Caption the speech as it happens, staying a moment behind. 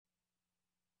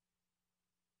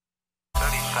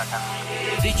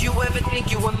Did you ever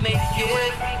think you would make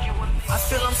it? I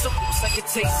feel I'm so close, I could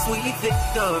taste sweet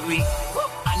victory.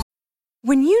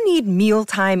 When you need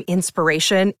mealtime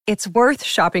inspiration, it's worth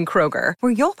shopping Kroger,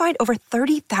 where you'll find over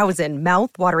 30,000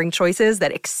 mouth-watering choices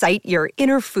that excite your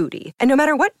inner foodie. And no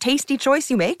matter what tasty choice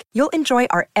you make, you'll enjoy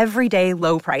our everyday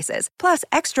low prices, plus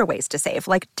extra ways to save,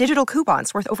 like digital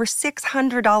coupons worth over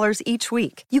 $600 each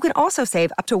week. You can also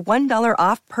save up to $1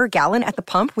 off per gallon at the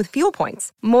pump with fuel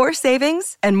points. More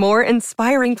savings and more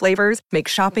inspiring flavors make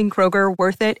shopping Kroger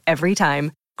worth it every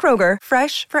time. Kroger,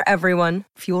 fresh for everyone.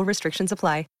 Fuel restrictions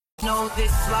apply. Know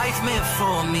this life meant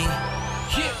for me.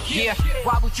 Yeah,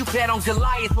 why would you bet on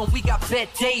Goliath when we got Bet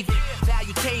David?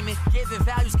 Valuetainment, giving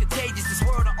values contagious. This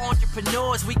world of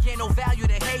entrepreneurs, we get no value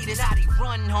to haters. How they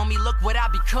run, homie, look what I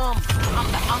become.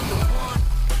 I'm the one.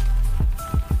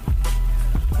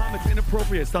 Tom, it's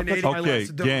inappropriate. Stop touching my Okay,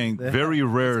 lips. gang, very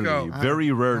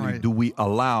rarely do we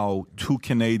allow two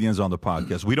Canadians on the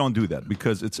podcast. We don't do that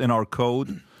because it's in our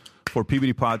code for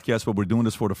PBD podcast, but we're doing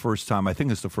this for the first time. I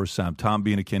think it's the first time. Tom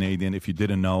being a Canadian, if you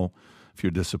didn't know, if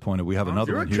you're disappointed, we have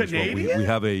another one here as well.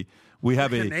 We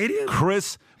have a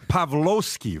Chris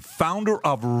Pavlovski, founder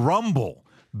of Rumble.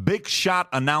 Big shot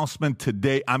announcement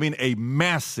today. I mean, a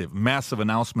massive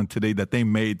announcement today that they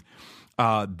made.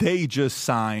 They just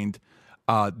signed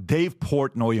Dave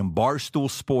Portnoy, and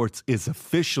Barstool Sports is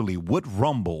officially with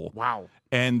Rumble. Wow.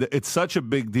 And it's such a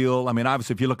big deal. I mean,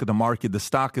 obviously, if you look at the market, the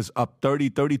stock is up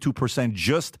 32%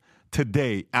 just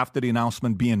today after the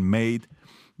announcement being made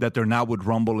that they're now with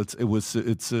Rumble.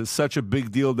 It's such a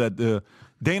big deal that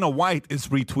Dana White is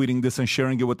retweeting this and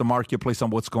sharing it with the marketplace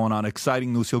on what's going on.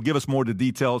 Exciting news. He'll give us more of the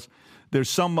details. There's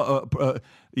some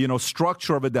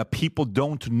structure of it that people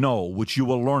don't know, which you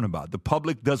will learn about. The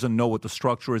public doesn't know what the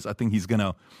structure is. I think he's going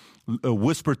to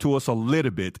whisper to us a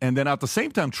little bit. And then at the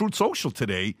same time, Truth Social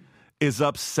today is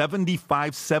up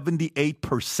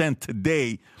 78%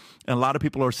 today. And a lot of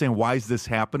people are saying, why is this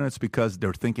happening? It's because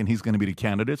they're thinking he's going to be the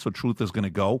candidate, so Truth is going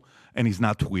to go, and he's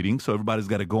not tweeting. So everybody's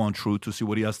got to go on Truth to see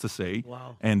what he has to say.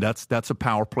 Wow. And that's a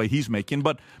power play he's making.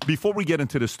 But before we get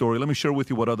into the story, let me share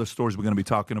with you what other stories we're going to be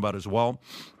talking about as well.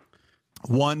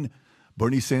 One,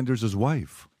 Bernie Sanders'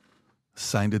 wife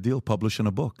signed a deal publishing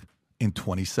a book in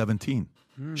 2017.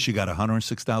 She got a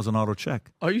 $106,000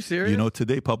 check. Are you serious? You know,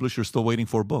 today publishers still waiting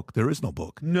for a book. There is no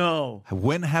book. No.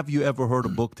 When have you ever heard a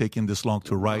book taking this long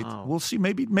to write? Wow. We'll see.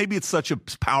 Maybe it's such a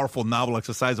powerful novel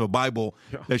exercise of a Bible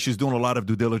that she's doing a lot of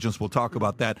due diligence. We'll talk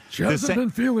about that. She hasn't been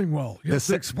feeling well.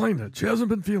 Yes, explain it. She hasn't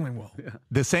been feeling well. Yeah.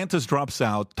 DeSantis drops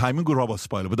out. Timing Guraba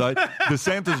spoiler, but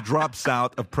DeSantis drops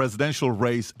out of presidential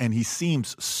race, and he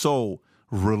seems so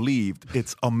relieved.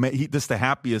 It's amazing. This is the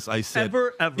happiest I said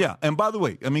ever. Yeah, and by the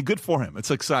way, I mean, good for him. It's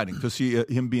exciting to see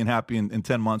him being happy in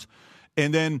 10 months.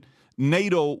 And then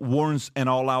NATO warns an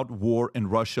all-out war in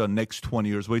Russia next 20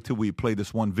 years. Wait till we play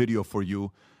this one video for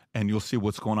you, and you'll see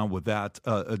what's going on with that.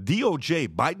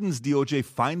 Biden's DOJ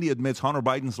finally admits Hunter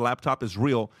Biden's laptop is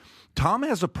real. Tom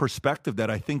has a perspective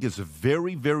that I think is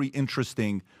very, very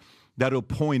interesting that he'll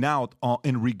point out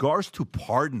in regards to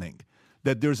pardoning,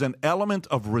 that there's an element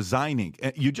of resigning.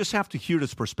 And you just have to hear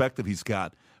this perspective he's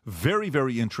got. Very,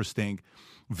 very interesting.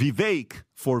 Vivek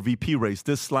for VP race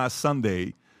this last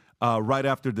Sunday, right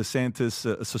after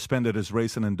DeSantis suspended his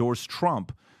race and endorsed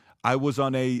Trump. I was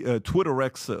on a Twitter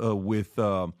X with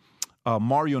Mario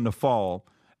Nafal,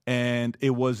 and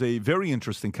it was a very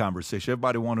interesting conversation.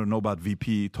 Everybody wanted to know about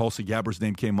VP. Tulsi Gabbard's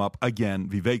name came up again.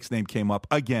 Vivek's name came up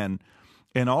again.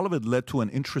 And all of it led to an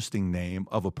interesting name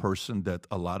of a person that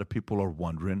a lot of people are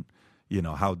wondering,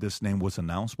 how this name was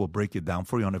announced. We'll break it down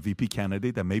for you on a VP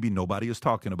candidate that maybe nobody is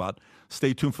talking about.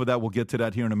 Stay tuned for that. We'll get to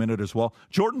that here in a minute as well.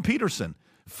 Jordan Peterson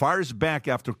fires back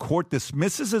after court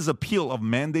dismisses his appeal of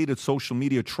mandated social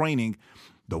media training.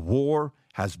 The war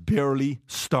has barely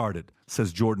started,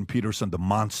 says Jordan Peterson, the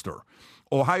monster.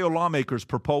 Ohio lawmakers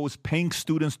propose paying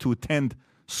students to attend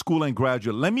school and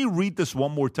graduate. Let me read this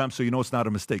one more time so you know it's not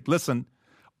a mistake. Listen.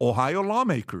 Ohio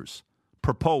lawmakers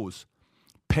propose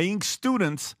paying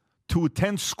students to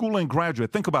attend school and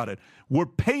graduate. Think about it. We're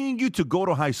paying you to go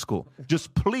to high school.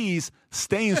 Just please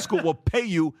stay in school. We'll pay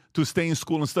you to stay in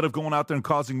school instead of going out there and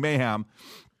causing mayhem.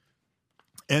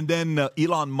 And then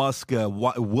Elon Musk,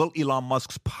 will Elon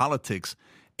Musk's politics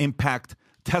impact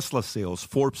Tesla sales?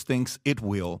 Forbes thinks it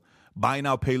will. Buy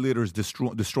now, pay later is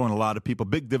destroying a lot of people.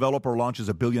 Big developer launches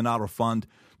 $1 billion fund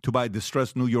to buy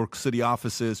distressed New York City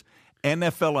offices.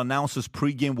 NFL announces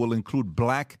pregame will include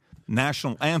Black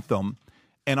national anthem.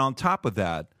 And on top of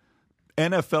that,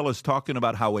 NFL is talking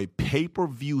about how a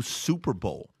pay-per-view Super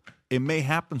Bowl, it may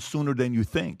happen sooner than you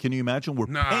think. Can you imagine? We're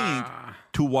paying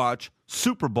to watch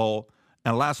Super Bowl,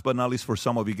 And last but not least, for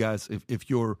some of you guys, if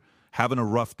you're having a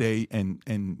rough day and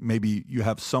maybe you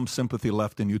have some sympathy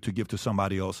left in you to give to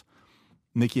somebody else,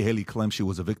 Nikki Haley claims she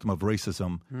was a victim of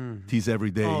racism, teased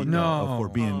every day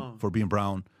for being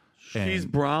brown. She's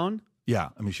brown? Yeah,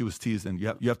 I mean, she was teased, and you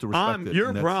have to respect it.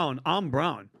 You're brown. I'm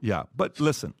brown. Yeah, but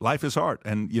listen, life is hard.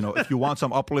 And, if you want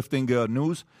some uplifting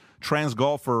news, trans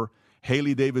golfer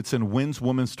Haley Davidson wins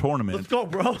women's tournament. Let's go,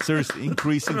 bro. Seriously,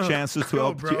 increasing chances to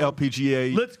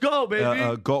LPGA. Let's go,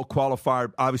 baby. Golf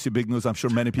qualifier. Obviously, big news. I'm sure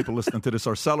many people listening to this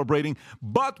are celebrating.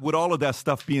 But with all of that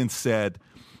stuff being said,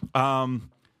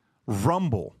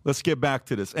 Rumble. Let's get back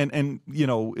to this. And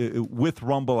with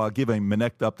Rumble, I'll give a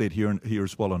Minect update here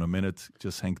as well in a minute.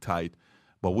 Just hang tight.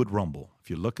 But with Rumble, if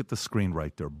you look at the screen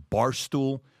right there,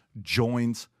 Barstool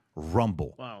joins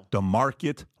Rumble. Wow. The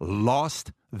market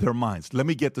lost their minds. Let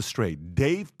me get this straight.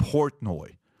 Dave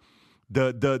Portnoy,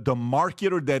 the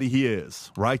marketer that he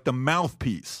is, right? The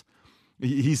mouthpiece.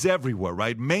 He's everywhere,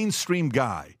 right? Mainstream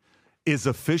guy is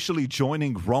officially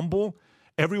joining Rumble.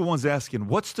 Everyone's asking,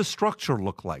 what's the structure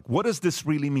look like? What does this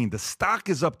really mean? The stock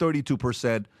is up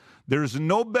 32%. There's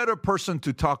no better person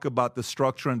to talk about the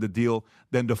structure and the deal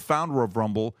than the founder of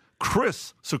Rumble,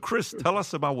 Chris. So, Chris, tell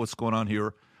us about what's going on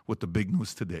here with the big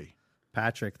news today.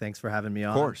 Patrick, thanks for having me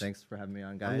on. Of course. Thanks for having me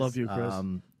on, guys. I love you, Chris.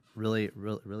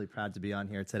 Really proud to be on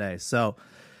here today. So,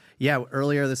 yeah,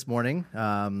 earlier this morning,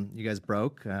 you guys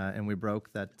broke, and we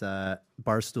broke that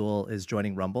Barstool is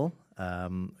joining Rumble.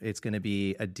 It's going to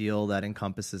be a deal that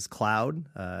encompasses cloud,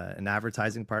 an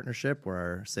advertising partnership where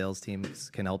our sales teams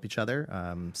can help each other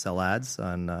sell ads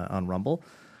on Rumble,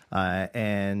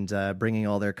 and bringing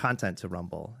all their content to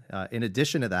Rumble. In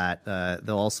addition to that,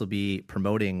 they'll also be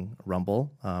promoting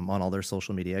Rumble on all their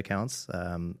social media accounts,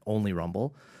 only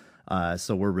Rumble.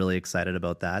 So we're really excited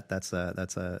about that. That's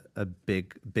a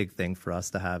big thing for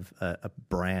us to have a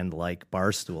brand like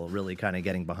Barstool really kind of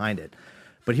getting behind it.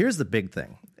 But here's the big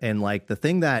thing, and like the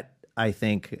thing that I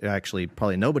think actually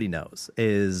probably nobody knows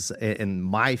is, and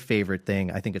my favorite thing,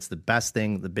 I think it's the best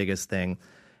thing, the biggest thing,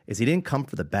 is he didn't come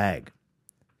for the bag.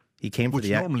 He came for Which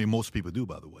normally most people do,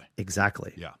 by the way.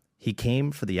 Exactly. Yeah. He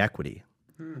came for the equity.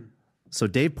 So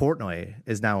Dave Portnoy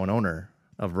is now an owner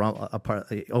of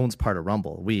owns part of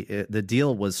Rumble. The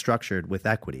deal was structured with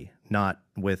equity, not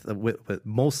with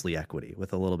mostly equity,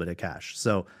 with a little bit of cash.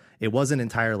 So it wasn't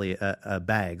entirely a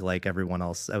bag like everyone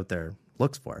else out there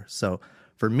looks for. So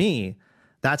for me,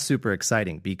 that's super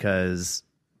exciting because,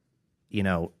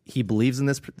 he believes in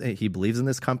this. He believes in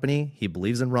this company. He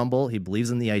believes in Rumble. He believes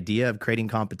in the idea of creating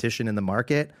competition in the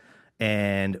market.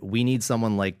 And we need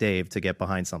someone like Dave to get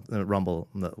behind Rumble,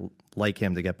 like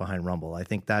him to get behind Rumble. I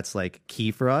think that's like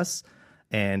key for us.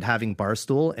 And having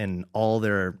Barstool and all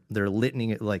their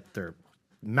litany, like their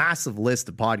massive list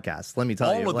of podcasts. Let me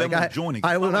tell you, all of them are joining.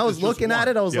 When I was looking at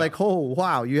it, I was like, "Oh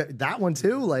wow, you that one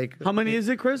too!" Like, how many is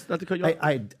it, Chris? Not to cut you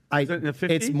off.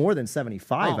 It's more than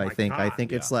 75. Oh, I think. God, I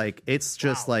think it's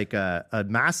just like a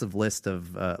massive list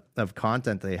of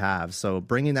content they have. So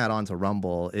bringing that onto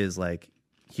Rumble is like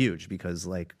huge because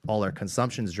like all our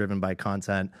consumption is driven by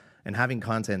content, and having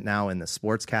content now in the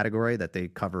sports category that they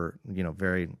cover,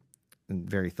 very,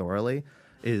 very thoroughly.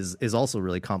 Is also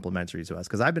really complimentary to us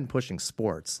because I've been pushing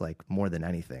sports like more than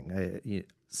anything.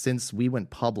 Since we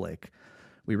went public,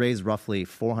 we raised roughly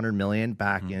 $400 million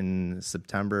back in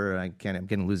September.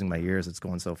 I'm losing my years. It's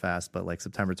going so fast, but like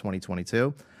September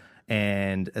 2022,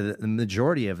 and the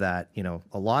majority of that,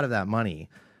 a lot of that money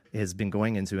has been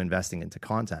going into investing into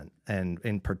content, and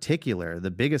in particular,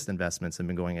 the biggest investments have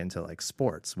been going into like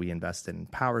sports. We invested in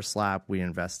Power Slap. We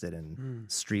invested in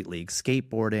Street League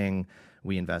skateboarding.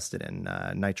 We invested in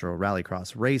Nitro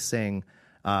Rallycross racing,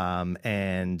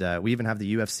 and we even have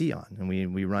the UFC on, and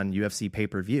we run UFC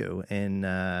pay-per-view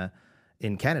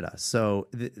in Canada. So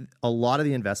a lot of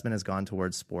the investment has gone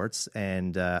towards sports,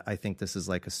 and I think this is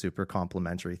like a super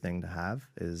complimentary thing to have,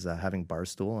 is having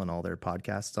Barstool and all their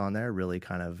podcasts on there, really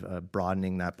kind of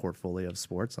broadening that portfolio of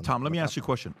sports. Tom, let me ask you a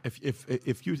question.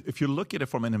 If you look at it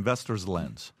from an investor's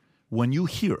lens, when you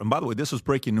hear, and by the way, this is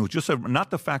breaking news, just not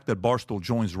the fact that Barstool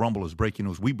joins Rumble is breaking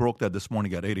news. We broke that this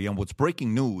morning at 8 a.m. What's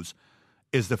breaking news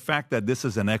is the fact that this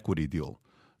is an equity deal.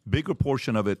 Bigger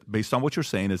portion of it, based on what you're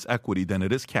saying, is equity than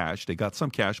it is cash. They got some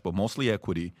cash, but mostly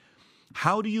equity.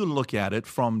 How do you look at it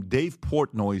from Dave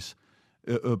Portnoy's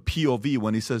POV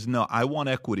when he says, no, I want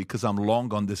equity because I'm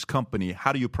long on this company?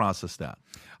 How do you process that?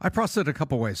 I process it a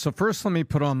couple ways. So first, let me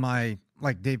put on my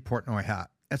Dave Portnoy hat.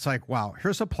 it's like, wow,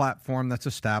 here's a platform that's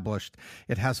established.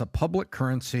 It has a public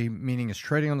currency, meaning it's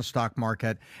trading on the stock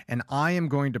market, and I am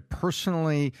going to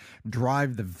personally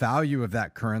drive the value of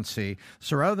that currency.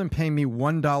 So rather than paying me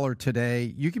 $1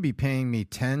 today, you could be paying me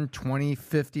 $10, $20,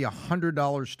 $50,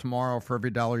 $100 tomorrow for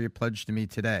every dollar you pledge to me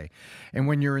today. And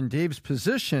when you're in Dave's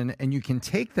position and you can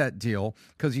take that deal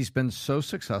because he's been so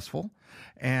successful,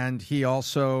 and he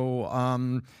also,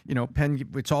 Penn,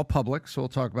 it's all public, so we'll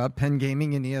talk about Penn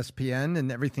Gaming and ESPN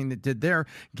and everything that did there,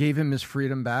 gave him his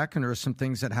freedom back, and there are some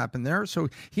things that happened there. So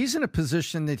he's in a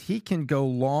position that he can go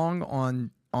long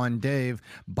on Dave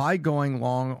by going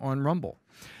long on Rumble.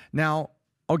 Now,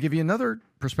 I'll give you another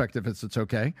perspective if it's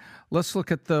okay. Let's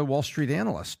look at the Wall Street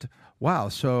analyst. Wow,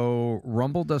 so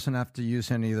Rumble doesn't have to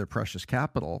use any of their precious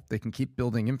capital. They can keep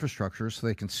building infrastructure so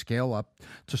they can scale up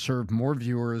to serve more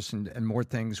viewers and more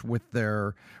things with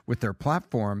their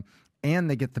platform. And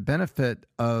they get the benefit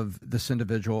of this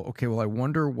individual. Okay, well, I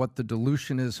wonder what the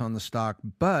dilution is on the stock,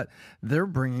 but they're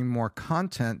bringing more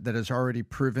content that is already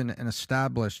proven and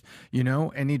established.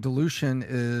 Any dilution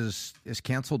is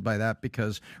canceled by that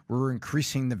because we're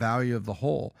increasing the value of the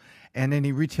whole. And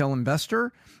any retail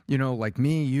investor, like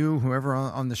me, you, whoever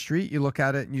on the street, you look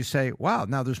at it and you say, wow,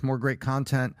 now there's more great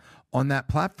content on that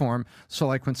platform. So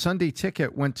like when Sunday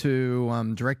Ticket went to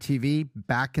DirecTV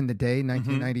back in the day,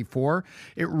 1994,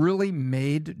 it really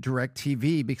made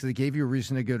DirecTV because it gave you a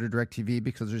reason to go to DirecTV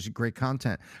because there's great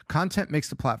content. Content makes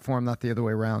the platform, not the other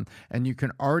way around. And you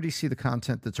can already see the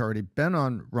content that's already been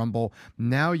on Rumble.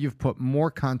 Now you've put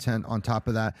more content on top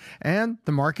of that. And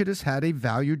the market has had a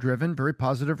value-driven, very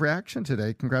positive reaction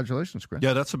today. Congratulations, Chris.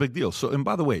 Yeah, that's a big deal. So, and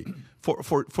by the way,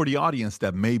 for the audience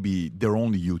that maybe they're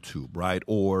only YouTube, right?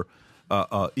 Or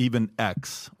even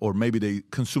X, or maybe they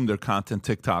consume their content,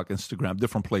 TikTok, Instagram,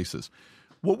 different places.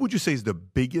 What would you say is the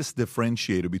biggest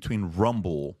differentiator between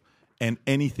Rumble and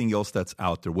anything else that's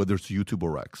out there, whether it's YouTube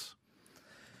or X?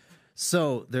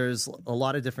 So there's a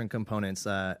lot of different components.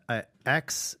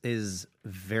 X is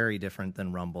very different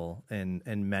than Rumble in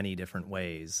many different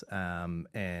ways.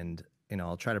 And,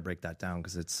 I'll try to break that down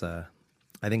because it's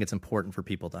I think it's important for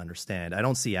people to understand. I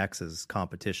don't see X as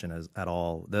competition at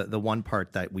all. The one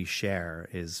part that we share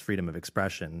is freedom of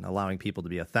expression, allowing people to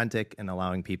be authentic and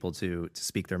allowing people to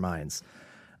speak their minds.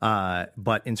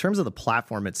 But in terms of the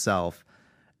platform itself,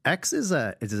 X is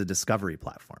a discovery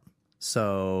platform.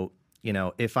 So,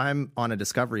 if I'm on a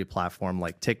discovery platform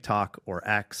like TikTok or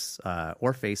X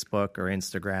or Facebook or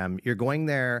Instagram, you're going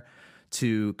there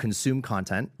to consume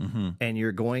content, and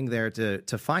you're going there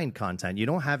to find content. You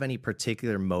don't have any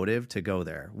particular motive to go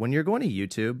there. When you're going to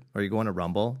YouTube or you're going to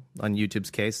Rumble, on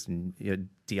YouTube's case,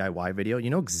 DIY video, you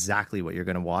know exactly what you're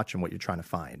going to watch and what you're trying to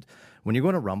find. When you're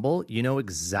going to Rumble, you know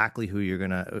exactly who you're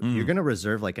going to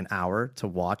reserve like an hour to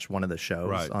watch one of the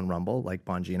shows on Rumble, like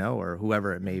Bongino or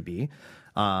whoever it may be.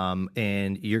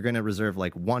 And you're going to reserve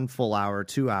like 1 full hour,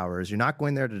 2 hours. You're not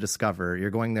going there to discover. You're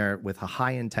going there with a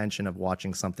high intention of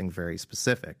watching something very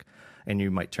specific. And you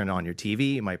might turn on your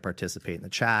TV, you might participate in the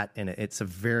chat, and it's a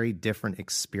very different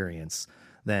experience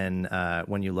than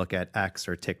when you look at X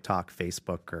or TikTok,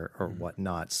 Facebook, or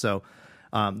whatnot. So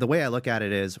the way I look at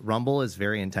it is Rumble is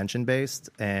very intention-based,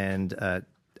 and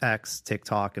X,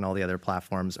 TikTok, and all the other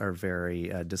platforms are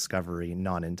very discovery,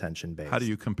 non-intention based. How do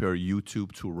you compare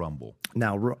YouTube to Rumble?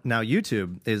 Now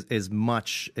YouTube is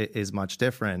much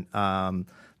different.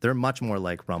 They're much more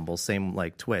like Rumble, same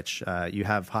like Twitch. You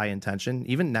have high intention.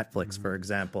 Even Netflix, for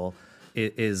example,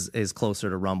 is closer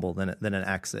to Rumble than an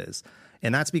X is.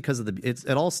 And that's because of it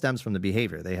all stems from the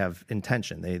behavior. They have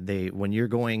intention. They when you're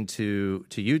going to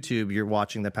YouTube, you're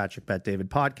watching the Patrick Bet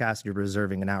David podcast, you're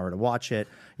reserving an hour to watch it.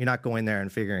 You're not going there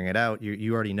and figuring it out.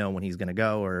 You already know when he's going to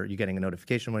go, or you're getting a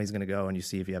notification when he's going to go, and you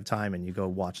see if you have time and you go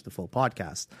watch the full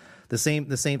podcast. The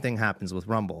same thing happens with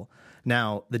Rumble.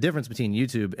 Now, the difference between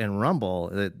YouTube and Rumble,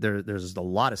 there's a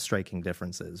lot of striking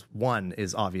differences. One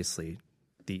is obviously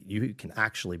you can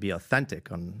actually be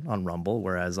authentic on Rumble,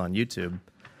 whereas on YouTube,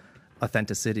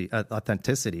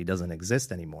 authenticity doesn't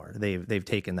exist anymore. They've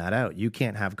taken that out. You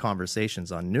can't have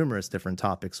conversations on numerous different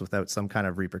topics without some kind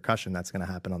of repercussion that's going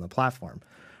to happen on the platform.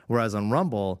 Whereas on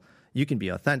Rumble, you can be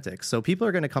authentic. So people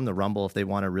are going to come to Rumble if they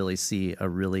want to really see a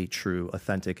really true,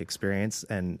 authentic experience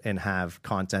and have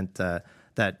content that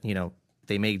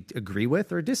they may agree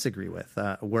with or disagree with.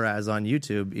 Whereas on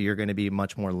YouTube, you're going to be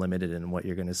much more limited in what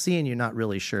you're going to see, and you're not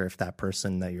really sure if that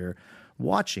person that you're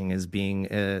watching is being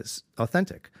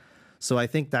authentic. So I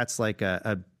think that's like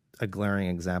a glaring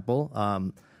example.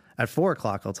 At 4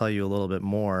 o'clock, I'll tell you a little bit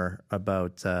more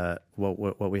about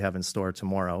what we have in store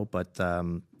tomorrow, but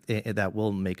that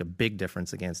will make a big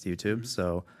difference against YouTube.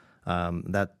 So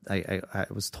That I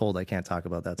was told I can't talk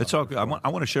about that. It's all good. I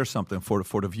want to share something for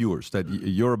the viewers that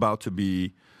you're about to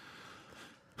be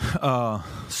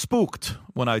spooked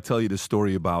when I tell you the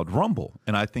story about Rumble,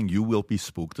 and I think you will be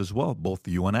spooked as well, both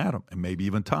you and Adam, and maybe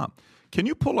even Tom. Can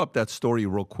you pull up that story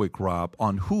real quick, Rob,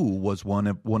 on who was one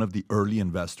of the early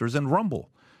investors in Rumble?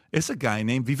 It's a guy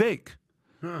named Vivek.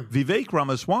 Vivek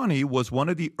Ramaswamy was one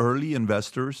of the early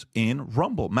investors in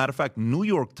Rumble. Matter of fact, New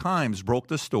York Times broke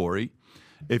the story.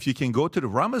 If you can go to the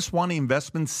Ramaswamy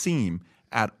investment seem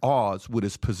at odds with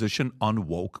his position on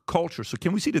woke culture. So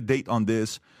can we see the date on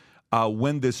this,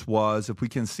 when this was, if we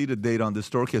can see the date on this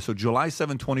story? Okay, so July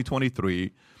 7,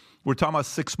 2023. We're talking about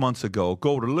 6 months ago.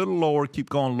 Go a little lower, keep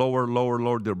going lower, lower,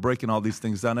 lower. They're breaking all these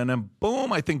things down. And then,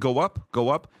 boom, I think go up.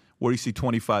 Where you see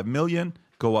 25 million,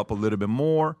 go up a little bit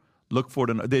more. Look for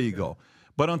there you go.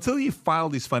 But until he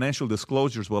filed these financial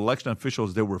disclosures with election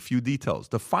officials, there were few details.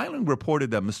 The filing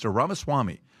reported that Mr.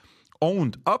 Ramaswamy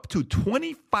owned up to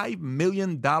 $25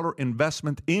 million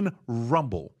investment in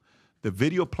Rumble. The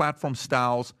video platform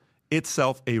styles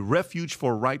itself a refuge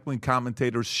for right-wing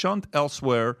commentators shunned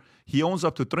elsewhere. He owns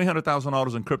up to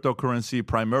 $300,000 in cryptocurrency,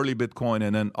 primarily Bitcoin,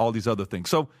 and then all these other things.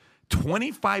 So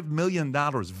 $25 million.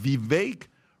 Vivek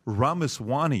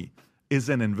Ramaswamy is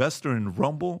an investor in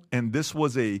Rumble, and this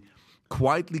was a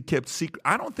quietly kept secret.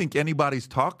 I don't think anybody's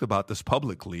talked about this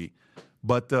publicly,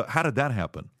 but how did that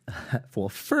happen? Well,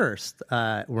 first,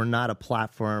 we're not a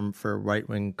platform for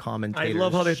right-wing commentators. I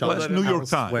love how they thought That's New York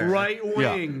Times. Right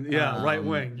wing. Yeah, right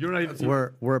wing. You're not even.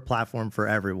 We're a platform for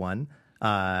everyone.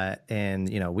 And,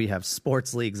 we have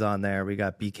sports leagues on there. We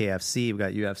got BKFC, we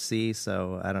got UFC.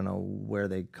 So I don't know where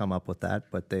they come up with that,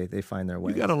 but they find their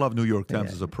way. You got to love New York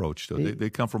Times' approach, though. They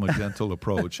come from a gentle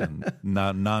approach and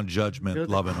non-judgment,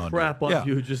 loving on you. Crap on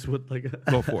you just with like a...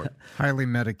 Go for it. Highly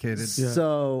medicated. Yeah.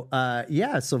 So,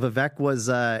 so Vivek was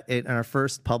in our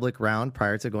first public round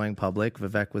prior to going public.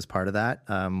 Vivek was part of that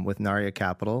with Narya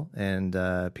Capital and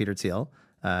Peter Thiel.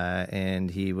 And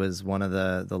he was one of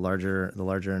the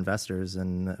larger investors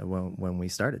when we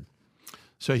started.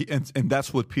 So and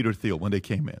that's with Peter Thiel when they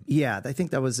came in. Yeah, I think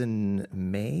that was in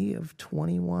May of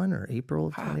 21 or April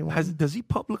of 21. Does he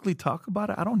publicly talk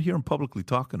about it? I don't hear him publicly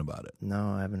talking about it.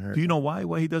 No, I haven't heard. Do you know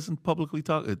why he doesn't publicly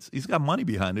talk? He's got money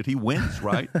behind it. He wins,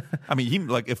 right? I mean,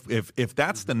 if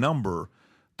that's the number,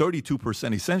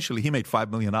 32%, essentially, he made $5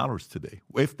 million today.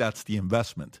 If that's the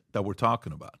investment that we're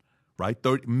talking about. Right?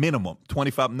 30, minimum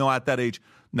 25. No, at that age,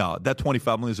 no, that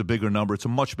 25 million is a bigger number. It's a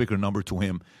much bigger number to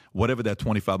him, whatever that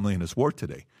 25 million is worth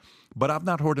today. But I've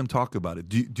not heard him talk about it.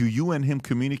 Do you and him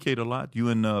communicate a lot? You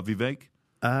and Vivek?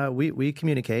 We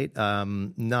communicate,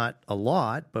 not a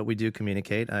lot, but we do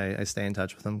communicate. I stay in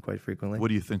touch with him quite frequently. What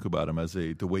do you think about him as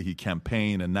the way he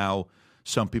campaigned? And now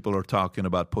some people are talking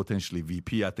about potentially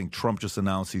VP. I think Trump just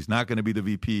announced he's not going to be the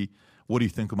VP. What do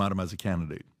you think about him as a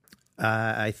candidate?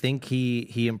 I think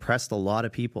he impressed a lot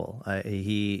of people.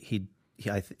 He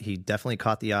definitely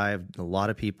caught the eye of a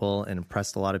lot of people and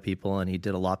impressed a lot of people, and he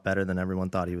did a lot better than everyone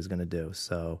thought he was going to do.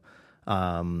 So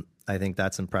I think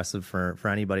that's impressive for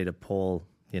anybody to pull,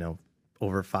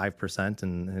 over 5%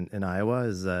 in Iowa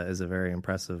is a very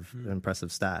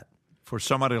impressive stat. For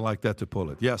somebody like that to pull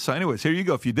it. Yeah, so anyways, here you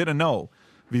go. If you didn't know,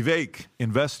 Vivek,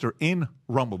 investor in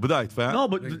Rumble. No,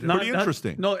 but pretty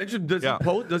interesting. No,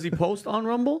 does he post on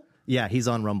Rumble? Yeah, he's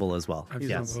on Rumble as well.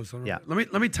 Yes. Yeah.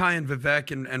 Let me tie in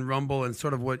Vivek and Rumble and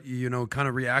sort of what kind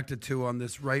of reacted to on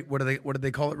this what did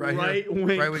they call it right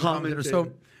wing commentator.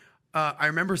 So I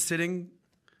remember sitting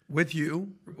with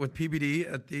you with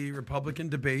PBD at the Republican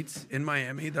debates in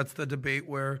Miami. That's the debate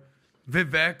where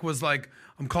Vivek was like,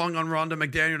 I'm calling on Rhonda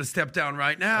McDaniel to step down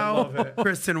right now.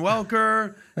 Kristen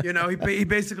Welker, he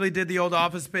basically did the old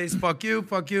Office Space, fuck you,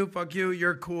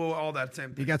 you're cool, all that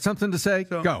same thing. You got something to say?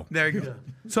 So, go. There you go. Yeah.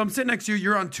 So I'm sitting next to you,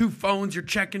 you're on two phones, you're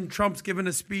checking, Trump's giving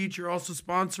a speech, you're also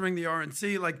sponsoring the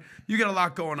RNC, like you got a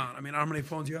lot going on. I mean, I don't know how many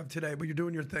phones you have today, but you're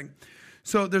doing your thing.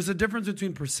 So there's a difference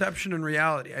between perception and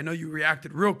reality. I know you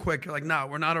reacted real quick, you're like, nah,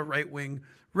 we're not a right-wing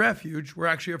refuge, we're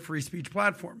actually a free speech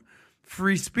platform.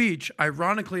 Free speech,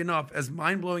 ironically enough, as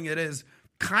mind-blowing it is,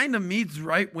 kind of meets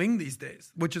right-wing these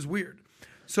days, which is weird.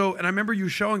 So, and I remember you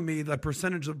showing me the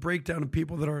percentage of breakdown of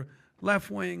people that are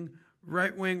left-wing,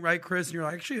 right, Chris? And you're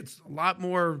like, actually, it's a lot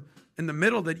more in the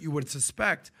middle that you would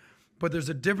suspect. But there's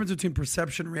a difference between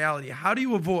perception and reality. How do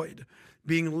you avoid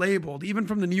being labeled, even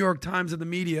from the New York Times and the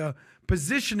media,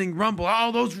 positioning Rumble,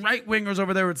 those right-wingers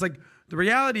over there? It's like, the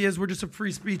reality is we're just a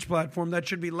free speech platform that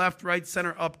should be left, right,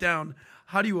 center, up, down.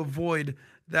 How do you avoid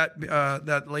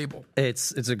that label?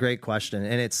 It's a great question,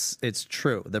 and it's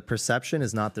true. The perception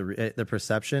is not the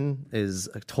perception is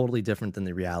totally different than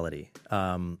the reality.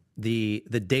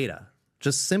 The data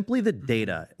just simply the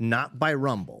data, not by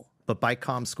Rumble, but by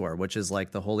ComScore, which is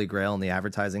like the holy grail in the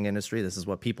advertising industry. This is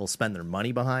what people spend their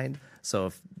money behind. So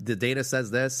if the data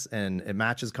says this and it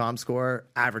matches ComScore,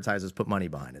 advertisers put money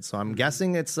behind it. So I'm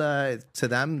guessing it's to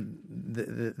them,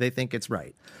 they think it's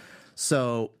right.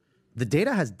 So the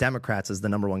data has Democrats as the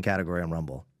number one category on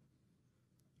Rumble.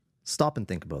 Stop and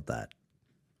think about that.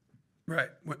 Right.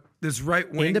 This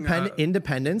right wing.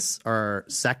 Independents are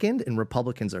second and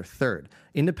Republicans are third.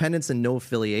 Independents and no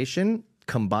affiliation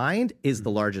combined is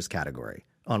the largest category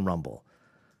on Rumble.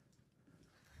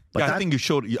 But I think you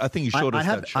showed us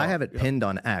that chart. I have it pinned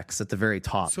on X at the very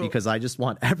top because I just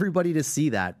want everybody to see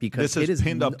that because this is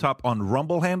pinned up top on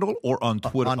Rumble handle or on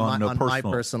Twitter on my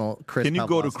personal. Chris Can you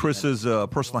go to Pavlovski Chris's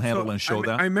personal handle and show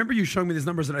that? I remember you showing me these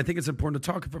numbers, and I think it's important to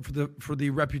talk for the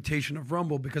reputation of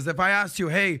Rumble, because if I asked you,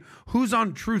 hey, who's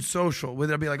on Truth Social, would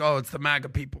it be like, oh, it's the MAGA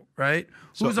people, right?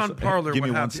 Who's on Parler? Give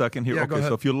me 1 second here. Yeah, okay,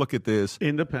 so if you look at this,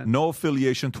 Independent, no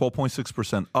affiliation,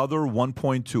 12.6%, other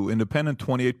 1.2%, independent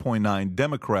 28.9%,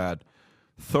 Democrat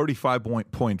 35.5%,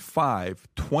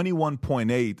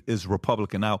 21.8% is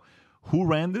Republican. Now, who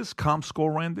ran this?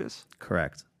 ComScore ran this?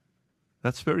 Correct.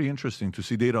 That's very interesting to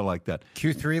see data like that.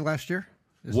 Q3 last year?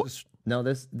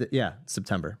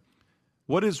 September.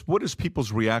 What is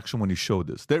people's reaction when he showed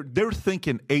this? They're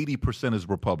thinking 80% is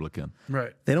Republican.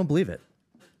 Right. They don't believe it.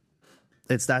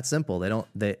 It's that simple. They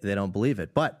don't believe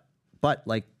it. But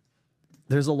like,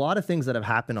 there's a lot of things that have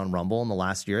happened on Rumble in the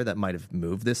last year that might have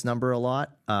moved this number a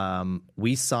lot.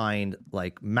 We signed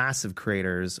like massive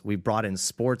creators. We brought in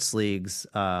sports leagues.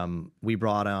 We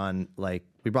brought on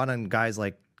guys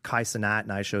like Kai Cenat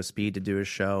and I Show Speed to do a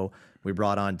show. We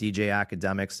brought on DJ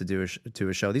Academics to do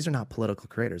a show. These are not political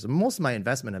creators. Most of my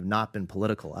investment have not been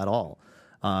political at all.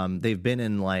 They've been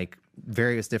in like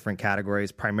various different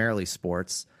categories, primarily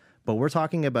sports. But we're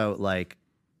talking about like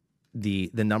the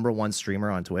number one streamer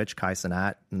on Twitch, Kai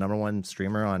Cenat, the number one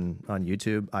streamer on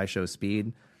YouTube, I Show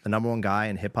Speed, the number one guy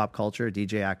in hip hop culture,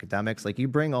 DJ Academics. Like, you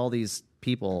bring all these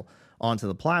people onto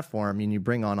the platform and you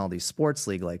bring on all these sports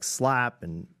league like Slap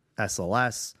and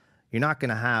SLS, you're not going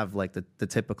to have like the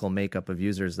typical makeup of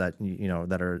users that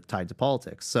that are tied to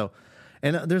politics. So,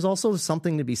 and there's also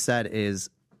something to be said is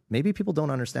maybe people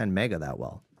don't understand Mega that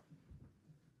well.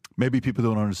 Maybe people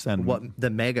don't understand what the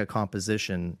Mega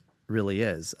composition really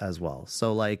is as well.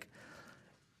 So like,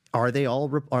 are they all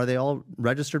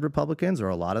registered Republicans, or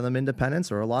a lot of them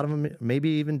independents, or a lot of them maybe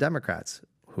even Democrats?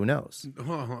 Who knows?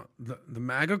 The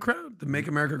MAGA crowd, the Make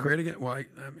America Great Again. Well, I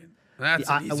mean, that's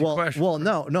an easy question. Well,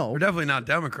 no, we're definitely not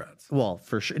Democrats. Well,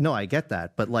 for sure, no, I get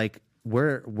that, but like,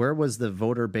 where was the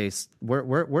voter base?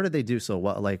 Where did they do so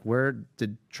well? Like, where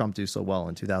did Trump do so well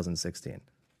in 2016?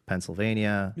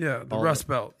 Pennsylvania. Yeah, the Rust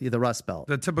Belt. The Rust Belt.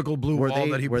 The typical blue wall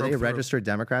that he broke Were they through. registered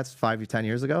Democrats 5 or 10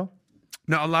 years ago?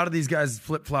 No, a lot of these guys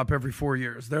flip-flop every 4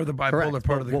 years. They're the bipolar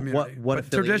part of the community. But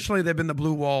traditionally, they've been the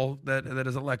blue wall that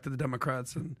has elected the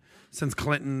Democrats since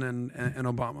Clinton and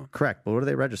Obama. Correct. But what are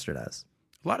they registered as?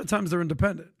 A lot of times they're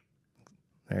independent.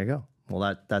 There you go.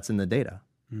 Well, that's in the data.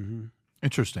 Mm-hmm.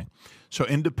 Interesting. So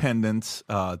independents,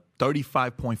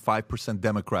 35.5%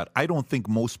 Democrat. I don't think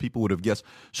most people would have guessed.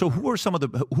 So who are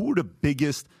the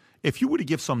biggest? If you were to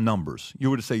give some numbers, you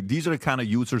were to say, these are the kind of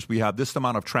users we have, this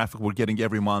amount of traffic we're getting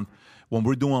every month. When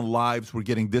we're doing lives, we're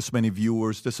getting this many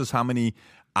viewers. This is how many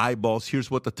eyeballs. Here's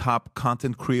what the top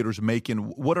content creators making.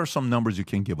 What are some numbers you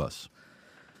can give us?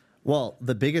 Well,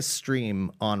 the biggest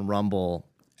stream on Rumble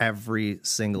every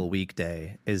single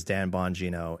weekday is Dan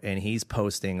Bongino, and he's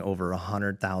posting over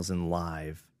 100,000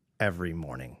 live every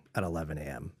morning at 11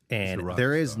 a.m. And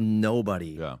there is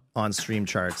nobody on stream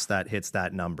charts that hits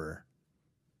that number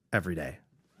every day.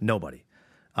 Nobody.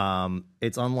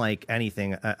 It's unlike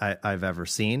anything I've ever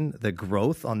seen. The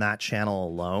growth on that channel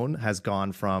alone has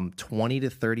gone from 20 to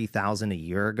 30,000 a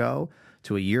year ago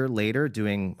to a year later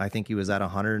doing, I think he was at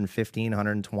 115,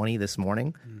 120 this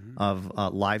morning of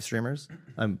live streamers,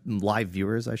 live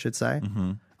viewers, I should say.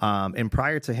 Mm-hmm. And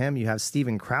prior to him, you have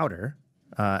Steven Crowder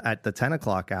at the 10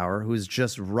 o'clock hour, who's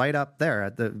just right up there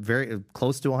at the very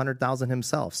close to 100,000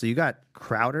 himself. So you got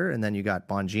Crowder, and then you got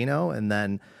Bongino, and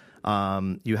then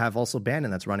you have also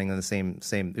Bannon that's running in the same.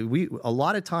 A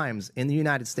lot of times in the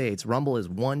United States, Rumble is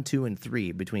 1, 2, and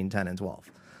 3 between 10 and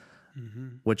 12,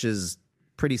 which is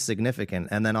pretty significant.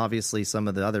 And then obviously some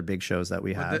of the other big shows that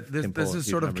we have. This is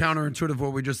sort of counterintuitive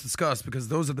what we just discussed, because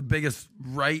those are the biggest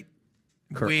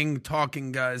right-wing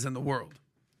talking guys in the world.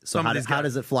 So how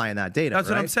does it fly in that data? That's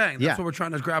what I'm right? saying. That's Yeah. what we're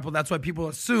trying to grapple. That's why people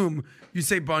assume you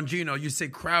say Bongino, you say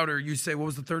Crowder, you say, what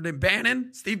was the third name?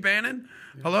 Bannon? Steve Bannon?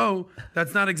 Hello?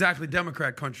 That's not exactly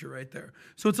Democrat country right there.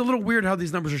 So it's a little weird how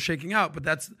these numbers are shaking out, but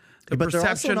that's the But they're also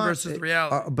perception not- versus the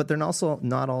reality. But they're also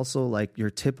not also like your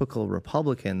typical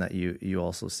Republican that you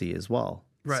also see as well.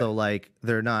 Right. So like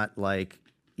they're not like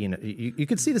you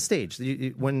could see the stage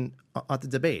when at the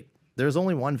debate. There's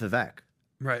only one Vivek.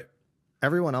 Right.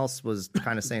 Everyone else was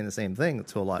kind of saying the same thing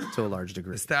to a large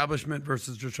degree. Establishment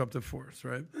versus disruptive force,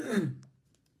 right?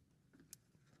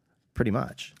 Pretty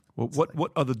much. Well,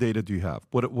 what other data do you have?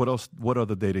 What else? What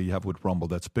other data you have with Rumble?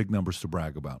 That's big numbers to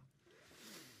brag about.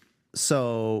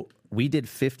 So we did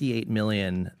 58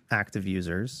 million active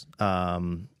users,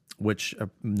 which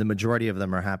the majority of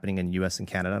them are happening in U.S. and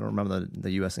Canada. I don't remember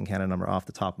the U.S. and Canada number off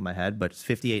the top of my head, but it's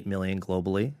 58 million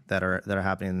globally that are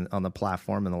happening on the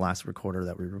platform in the last quarter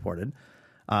that we reported.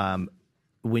 And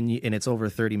it's over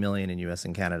 30 million in U.S.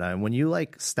 and Canada. And when you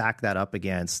like stack that up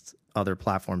against other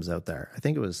platforms out there, I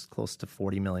think it was close to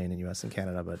 40 million in U.S. and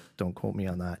Canada, but don't quote me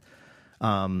on that.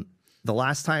 The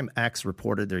last time X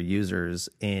reported their users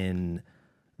in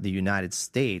the United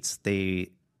States,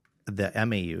 the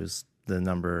MAUs, the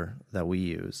number that we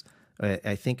use,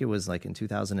 I think it was like in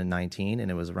 2019,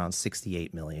 and it was around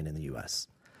 68 million in the U.S.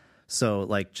 So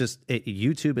like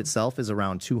YouTube itself is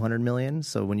around 200 million.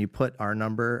 So when you put our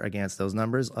number against those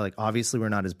numbers, like obviously we're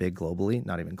not as big globally,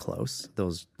 not even close.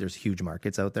 There's huge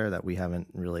markets out there that we haven't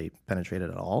really penetrated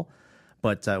at all.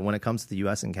 But when it comes to the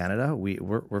U.S. and Canada,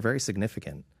 we're very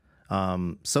significant.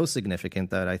 So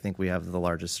significant that I think we have the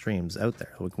largest streams out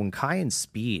there. When Kai and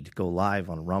Speed go live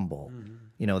on Rumble,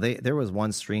 there was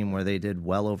one stream where they did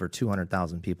well over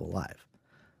 200,000 people live.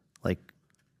 Like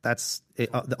that's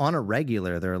on a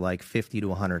regular, they're like 50 to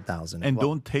 100,000. And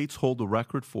don't Tates hold the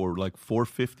record for like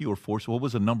 450 or 4? What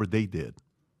was the number they did?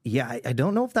 Yeah, I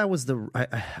don't know if that was I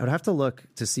would have to look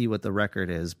to see what the record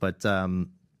is, but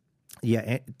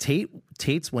yeah,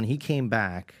 Tate's when he came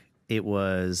back, it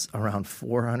was around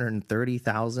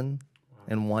 430,000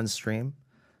 in one stream.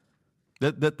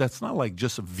 That's not like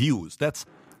just views. That's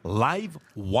live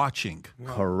watching.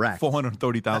 Correct.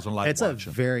 430,000 live it's watching. It's a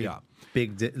very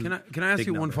big. Can I ask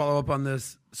you one follow up on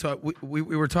this? So we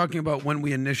were talking about when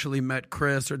we initially met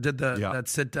Chris or did that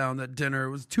sit down, that dinner.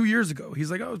 It was 2 years ago.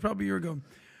 He's like, oh, it was probably a year ago.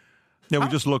 Yeah, we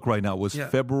just look right now. It was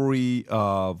February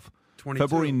of 22.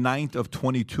 February 9th of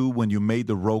 22 when you made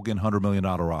the Rogan $100 million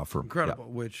offer.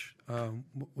 Incredible, which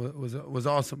was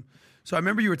awesome. So I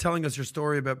remember you were telling us your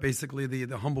story about basically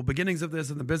the humble beginnings of this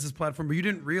and the business platform, but you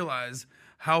didn't realize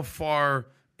how far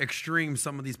extreme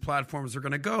some of these platforms are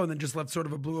going to go, and then just left sort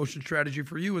of a blue ocean strategy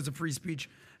for you as a free speech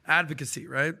advocacy,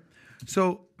 right?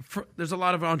 So there's a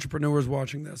lot of entrepreneurs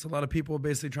watching this. A lot of people are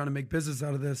basically trying to make business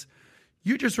out of this.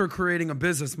 You just were creating a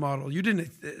business model. You didn't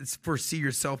foresee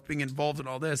yourself being involved in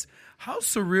all this. How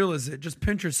surreal is it? Just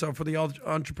pinch yourself for the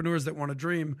entrepreneurs that want to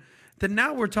dream. That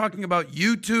now we're talking about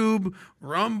YouTube,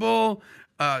 Rumble,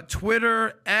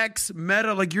 Twitter, X,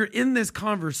 Meta. Like you're in this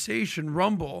conversation,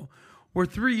 Rumble, where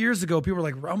 3 years ago people were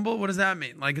like, Rumble? What does that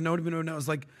mean? Like no one even knows.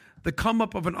 Like the come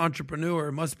up of an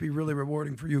entrepreneur must be really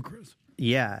rewarding for you, Chris.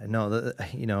 Yeah,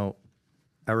 no,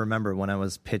 I remember when I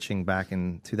was pitching back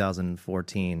in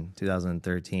 2014,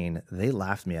 2013, they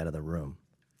laughed me out of the room.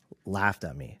 Laughed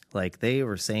at me. Like they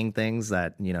were saying things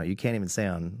that, you can't even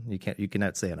say you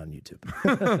cannot say it on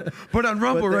YouTube. But on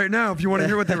Rumble right now, if you want to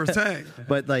hear what they were saying.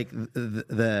 But like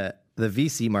the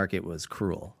VC market was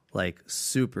cruel, like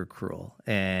super cruel.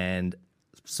 And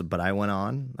so, but I went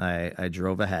on, I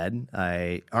drove ahead.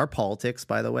 Our politics,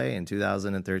 by the way, in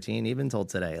 2013, even till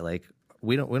today, like,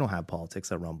 we don't have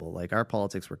politics at Rumble. Like our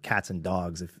politics were cats and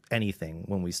dogs, if anything,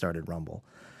 when we started Rumble.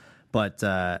 But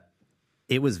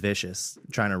it was vicious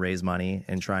trying to raise money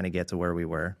and trying to get to where we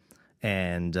were.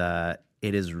 And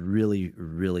it is really,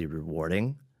 really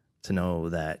rewarding to know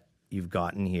that you've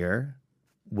gotten here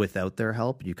without their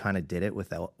help. You kind of did it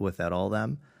without all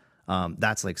them.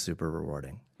 That's like super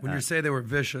rewarding. When you say they were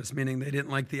vicious, meaning they didn't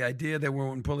like the idea, they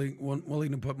weren't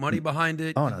willing to put money behind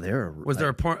it. Oh no, they were. Was there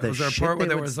a part where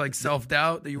there was like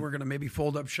self-doubt that you were going to maybe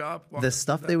fold up shop? The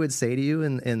stuff they would say to you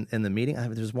in the meeting.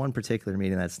 There's one particular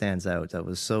meeting that stands out that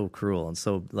was so cruel and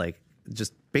so like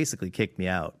just basically kicked me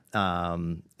out.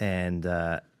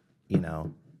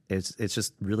 It's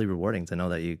just really rewarding to know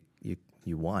that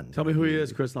you won. Tell me who he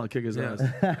is, Chris, and I'll kick his ass.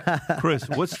 Chris,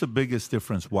 what's the biggest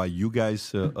difference why you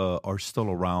guys are still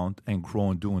around and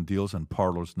growing, doing deals, and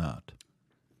Parler's not?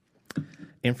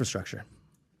 Infrastructure.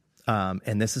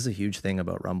 And this is a huge thing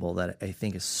about Rumble that I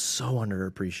think is so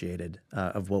underappreciated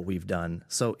of what we've done.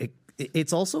 So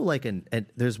it's also like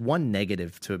there's one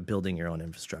negative to building your own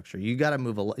infrastructure. You got to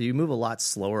move a lot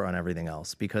slower on everything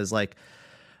else, because like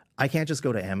I can't just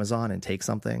go to Amazon and take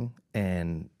something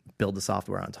and build the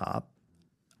software on top.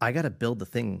 I got to build the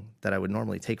thing that I would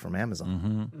normally take from Amazon.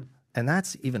 Mm-hmm. And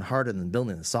that's even harder than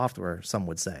building the software, some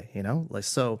would say, like,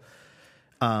 so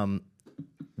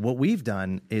what we've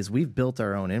done is we've built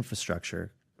our own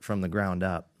infrastructure from the ground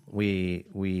up.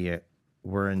 We're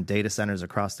in data centers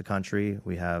across the country.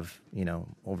 We have,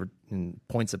 over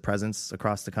points of presence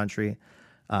across the country.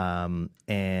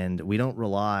 And we don't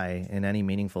rely in any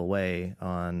meaningful way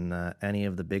on any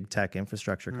of the big tech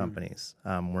infrastructure companies.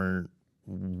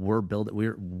 We've built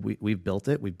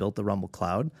it. We've built the Rumble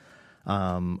Cloud.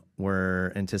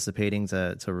 We're anticipating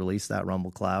to release that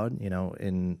Rumble Cloud,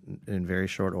 in very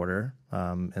short order,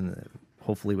 and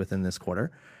hopefully within this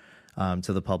quarter,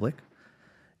 to the public.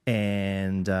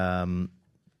 And that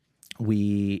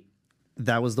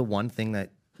was the one thing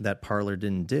that Parler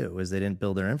didn't do, is they didn't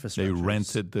build their infrastructure. They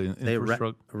rented the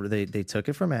infrastructure. They took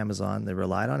it from Amazon. They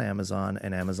relied on Amazon,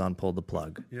 and Amazon pulled the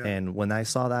plug. Yeah. And when I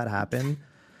saw that happen,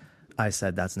 I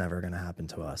said, that's never going to happen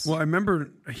to us. Well, I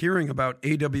remember hearing about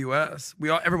AWS.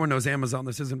 Everyone knows Amazon.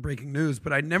 This isn't breaking news,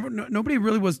 but nobody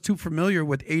really was too familiar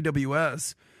with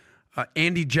AWS.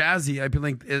 Andy Jassy, I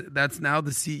believe that's now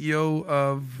the CEO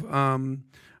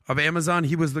of Amazon.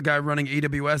 He was the guy running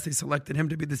AWS. They selected him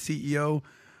to be the CEO.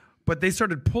 But they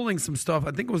started pulling some stuff.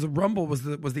 I think it was Rumble was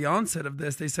the onset of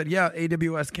this. They said, yeah,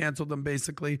 AWS canceled them,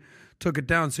 basically took it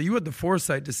down. So you had the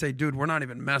foresight to say, dude, we're not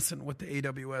even messing with the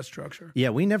AWS structure. Yeah,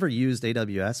 we never used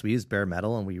AWS. We used bare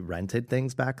metal, and we rented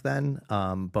things back then.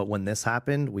 But when this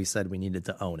happened, we said we needed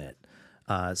to own it.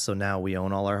 So now we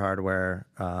own all our hardware.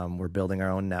 We're building our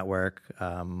own network.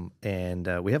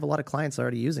 And we have a lot of clients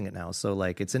already using it now. So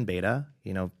like it's in beta,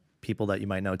 people that you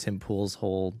might know, Tim Pool's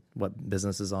whole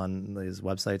business is on his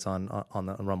websites on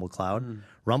the Rumble Cloud.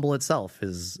 Rumble itself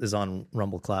is on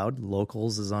Rumble Cloud.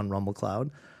 Locals is on Rumble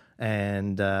Cloud,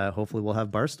 and hopefully we'll have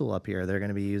Barstool up here. They're going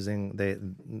to be using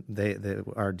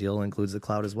our deal includes the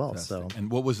cloud as well. So,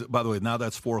 and what was by the way? Now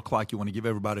that's 4:00. You want to give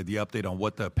everybody the update on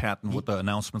what the patent, what the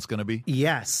announcement's going to be?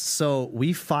 Yes. So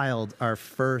we filed our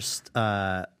first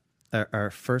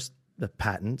the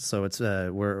patent, so it's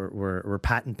we're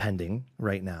patent pending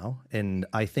right now, and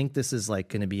I think this is like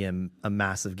going to be a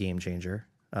massive game changer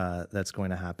that's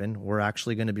going to happen. We're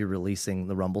actually going to be releasing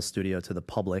the Rumble Studio to the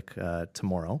public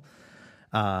tomorrow,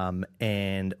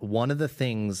 and one of the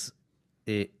things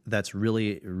that's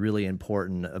really, really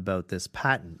important about this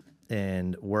patent,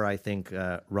 and where I think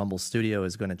Rumble Studio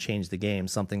is going to change the game,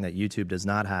 something that YouTube does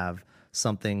not have,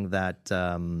 something that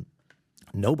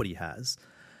nobody has,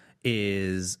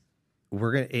 is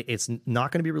it's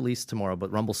not going to be released tomorrow, but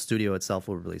Rumble Studio itself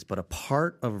will be released. But a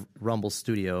part of Rumble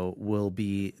Studio will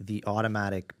be the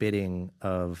automatic bidding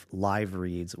of live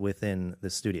reads within the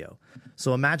studio.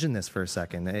 So imagine this for a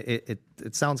second. It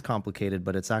sounds complicated,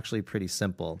 but it's actually pretty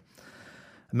simple.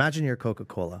 Imagine you're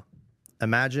Coca-Cola.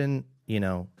 Imagine,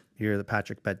 you're the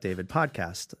Patrick Bet David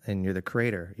podcast, and you're the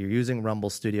creator. You're using Rumble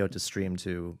Studio to stream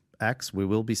to X. We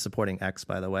will be supporting X,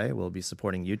 by the way. We'll be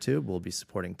supporting YouTube. We'll be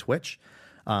supporting Twitch.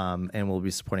 And we'll be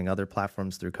supporting other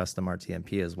platforms through custom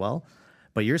RTMP as well.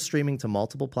 But you're streaming to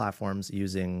multiple platforms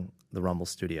using the Rumble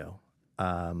Studio.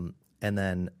 And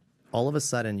then all of a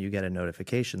sudden you get a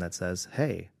notification that says,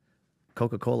 hey,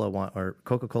 Coca-Cola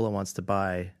wants to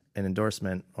buy an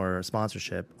endorsement or a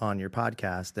sponsorship on your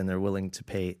podcast, and they're willing to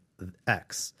pay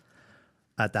X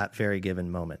at that very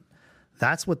given moment.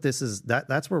 That's what this is.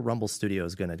 That's where Rumble Studio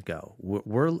is going to go.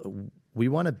 We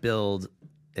want to build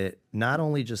it not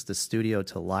only just a studio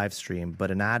to live stream,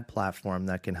 but an ad platform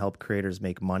that can help creators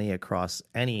make money across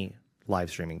any live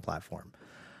streaming platform.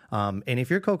 And if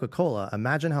you're Coca-Cola,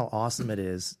 imagine how awesome it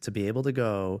is to be able to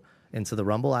go into the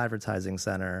Rumble Advertising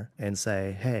Center and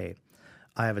say, hey,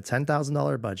 I have a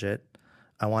 $10,000 budget.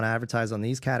 I want to advertise on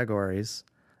these categories,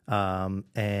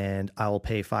 and I will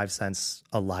pay 5 cents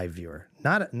a live viewer.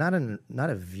 Not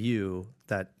a view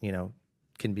that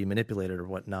can be manipulated or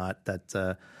whatnot.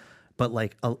 But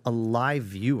like a live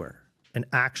viewer, an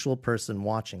actual person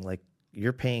watching, like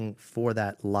you're paying for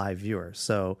that live viewer.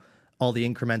 So all the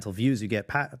incremental views you get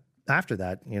after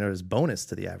that, is bonus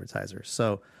to the advertiser.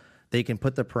 So they can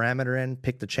put the parameter in,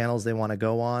 pick the channels they want to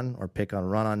go on, or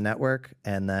run on network,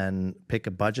 and then pick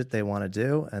a budget they want to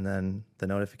do, and then the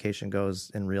notification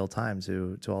goes in real time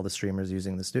to all the streamers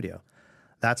using the studio.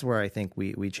 That's where I think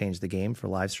we changed the game for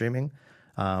live streaming.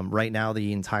 Right now,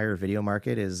 the entire video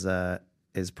market is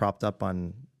propped up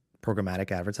on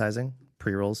programmatic advertising,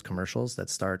 pre-rolls, commercials that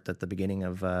start at the beginning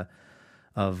of your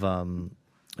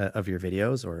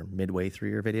videos or midway through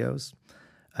your videos.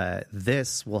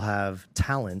 This will have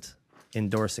talent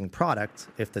endorsing product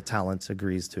if the talent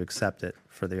agrees to accept it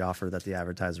for the offer that the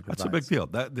advertiser provides. That's a big deal,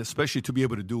 especially to be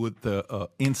able to do it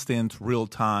instant, real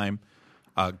time.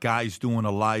 Guys doing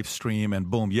a live stream and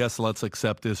boom, yes, let's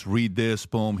accept this, read this,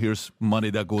 boom, here's money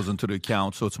that goes into the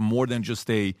account. So it's more than just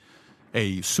a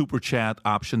super chat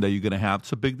option that you're going to have.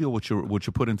 It's a big deal what you're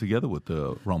putting together with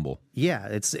the Rumble. Yeah,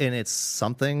 it's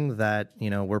something that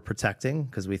we're protecting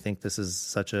because we think this is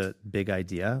such a big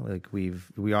idea. Like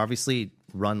we obviously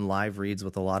run live reads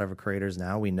with a lot of our creators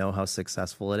now. We know how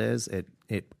successful it is.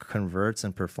 It converts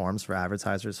and performs for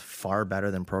advertisers far better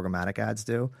than programmatic ads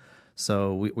do.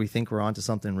 So we think we're onto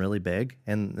something really big.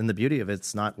 And the beauty of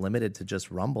it's not limited to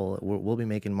just Rumble. We'll be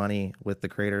making money with the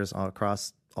creators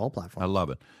across all platforms. I love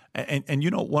it. And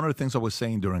one of the things I was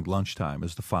saying during lunchtime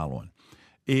is the following.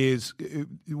 Is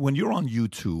when you're on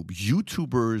YouTube,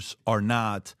 YouTubers are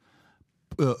not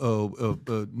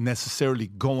necessarily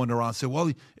going around and say,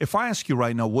 well, if I ask you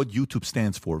right now what YouTube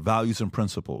stands for, values and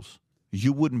principles,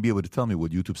 you wouldn't be able to tell me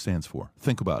what YouTube stands for.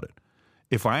 Think about it.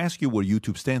 If I ask you what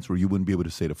YouTube stands for, you wouldn't be able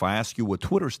to say it. If I ask you what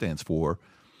Twitter stands for,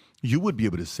 you would be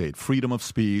able to say it. Freedom of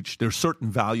speech. There's certain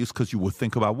values because you would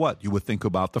think about what? You would think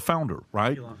about the founder,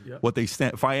 right? Yep. What they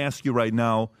stand. If I ask you right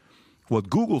now what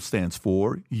Google stands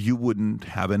for, you wouldn't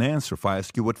have an answer. If I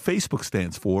ask you what Facebook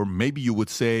stands for, maybe you would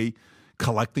say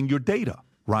collecting your data,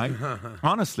 right?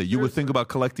 Honestly, you would think about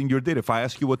collecting your data. If I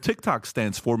ask you what TikTok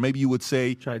stands for, maybe you would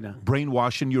say China.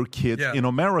 Brainwashing your kids in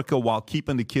America while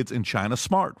keeping the kids in China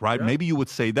smart, right? Yeah. Maybe you would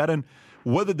say that. And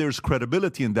whether there's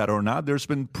credibility in that or not, there's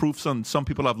been proofs on some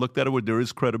people have looked at it where there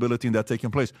is credibility in that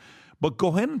taking place. But go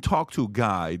ahead and talk to a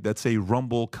guy that's a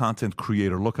Rumble content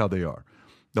creator. Look how they are.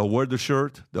 They'll wear the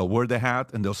shirt, they'll wear the hat,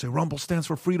 and they'll say, Rumble stands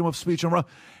for freedom of speech. And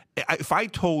if I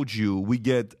told you we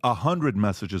get 100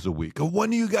 messages a week,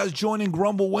 when are you guys joining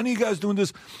Rumble? When are you guys doing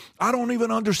this? I don't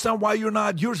even understand why you're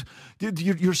not. You're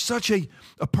such a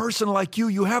person like you.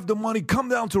 You have the money. Come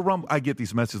down to Rumble. I get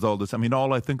these messages all this. I mean,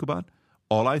 all I think about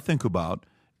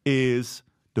is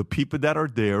the people that are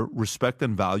there respect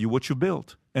and value what you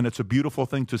built. And it's a beautiful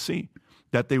thing to see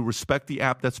that they respect the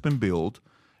app that's been built.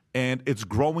 And it's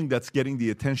growing. That's getting the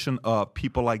attention of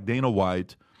people like Dana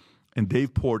White and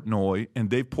Dave Portnoy,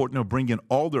 bringing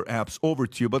all their apps over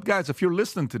to you. But guys, if you're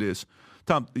listening to this,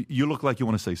 Tom, you look like you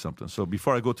want to say something. So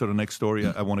before I go to the next story,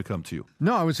 I want to come to you.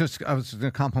 No, I was going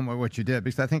to compliment what you did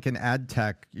because I think in ad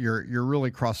tech, you're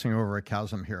really crossing over a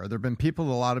chasm here. There have been a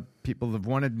lot of people have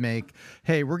wanted to make,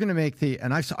 hey, we're going to make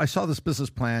and I saw this business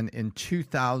plan in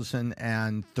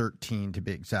 2013 to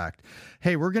be exact.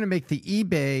 Hey, we're going to make the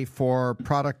eBay for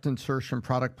product insertion,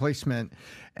 product placement.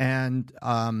 And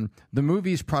the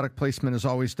movie's product placement is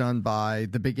always done by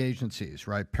the big agencies,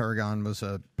 right? Paragon was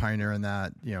a pioneer in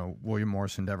that, William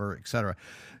Morris Endeavor, et cetera.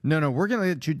 No, we're going to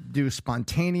let you do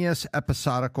spontaneous,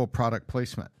 episodical product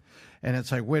placement. And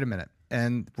it's like, wait a minute.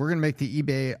 And we're going to make the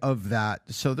eBay of that.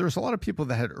 So there's a lot of people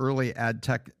that had early ad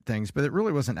tech things, but it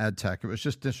really wasn't ad tech. It was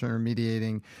just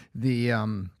disintermediating the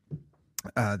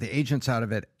agents out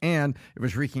of it, and it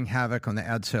was wreaking havoc on the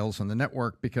ad sales on the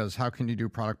network because how can you do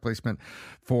product placement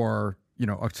for,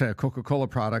 say a Coca-Cola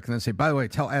product and then say, by the way,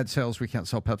 tell ad sales we can't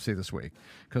sell Pepsi this week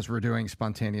because we're doing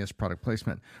spontaneous product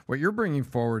placement. What you're bringing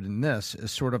forward in this is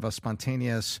sort of a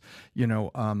spontaneous,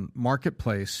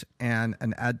 marketplace and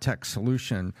an ad tech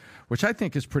solution, which I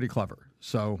think is pretty clever.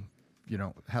 So,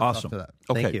 hats off to that.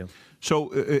 Okay. Thank you.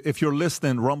 So if you're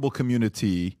listening, Rumble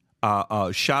community,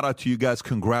 shout out to you guys.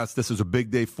 Congrats. This is a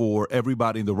big day for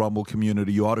everybody in the Rumble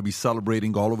community. You ought to be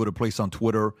celebrating all over the place on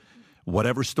Twitter.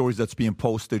 Whatever stories that's being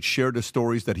posted, share the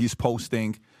stories that he's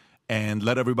posting and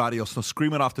let everybody else know.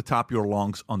 Scream it off the top of your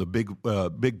lungs on the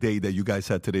big day that you guys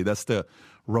had today. That's the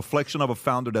reflection of a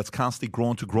founder that's constantly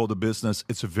growing to grow the business.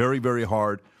 It's very, very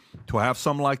hard to have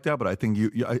something like that, but I think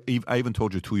I even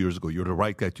told you 2 years ago, you're the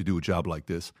right guy to do a job like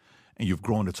this, and you've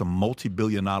grown. It's a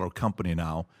multi-billion-dollar company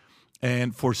now.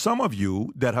 And for some of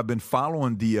you that have been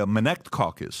following the Menect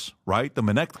Caucus, right? The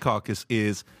Menect Caucus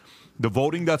is the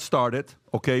voting that started.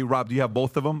 Okay, Rob, do you have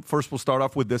both of them? First, we'll start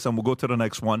off with this, and we'll go to the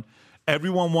next one.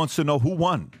 Everyone wants to know who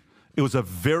won. It was a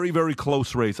very, very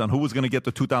close race on who was going to get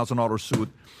the $2,000 suit.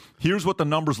 Here's what the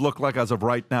numbers look like as of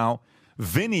right now.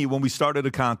 Vinny, when we started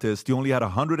the contest, he only had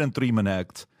 103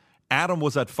 Menect. Adam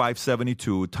was at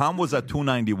 572. Tom was at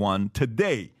 291.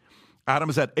 Today, Adam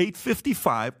is at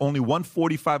 855, only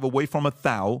 145 away from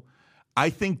 1,000. I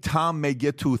think Tom may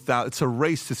get to 1,000. It's a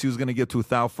race to see who's going to get to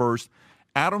 1,000 first.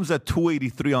 Adam's at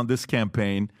 283 on this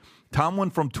campaign. Tom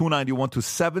went from 291 to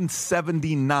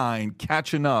 779,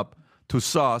 catching up to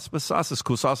Sauce. But Sauce is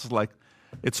cool. Sauce is like,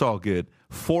 it's all good.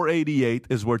 488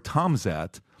 is where Tom's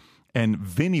at. And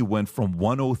Vinny went from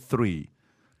 103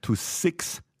 to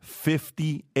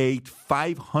 658,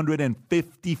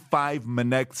 555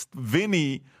 Monects.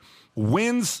 Vinny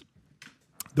wins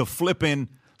the flipping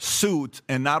suit,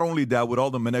 and not only that, with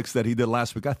all the Monects that he did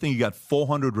last week, I think you got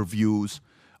 400 reviews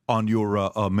on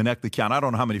your Monect account. I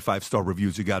don't know how many 5-star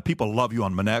reviews you got. People love you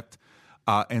on Monect.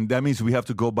 And that means we have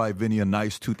to go buy Vinny a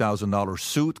nice $2,000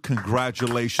 suit.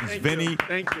 Congratulations, Vinny.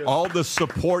 Thank you. All the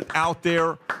support out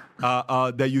there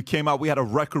that you came out. We had a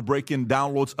record-breaking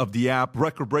downloads of the app,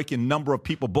 record-breaking number of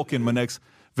people booking Monects.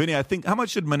 Vinny, I think, how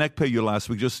much did Monect pay you last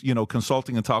week? Just,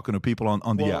 consulting and talking to people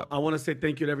on the app. I want to say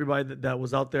thank you to everybody that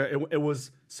was out there. It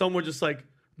was, some were just like,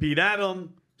 beat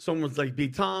Adam. Some was like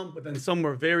beat Tom, but then some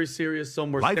were very serious.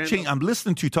 Some were life change. I'm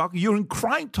listening to you talking. You're in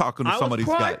crying talking to some of these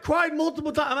guys. I cried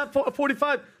multiple times. I'm at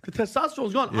 45. The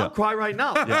testosterone's gone. Yeah. I'll cry right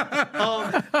now.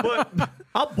 Yeah. But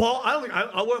I'll bawl.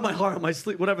 I'll wear my heart on my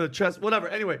sleeve, whatever, the chest, whatever.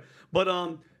 Anyway, but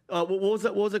what was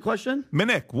that? What was the question?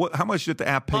 Minik, how much did the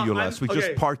app pay you last week?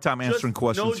 Just part-time answering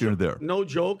questions here and there. No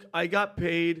joke. I got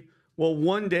paid. Well,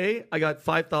 one day I got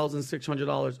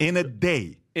 $5,600 in a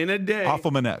day. In a day. Off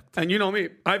of Monect. And you know me,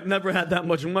 I've never had that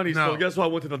much money. No. So guess what? I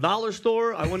went to the dollar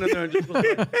store. I went in there and just was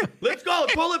like, let's go,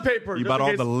 toilet paper. You bought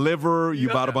all the liver. You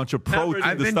bought a bunch of protein.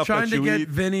 I've been trying to get eat.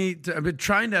 Vinny. I've been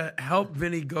trying to help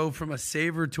Vinny go from a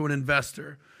saver to an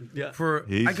investor. Yeah.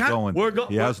 He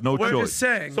has no choice. We're just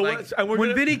saying. So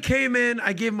when Vinny came in,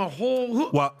 I gave him a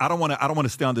whole. Well, I don't want to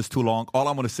stay on this too long. All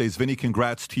I want to say is, Vinny,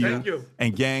 congrats to you. Thank you.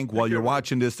 And gang, while you're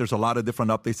watching this, there's a lot of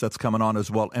different updates that's coming on as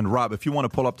well. And Rob, if you want to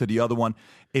pull up to the other one,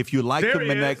 if you like the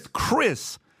Monect,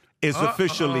 Chris is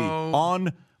officially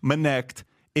on Monect.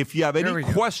 If you have any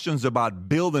questions about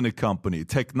building a company,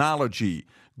 technology,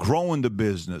 growing the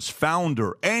business,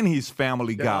 founder, and he's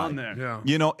family guy. On there.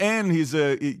 Yeah. And he's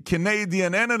a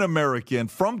Canadian and an American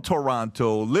from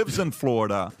Toronto, lives in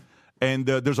Florida. And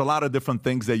there's a lot of different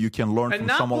things that you can learn from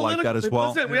someone like that as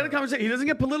well. Listen, we had a conversation. He doesn't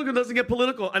get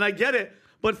political, and I get it.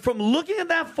 But from looking at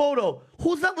that photo,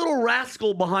 who's that little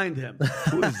rascal behind him?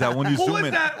 Who is that when you zoom in? Who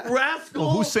is that rascal?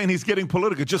 Well, who's saying he's getting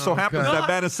political? It just so happens that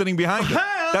man is sitting behind him.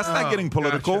 That's not getting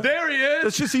political. Gotcha. There he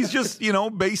is. He's just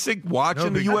basic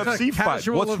watching the UFC fight.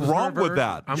 What's wrong with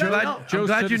that? I'm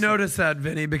glad you noticed that,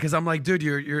 Vinny, because I'm like, dude,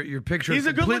 your picture is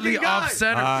completely off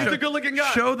center. He's a good looking guy.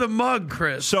 Show the mug,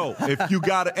 Chris. So if you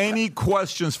got any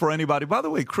questions for anybody, by the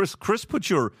way, Chris put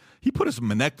his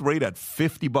Monect rate at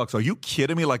 $50. Are you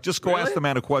kidding me? Like, just go ask the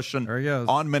man a question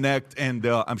on Monect, and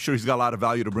I'm sure he's got a lot of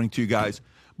value to bring to you guys.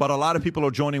 But a lot of people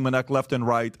are joining Monect left and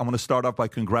right. I'm going to start off by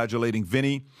congratulating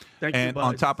Vinny. Thank you, and buddy.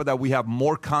 On top of that, we have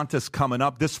more contests coming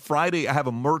up. This Friday, I have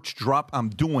a merch drop I'm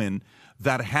doing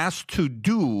that has to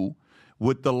do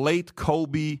with the late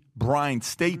Kobe Bryant.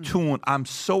 Stay tuned. I'm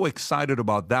so excited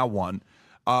about that one.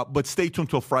 But stay tuned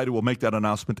till Friday. We'll make that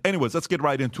announcement. Anyways, let's get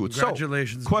right into it.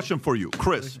 Congratulations. So, question for you,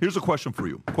 Chris. Here's a question for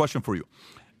you.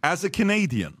 As a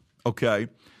Canadian, okay,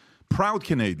 proud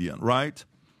Canadian, right?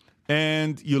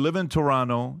 And you live in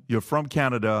Toronto. You're from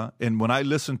Canada. And when I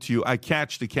listen to you, I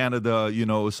catch the Canada,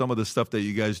 some of the stuff that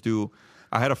you guys do.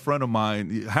 I have a friend of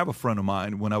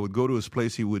mine. When I would go to his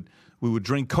place, we would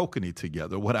drink kokanee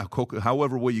together.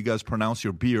 However way you guys pronounce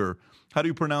your beer. How do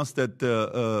you pronounce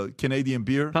that Canadian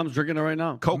beer? Tom's drinking it right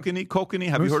now. Kokanee.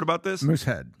 Have you heard about this?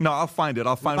 Moosehead. No, I'll find it.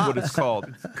 I'll find what it's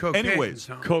called. Cocaine, Anyways,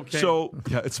 cocaine. So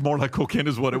it's more like cocaine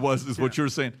is what it was. Is what you're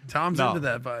saying. Tom's into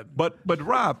that vibe. But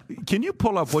Rob, can you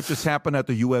pull up what just happened at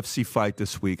the UFC fight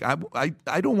this week?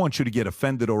 I don't want you to get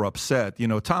offended or upset.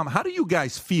 Tom, how do you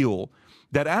guys feel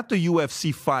that at the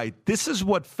UFC fight, this is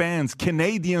what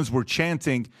Canadians were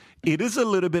chanting? It is a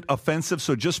little bit offensive,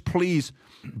 so just please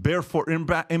bear for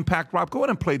impact. Rob, go ahead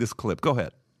and play this clip. Go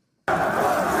ahead.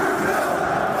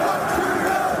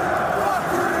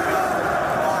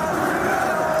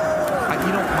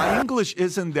 My English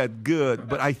isn't that good,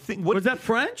 but I think was that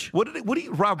French?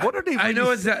 Rob? What are they? I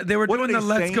know they were doing the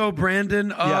 "Let's Go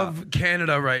Brandon" of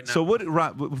Canada right now. So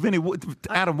Vinny,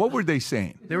 Adam? What were they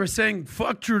saying? They were saying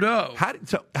 "fuck Trudeau." How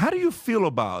do you feel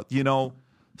about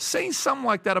saying something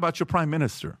like that about your prime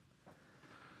minister?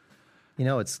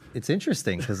 It's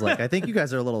interesting because I think you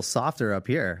guys are a little softer up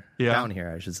here, down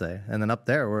here, I should say, and then up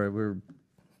there we're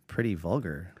pretty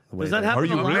vulgar. Does that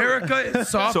happen? America is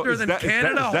softer than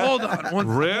Canada? Hold on.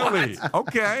 Really?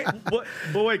 Okay. But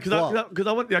wait, because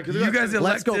I want. Yeah, because you guys elected.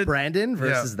 Let's Go Brandon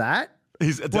versus that.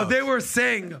 They were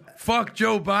saying "fuck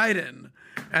Joe Biden."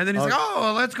 And then he's like,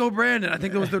 "Oh, let's go, Brandon." I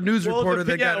think it was the news reporter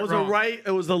that got it was it wrong.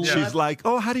 It was the She's like,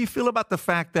 "Oh, how do you feel about the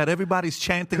fact that everybody's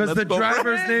chanting?" Because the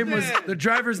Brandon?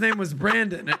 driver's name was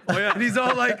Brandon. And he's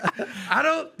all like, "I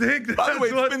don't think that's By the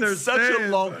way, what it's been they're such saying." a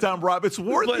long time, Rob. It's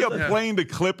worthy of playing the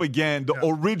clip again, the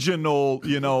original,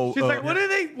 She's like, what are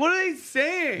they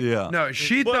saying? Yeah. No,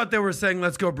 she thought they were saying,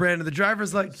 "Let's go, Brandon." The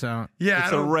driver's like, So- "Yeah,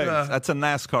 It's a race. That's a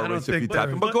NASCAR race if you type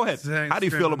in. But go ahead. How do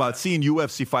you feel about seeing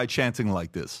UFC fight chanting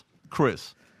like this?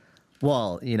 Chris?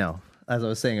 Well, as I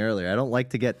was saying earlier, I don't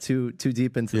like to get too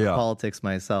deep into the politics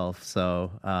myself.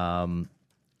 So,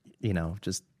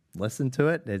 just listen to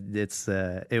it.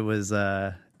 It was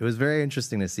very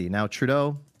interesting to see. Now,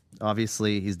 Trudeau,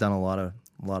 obviously, he's done a lot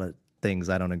of things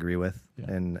I don't agree with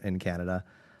in Canada.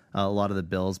 A lot of the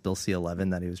bills, Bill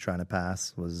C-11 that he was trying to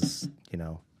pass was,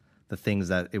 the things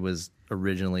that it was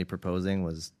originally proposing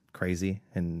was crazy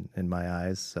in my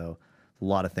eyes. So a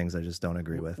lot of things I just don't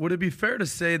agree with. Would it be fair to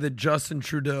say that Justin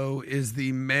Trudeau is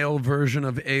the male version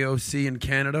of AOC in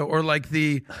Canada, or like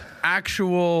the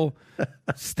actual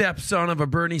stepson of a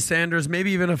Bernie Sanders,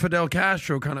 maybe even a Fidel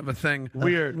Castro kind of a thing?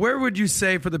 Weird. Where would you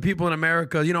say for the people in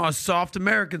America, us soft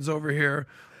Americans over here,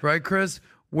 right, Chris?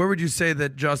 Where would you say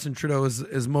that Justin Trudeau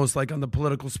is most like on the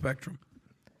political spectrum?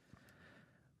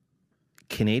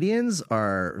 Canadians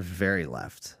are very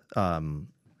left.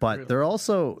 But they're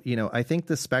also, I think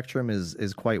the spectrum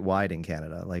is quite wide in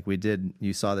Canada. Like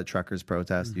you saw the truckers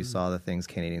protest, you saw the things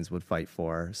Canadians would fight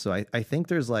for. So I think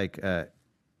there's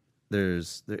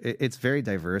it's very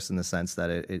diverse in the sense that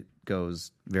it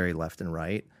goes very left and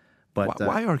right. But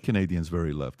why are Canadians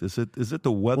very left? Is it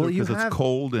the weather because it's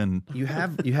cold and you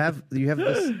have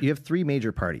three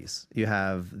major parties. You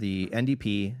have the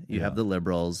NDP, you have the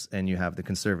Liberals, and you have the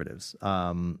Conservatives.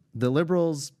 The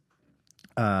Liberals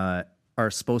are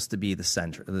supposed to be the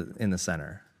center in the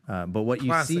center. But what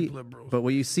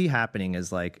you see happening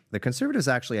is like the Conservatives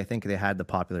actually, I think they had the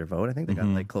popular vote. I think they got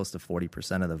like close to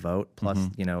 40% of the vote. Plus,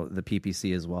 the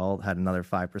PPC as well had another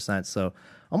 5%. So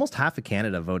almost half of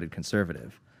Canada voted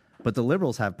Conservative. But the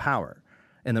Liberals have power.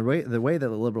 And the way that the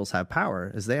Liberals have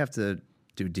power is they have to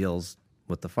do deals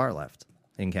with the far left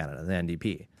in Canada, the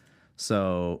NDP.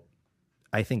 So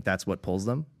I think that's what pulls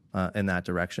them in that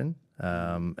direction.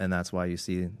 And that's why you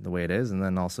see the way it is. And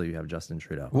then also you have Justin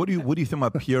Trudeau. What do you think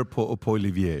about Pierre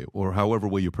Poilievre, or however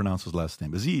way you pronounce his last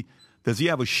name? Does he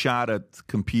have a shot at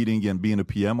competing and being a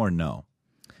PM or no?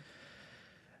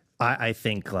 I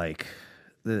think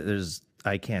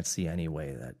I can't see any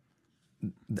way that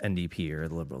the NDP or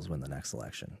the Liberals win the next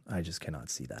election. I just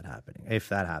cannot see that happening. If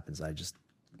that happens, I just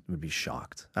would be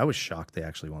shocked. I was shocked they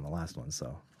actually won the last one.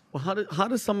 So, well, how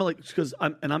does someone because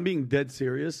I'm being dead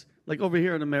serious. Like over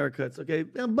here in America, it's okay.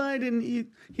 Biden,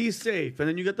 he's safe, and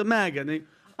then you get the MAGA. And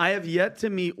I have yet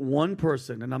to meet one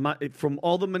person, and I'm not from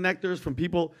all the connectors, from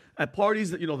people at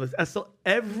parties that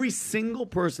every single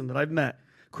person that I've met,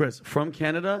 Chris, from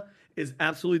Canada, is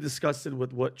absolutely disgusted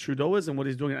with what Trudeau is and what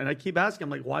he's doing. And I keep asking, I'm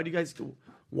like, why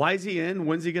is he in?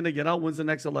 When's he going to get out? When's the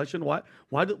next election? Why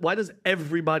does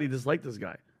everybody dislike this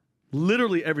guy?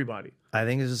 Literally everybody. I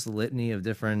think it's just a litany of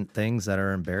different things that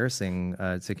are embarrassing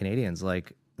to Canadians.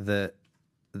 Like the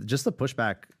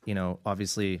pushback,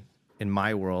 obviously in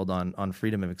my world on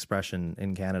freedom of expression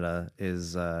in Canada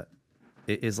is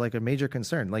like a major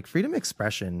concern. Like freedom of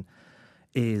expression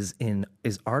is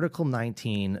Article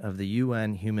 19 of the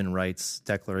UN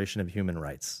Declaration of Human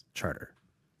Rights Charter.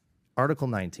 Article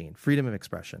 19, freedom of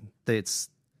expression. It's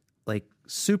like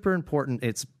super important.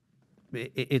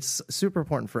 It's super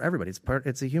important for everybody.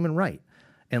 It's a human right.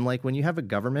 And like when you have a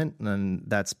government and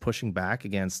that's pushing back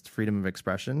against freedom of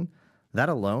expression, that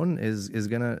alone is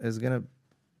gonna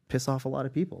piss off a lot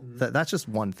of people. That's just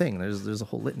one thing. There's a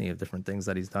whole litany of different things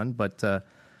that he's done, but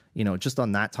just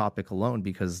on that topic alone,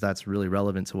 because that's really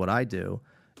relevant to what I do,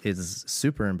 is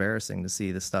super embarrassing to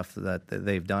see the stuff that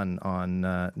they've done on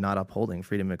not upholding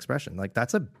freedom of expression. Like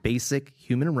that's a basic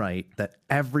human right that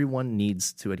everyone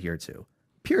needs to adhere to.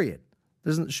 Period.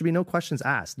 There should be no questions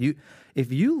asked.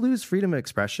 If you lose freedom of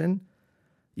expression,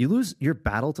 you lose your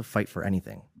battle to fight for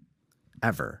anything,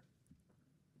 ever.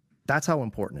 That's how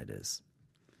important it is.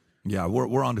 Yeah,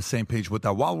 we're on the same page with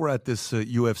that. While we're at this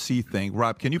UFC thing,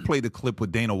 Rob, can you play the clip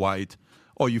with Dana White?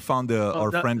 Oh, you found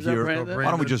our friend here. Brandon? Why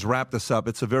don't we just wrap this up?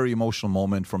 It's a very emotional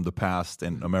moment from the past,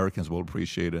 and Americans will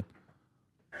appreciate it.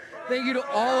 Thank you to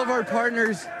all of our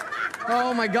partners.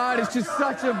 Oh, my God, it's just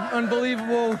such an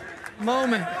unbelievable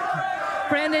moment.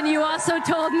 Brandon, you also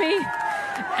told me,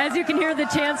 as you can hear the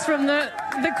chants from the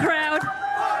crowd,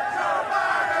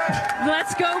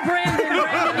 let's go, Brandon.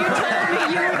 Brandon, you told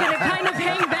me you were going to kind of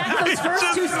hang back a those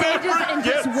first two stages and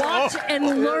just watch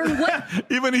and learn what.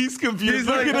 Even he's confused.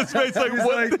 Look at his face like,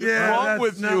 what is wrong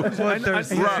with you?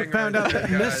 She found out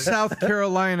that Miss South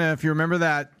Carolina, if you remember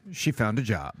that, she found a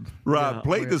job. Rob,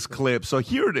 play this clip. So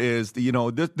here it is.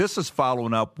 This is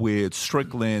following up with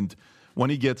Strickland when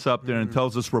he gets up there and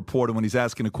tells this reporter when he's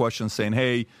asking a question saying,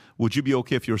 hey, would you be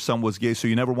okay if your son was gay? So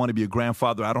you never want to be a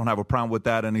grandfather. I don't have a problem with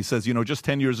that. And he says, just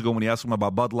 10 years ago when he asked him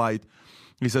about Bud Light,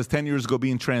 he says 10 years ago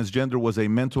being transgender was a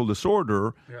mental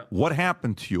disorder. Yeah. What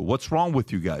happened to you? What's wrong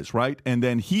with you guys, right? And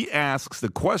then he asks the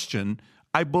question,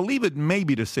 I believe it may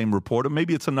be the same reporter,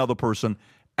 maybe it's another person,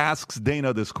 asks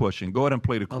Dana this question. Go ahead and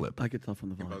play the clip. I could tell from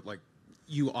the volume.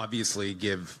 You obviously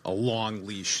give a long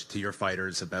leash to your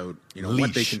fighters about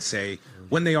what they can say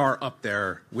when they are up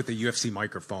there with a UFC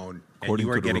microphone. According and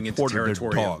you are to the getting into reporter, they're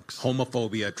territory of dogs.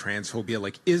 homophobia,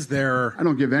 transphobia. Is there? I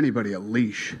don't give anybody a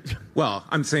leash. Well,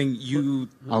 I'm saying you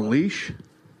a leash.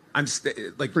 I'm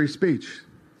free speech.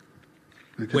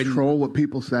 I control what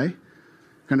people say.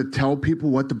 Going to tell people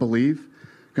what to believe.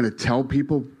 Going to tell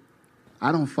people.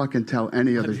 I don't fucking tell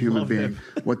any other human being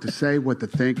what to say, what to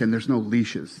think, and there's no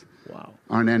leashes. Wow.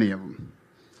 On any of them.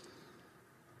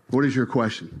 What is your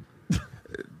question?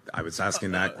 I was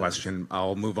asking that question.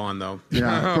 I'll move on, though.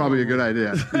 Yeah, probably a good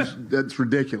idea. That's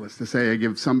ridiculous to say I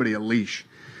give somebody a leash.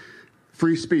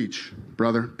 Free speech,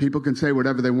 brother. People can say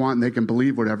whatever they want and they can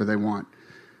believe whatever they want.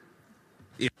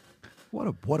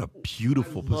 What a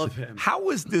beautiful position. How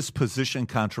is this position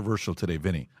controversial today,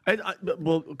 Vinny?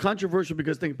 Well, controversial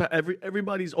because think about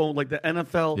everybody's owned. Like the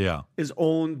NFL is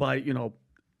owned by,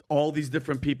 all these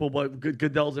different people, but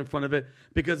Goodell's in front of it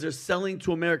because they're selling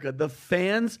to America. The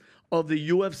fans of the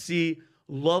UFC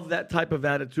love that type of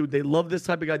attitude. They love this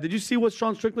type of guy. Did you see what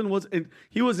Sean Strickland was?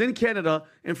 He was in Canada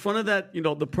in front of that,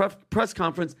 the press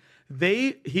conference.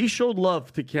 He showed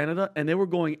love to Canada, and they were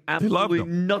going absolutely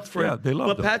nuts for him. They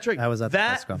loved him. But Patrick, I was at the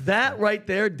press conference. That right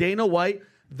there, Dana White.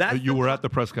 You were at the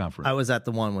press conference. I was at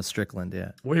the one with Strickland,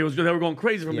 yeah. Where they were going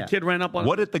crazy from the kid ran up on him.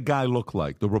 What did the guy look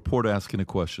like? The reporter asking a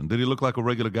question. Did he look like a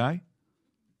regular guy?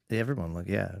 Everyone looked,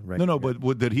 regular. No,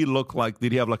 but did he look like?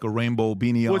 Did he have like a rainbow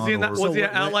beanie on? Was he an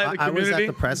ally of the community? I was at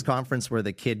the press conference where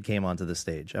the kid came onto the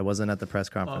stage. I wasn't at the press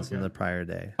conference on the prior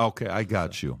day. Okay, I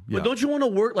got you. Yeah. But don't you want to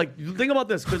work? Think about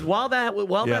this, because while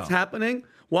that's happening,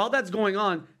 while that's going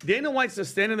on, Dana White's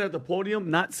just standing there at the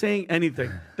podium, not saying anything.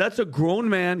 That's a grown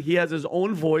man. He has his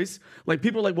own voice.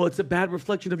 People are like, well, it's a bad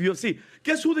reflection of UFC.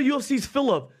 Guess who the UFC's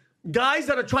full of? Guys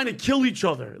that are trying to kill each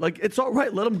other. It's all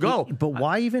right. Let them go. But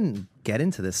why even get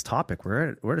into this topic?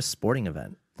 We're at a sporting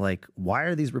event. Why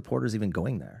are these reporters even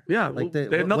going there? Yeah. What's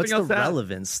the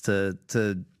relevance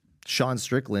to Sean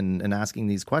Strickland and asking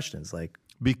these questions?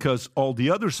 Because all the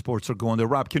other sports are going there.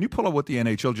 Rob, can you pull up what the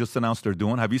NHL just announced they're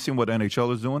doing? Have you seen what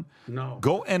NHL is doing? No.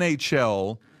 Go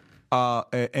NHL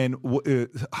and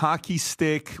hockey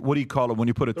stick. What do you call it when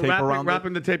you put a tape around it?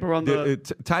 Wrapping the tape around the...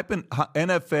 Type in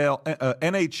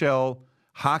NHL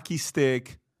hockey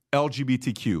stick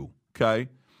LGBTQ, okay?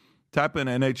 Type in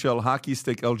NHL hockey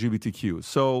stick LGBTQ.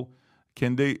 So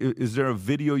is there a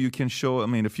video you can show? I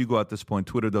mean, if you go at this point,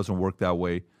 Twitter doesn't work that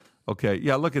way. Okay,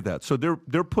 yeah, look at that. So they're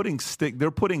putting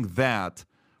that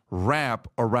wrap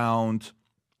around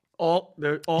all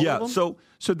of them? So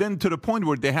then to the point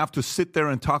where they have to sit there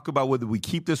and talk about whether we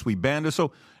keep this, we ban this.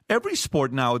 So every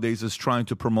sport nowadays is trying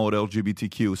to promote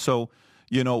LGBTQ. So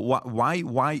why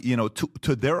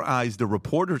to their eyes, the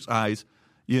reporters' eyes,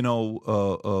 Dana,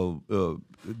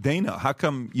 how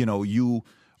come you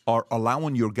are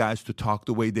allowing your guys to talk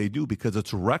the way they do? Because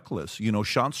it's reckless.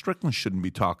 Sean Strickland shouldn't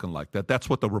be talking like that. That's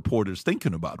what the reporter's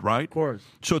thinking about, right? Of course.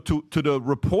 So to the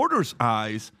reporter's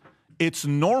eyes, it's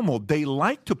normal. They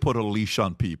like to put a leash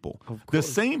on people. The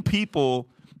same people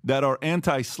that are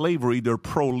anti-slavery, they're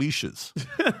pro-leashes.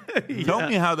 Tell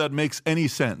me how that makes any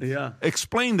sense. Yeah.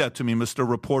 Explain that to me, Mr.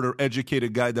 Reporter,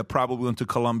 educated guy that probably went to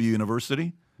Columbia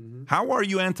University. Mm-hmm. How are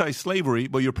you anti-slavery,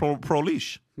 but you're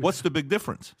pro-leash? What's the big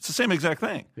difference? It's the same exact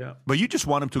thing. Yeah. But you just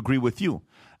want him to agree with you.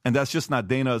 And that's just not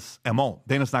Dana's MO.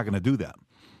 Dana's not going to do that.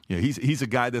 He's a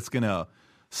guy that's going to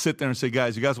sit there and say,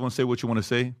 guys, you guys want to say what you want to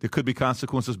say? There could be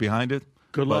consequences behind it.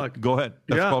 Good luck. Go ahead.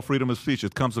 That's called freedom of speech.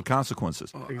 It comes with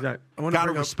consequences. Exactly. Got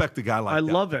to respect a guy like that. I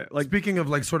love it. Speaking of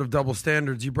sort of double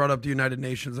standards, you brought up the United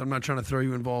Nations. I'm not trying to throw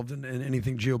you involved in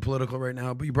anything geopolitical right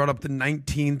now, but you brought up the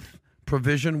 19th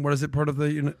provision. What is it, part of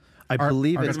the... I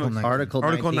believe it's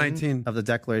Article 19 of the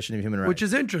Declaration of Human Rights. Which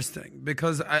is interesting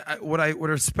because what I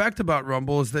respect about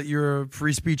Rumble is that you're a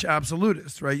free speech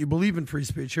absolutist, right? You believe in free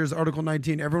speech. Here's Article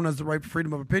 19. Everyone has the right to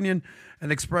freedom of opinion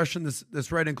and expression.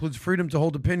 This right includes freedom to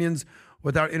hold opinions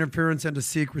without interference and to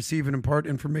seek, receive, and impart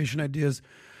information, ideas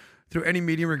through any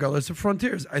medium, regardless of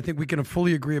frontiers. I think we can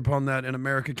fully agree upon that in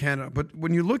America, Canada. But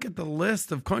when you look at the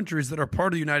list of countries that are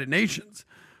part of the United Nations,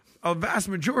 a vast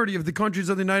majority of the countries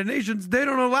of the United Nations, they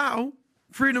don't allow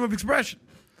freedom of expression.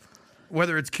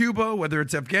 Whether it's Cuba, whether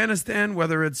it's Afghanistan,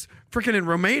 whether it's freaking in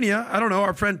Romania. I don't know.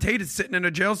 Our friend Tate is sitting in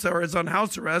a jail cell or is on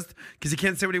house arrest because he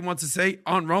can't say what he wants to say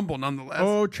on Rumble, nonetheless.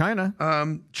 Oh, China.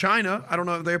 China, I don't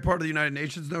know if they're part of the United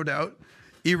Nations, no doubt.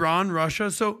 Iran,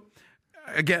 Russia. So,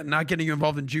 again, not getting you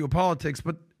involved in geopolitics,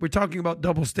 but we're talking about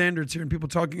double standards here and people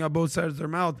talking out both sides of their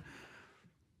mouth.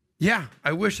 Yeah,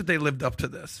 I wish that they lived up to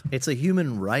this. It's a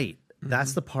human right.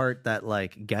 That's the part that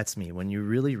like gets me when you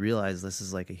really realize this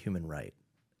is like a human right.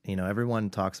 You know,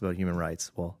 everyone talks about human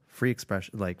rights. Well, free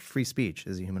expression, like free speech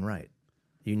is a human right.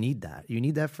 You need that. You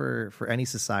need that for any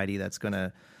society that's going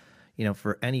to, you know,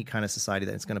 for any kind of society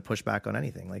that's going to push back on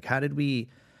anything. Like how did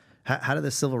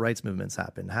the civil rights movements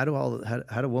happen? How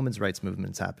do women's rights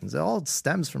movements happen? It all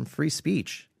stems from free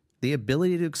speech. The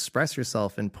ability to express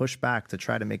yourself and push back to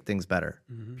try to make things better,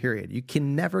 period. You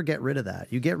can never get rid of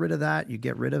that. You get rid of that, you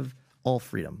get rid of all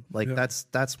freedom. Like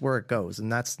that's where it goes,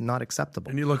 and that's not acceptable.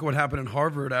 And you look at what happened in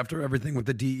Harvard after everything with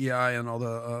the DEI and all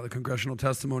the congressional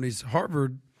testimonies.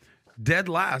 Harvard, dead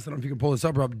last. I don't know if you can pull this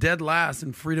up, Rob. Dead last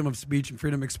in freedom of speech and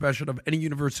freedom of expression of any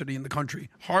university in the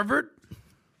country. Harvard?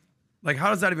 Like,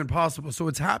 how is that even possible? So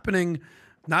it's happening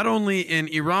not only in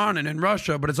Iran and in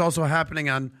Russia, but it's also happening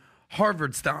on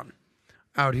Harvardstown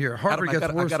out here. Harvard Adam,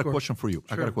 gets worse. I got a question for you. Sure.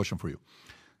 I got a question for you.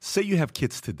 Say you have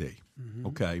kids today,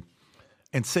 okay?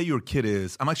 And say your kid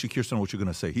is, I'm actually curious to know what you're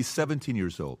going to say. He's 17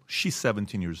 years old. She's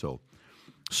 17 years old.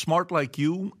 Smart like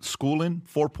you, schooling,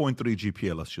 4.3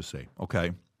 GPA, let's just say,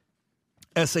 okay?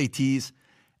 SATs,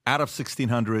 out of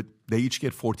 1,600, they each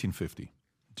get 1,450.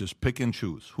 Just pick and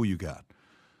choose who you got.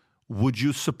 Would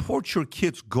you support your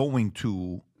kids going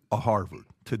to a Harvard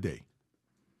today?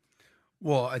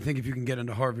 Well, I think if you can get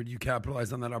into Harvard, you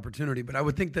capitalize on that opportunity. But I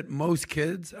would think that most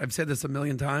kids, I've said this a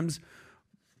million times,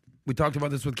 we talked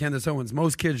about this with Candace Owens,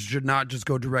 most kids should not just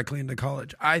go directly into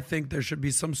college. I think there should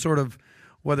be some sort of,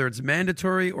 whether it's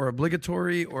mandatory or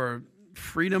obligatory or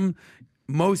freedom,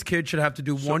 most kids should have to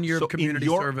do 1 year of community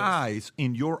service.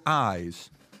 In your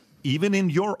eyes, even in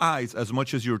your eyes, as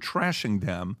much as you're trashing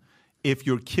them, if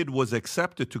your kid was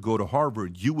accepted to go to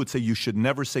Harvard, you would say you should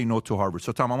never say no to Harvard.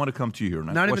 So, Tom, I want to come to you here.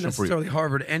 Not even necessarily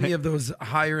Harvard. Any of those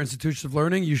higher institutions of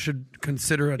learning, you should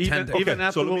consider attending. Even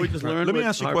after what we just learned. Let me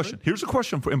ask you a Harvard? question. Here's a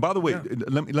question for, and by the way,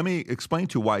 let me explain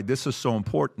to you why this is so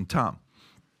important. Tom,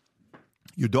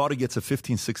 your daughter gets a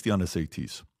 1560 on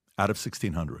SATs out of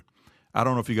 1,600. I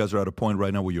don't know if you guys are at a point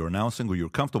right now where you're announcing or you're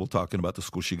comfortable talking about the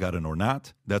school she got in or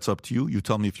not. That's up to you. You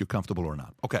tell me if you're comfortable or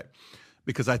not. Okay.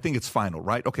 Because I think it's final,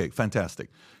 right? Okay, fantastic.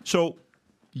 So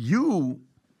you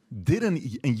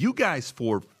didn't, and you guys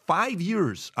for 5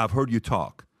 years, I've heard you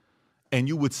talk, and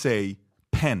you would say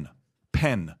pen.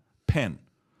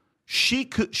 She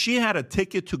had a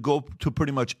ticket to go to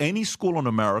pretty much any school in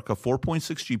America,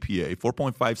 4.6 GPA,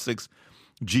 4.56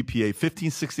 GPA,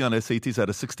 1560 on SATs at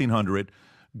a 1,600,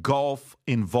 golf,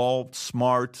 involved,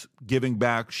 smart, giving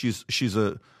back. She's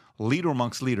a leader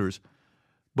amongst leaders.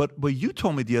 But you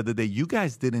told me the other day you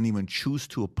guys didn't even choose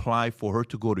to apply for her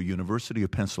to go to University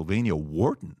of Pennsylvania,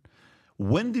 Wharton.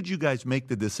 When did you guys make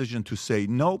the decision to say,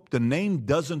 nope, the name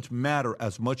doesn't matter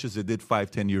as much as it did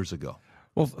 5-10 years ago?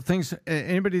 Well,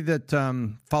 anybody that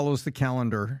follows the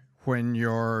calendar, when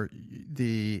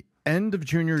the end of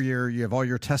junior year, you have all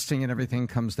your testing and everything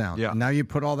comes down. Yeah. Now you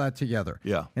put all that together.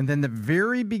 Yeah. And then the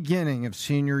very beginning of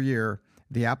senior year,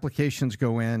 the applications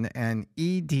go in, and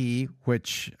ED,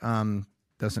 which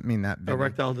doesn't mean that big.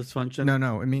 Erectile dysfunction?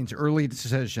 No. It means early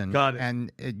decision. Got it.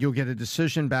 And you'll get a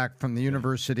decision back from the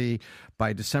university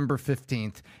by December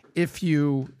 15th. If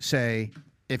you say,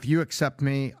 if you accept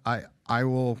me, I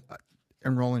will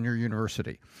enroll in your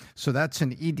university. So that's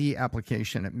an ED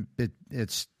application.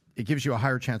 It gives you a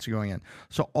higher chance of going in.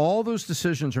 So all those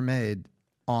decisions are made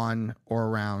on or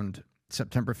around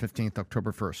September 15th,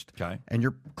 October 1st. Okay. And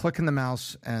you're clicking the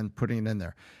mouse and putting it in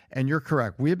there. And you're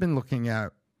correct. We have been looking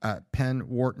at Penn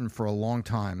Wharton for a long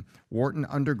time. Wharton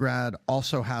undergrad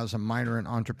also has a minor in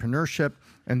entrepreneurship.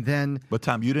 And then... But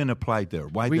Tom, you didn't apply there.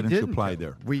 Why didn't you apply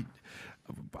there?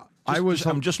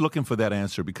 I'm just looking for that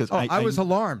answer because I was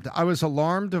alarmed. I was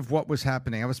alarmed of what was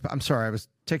happening. I'm sorry. I was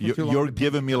taking too long. You're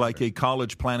giving me like a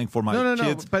college planning for my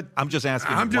kids. But I'm just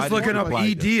asking. I'm just looking up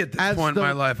ED at this point in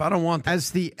my life. I don't want that.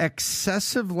 As the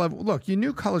excessive level. Look, you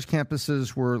knew college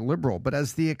campuses were liberal, but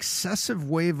as the excessive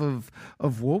wave of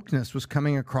wokeness was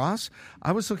coming across,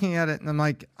 I was looking at it and I'm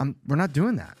like, we're not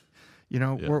doing that. You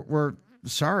know, we're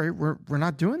sorry, we're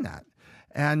not doing that.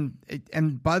 And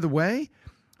by the way,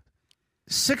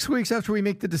 6 weeks after we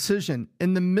make the decision,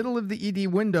 in the middle of the ED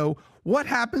window, what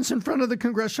happens in front of the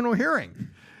congressional hearing?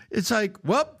 It's like,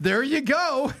 well, there you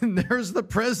go. And there's the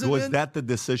president. Was that the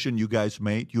decision you guys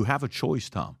made? You have a choice,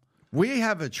 Tom. We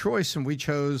have a choice, and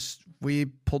we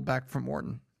pulled back from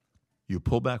Wharton. You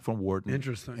pull back from Wharton.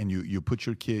 Interesting. And you put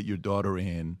your daughter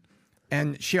in.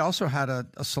 And she also had a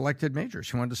selected major.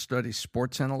 She wanted to study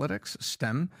sports analytics,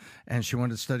 STEM, and she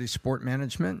wanted to study sport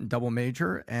management, double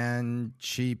major, and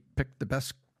she picked the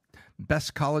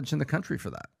best college in the country for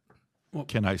that. Well,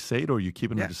 can I say it, or are you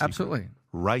keeping it a secret? Absolutely.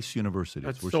 Rice University.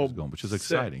 That's where she's going, which is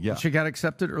exciting. Yeah, she got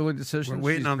accepted early decision.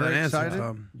 We're waiting on that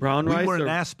answer. Brown we rice. were in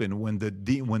Aspen when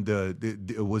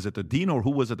the was it the dean or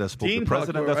who was it that spoke? Dean the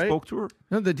president that spoke to her?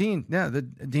 No, the dean. Yeah, the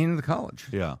dean of the college.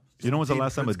 Yeah. You know when's the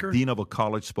last time a dean of a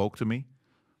college spoke to me?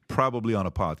 Probably on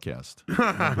a podcast.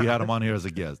 We had him on here as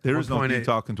a guest. There is no dean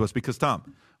talking to us because,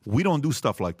 Tom, we don't do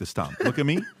stuff like this, Tom. Look at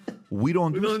me. We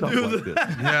don't do stuff like this.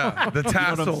 Yeah, the tassel.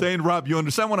 You know what I'm saying, Rob? You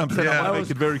understand what I'm saying? Yeah. I want to make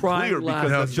it very clear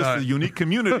because that's just a unique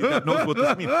community that knows what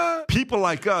this means. People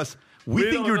like us,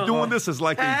 we think you're doing this as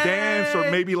like a dance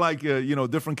or maybe like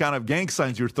different kind of gang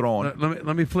signs you're throwing.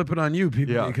 Let me flip it on you,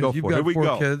 people, because you've got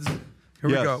 4 kids. Here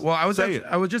we go. Well, I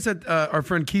was just at our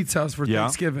friend Keith's house for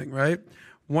Thanksgiving, right?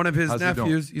 One of his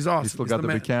nephews, he's awesome. He's still got the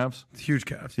big calves? Huge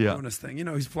calves. Yeah. Doing his thing. You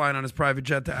know, he's flying on his private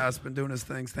jet to Aspen, doing his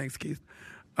things. Thanks, Keith.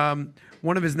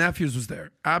 One of his nephews was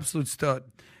there. Absolute stud.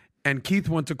 And Keith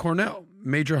went to Cornell,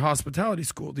 major hospitality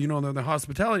school. You know, they're in the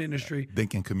hospitality industry.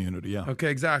 Thinking community, yeah. Okay,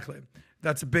 exactly.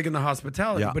 That's big in the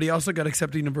hospitality. Yeah. But he also got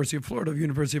accepted to University of Florida.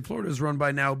 University of Florida is run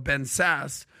by now Ben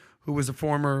Sass, who was a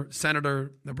former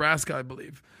senator, Nebraska, I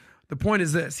believe. The point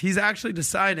is this. He's actually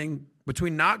deciding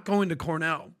between not going to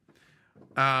Cornell,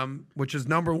 which is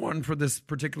number one for this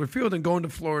particular field, and going to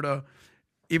Florida,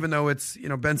 even though it's,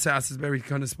 Ben Sass has very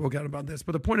kind of spoke out about this.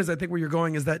 But the point is, I think where you're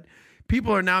going is that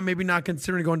people are now maybe not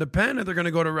considering going to Penn, and they're going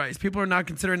to go to Rice. People are not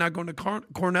considering not going to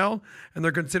Cornell, and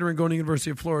they're considering going to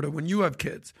University of Florida. When you have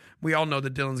kids, we all know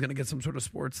that Dylan's going to get some sort of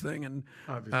sports thing, and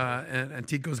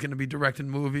Tico's going to be directing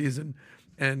movies, and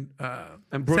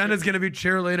Santa's going to be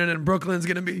cheerleading, and Brooklyn's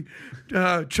going to be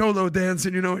cholo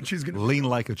dancing, and she's going to lean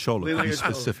like a cholo. To be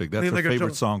specific. That's her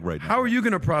favorite song right now. How are you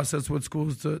going to process what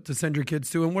schools to send your kids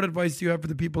to, and what advice do you have for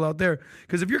the people out there?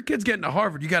 Because if your kid's getting to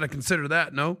Harvard, you got to consider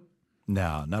that, no?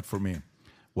 No, not for me.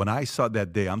 When I saw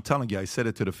that day, I'm telling you, I said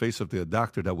it to the face of the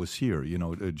doctor that was here,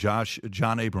 John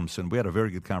Abramson. We had a very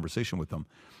good conversation with him.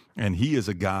 And he is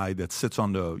a guy that sits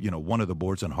on the, one of the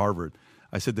boards in Harvard.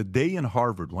 I said, the day in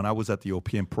Harvard, when I was at the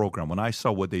OPM program, when I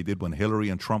saw what they did when Hillary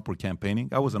and Trump were campaigning,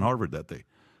 I was in Harvard that day.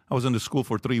 I was in the school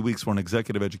for 3 weeks for an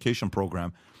executive education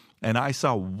program. And I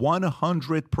saw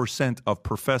 100% of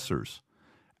professors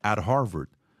at Harvard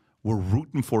were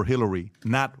rooting for Hillary.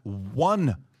 Not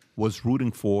one was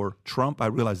rooting for Trump. I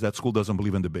realized that school doesn't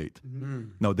believe in debate. Mm-hmm.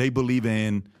 No, they believe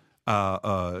in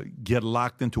get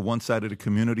locked into one side of the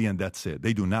community, and that's it.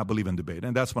 They do not believe in debate.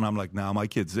 And that's when I'm like, my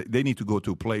kids, they need to go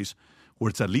to a place where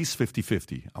it's at least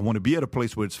 50-50. I want to be at a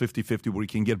place where it's 50-50, where you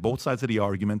can get both sides of the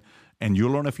argument, and you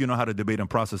learn if you know how to debate and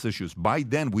process issues. By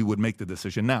then, we would make the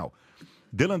decision. Now,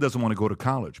 Dylan doesn't want to go to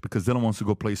college because Dylan wants to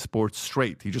go play sports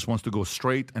straight. He just wants to go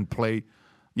straight and play.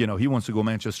 He wants to go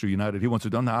Manchester United. He wants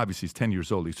to. Now, obviously, he's 10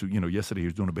 years old. Yesterday he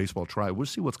was doing a baseball trial. We'll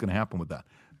see what's going to happen with that.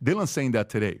 Dylan's saying that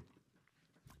today.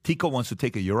 Tico wants to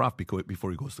take a year off before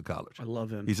he goes to college. I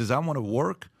love him. He says, I want to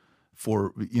work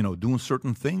for, doing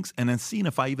certain things and then seeing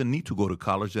if I even need to go to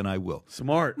college, then I will.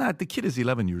 Smart. Nah, the kid is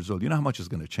 11 years old. You know how much is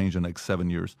going to change in the next 7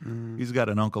 years? Mm. He's got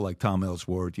an uncle like Tom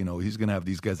Ellsworth. He's going to have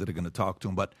these guys that are going to talk to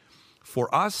him. But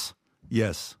for us,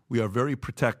 yes, we are very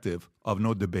protective of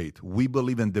no debate. We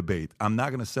believe in debate. I'm not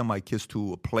going to send my kids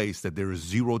to a place that there is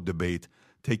zero debate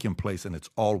taking place and it's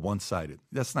all one-sided.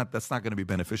 That's not going to be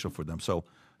beneficial for them. So,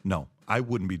 no, I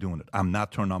wouldn't be doing it. I'm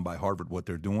not turned on by Harvard, what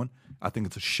they're doing. I think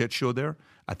it's a shit show there.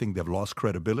 I think they've lost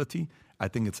credibility. I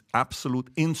think it's absolute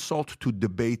insult to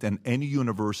debate and any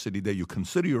university that you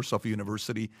consider yourself a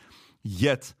university,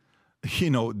 yet,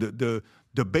 the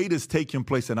debate is taking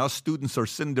place and us students are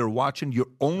sitting there watching. You're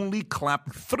only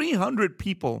clapping. 300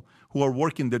 people who are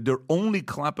working there, they're only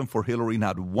clapping for Hillary.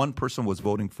 Not one person was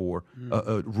rooting for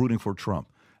Trump.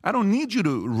 I don't need you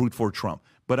to root for Trump,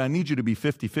 but I need you to be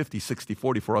 50-50,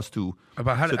 60-40 for us to...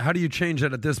 How do you change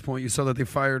that at this point? You saw that they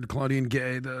fired Claudine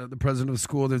Gay, the president of the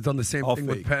school. They've done the same thing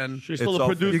with Penn. She's still a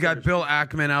producer. You got Bill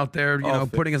Ackman out there,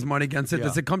 putting his money against it. Yeah.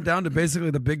 Does it come down to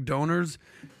basically the big donors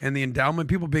and the endowment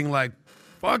people being like,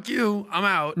 fuck you, I'm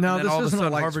out. No, and then this all of a isn't a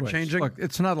sudden light Harvard switch. changing. Look,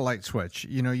 it's not a light switch.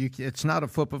 It's not a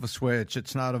flip of a switch.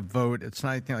 It's not a vote. It's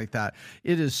not anything like that.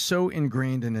 It is so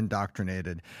ingrained and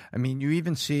indoctrinated. I mean, you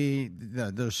even see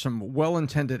there's some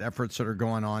well-intended efforts that are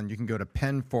going on. You can go to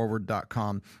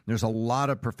penforward.com. There's a lot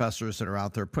of professors that are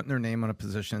out there putting their name on a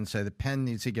position and say the Penn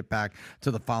needs to get back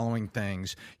to the following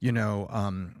things.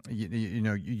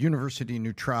 University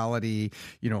neutrality.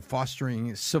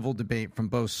 Fostering civil debate from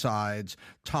both sides,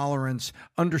 tolerance,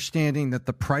 understanding that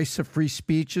the price of free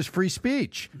speech is free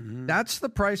speech. Mm-hmm. That's the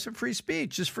price of free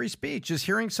speech, is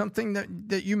hearing something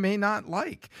that you may not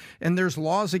like. And there's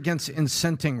laws against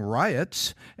inciting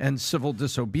riots and civil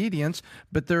disobedience,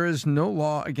 but there is no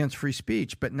law against free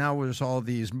speech. But now there's all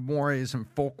these mores and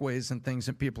folkways and things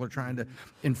that people are trying to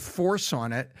enforce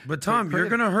on it. But Tom, you're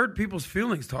going to hurt people's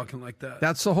feelings talking like that.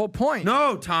 That's the whole point.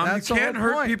 No, Tom, That's you can't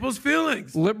hurt point. People's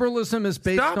feelings. Liberalism is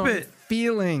based on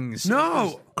feelings.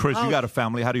 No. Chris, you got a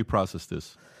family. How do you process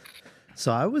this?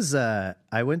 So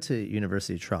I went to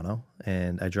University of Toronto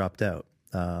and I dropped out.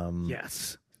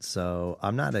 Yes. So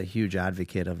I'm not a huge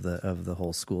advocate of the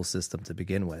whole school system to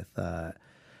begin with.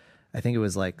 I think it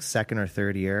was like second or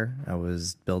third year. I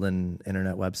was building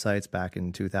internet websites back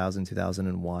in 2000,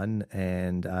 2001,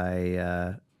 and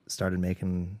I started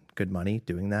making good money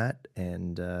doing that,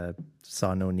 and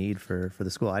saw no need for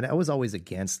the school. I was always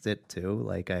against it too.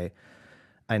 Like I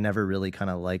never really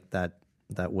kind of liked that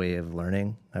way of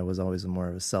learning. I was always more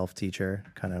of a self-teacher,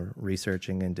 kind of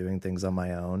researching and doing things on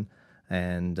my own.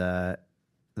 And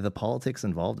the politics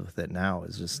involved with it now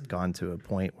has just gone to a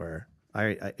point where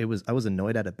I was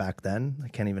annoyed at it back then. I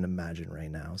can't even imagine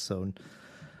right now. So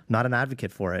not an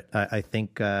advocate for it. I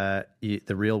think the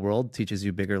real world teaches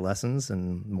you bigger lessons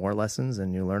and more lessons,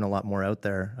 and you learn a lot more out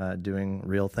there doing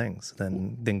real things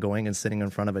than going and sitting in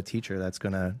front of a teacher that's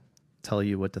going to tell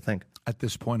you what to think. At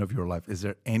this point of your life, is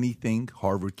there anything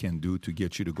Harvard can do to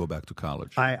get you to go back to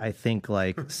college? I think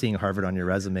like seeing Harvard on your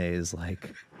resume is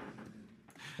like,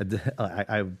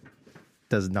 I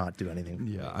does not do anything.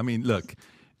 Yeah, I mean, look,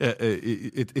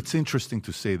 it's interesting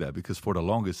to say that because for the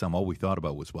longest time, all we thought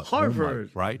about was what?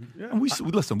 Harvard. Right? Yeah. And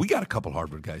listen, we got a couple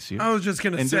Harvard guys here. I was just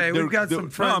going to say, we've got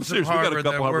some friends I'm serious, from we got a Harvard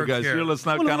couple that Harvard work guys here. here. Let's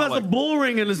not One of kind them of has a bull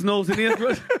ring in his nose, and he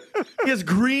has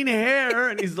green hair,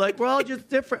 and he's like, "We're all just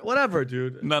different, whatever,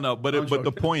 dude." No, but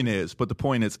the point is,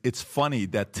 it's funny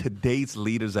that today's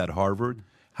leaders at Harvard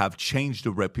have changed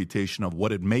the reputation of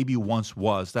what it maybe once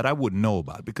was that I wouldn't know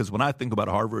about. Because when I think about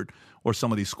Harvard or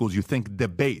some of these schools, you think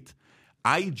debate.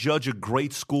 I judge a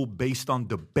great school based on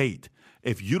debate.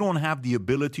 If you don't have the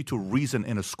ability to reason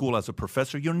in a school as a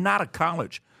professor, you're not a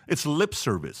college. It's lip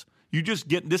service. You just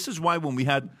get. This is why when we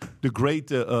had the great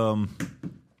Joe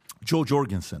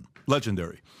Jorgensen,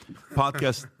 legendary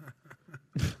podcast.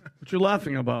 What you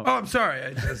laughing about? Oh, I'm sorry.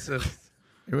 I just,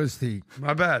 It was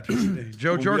my bad.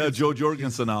 Joe Jorgensen. We had Joe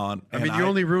Jorgensen on. I mean, you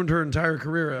only ruined her entire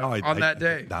career on that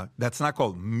day. That's not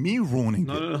called me ruining it.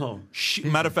 No.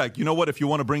 Matter of fact, you know what? If you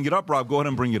want to bring it up, Rob, go ahead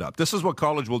and bring it up. This is what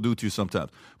college will do to you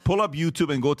sometimes. Pull up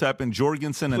YouTube and go type in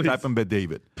Jorgensen and type in Bet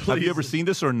David. Have you ever seen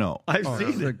this or no? I've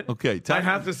seen it. Okay. I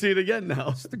have to see it again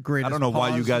now. It's the greatest. I don't know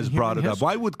why you guys brought it up.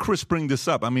 Why would Chris bring this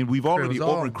up? I mean, we've already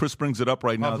over. Chris brings it up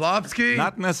right now. Pavlovski?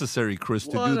 Not necessary, Chris,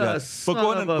 to do that. But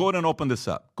go ahead and open this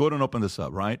up. Go ahead and open this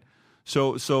up, right?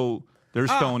 So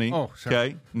there's Tony. Oh, sorry.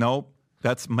 Okay. No,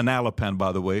 that's Manalapan,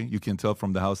 by the way. You can tell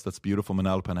from the house. That's beautiful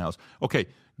Manalapan house. Okay.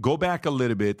 Go back a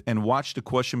little bit and watch the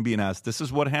question being asked. This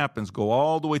is what happens. Go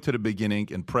all the way to the beginning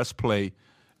and press play.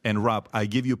 And Rob, I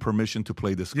give you permission to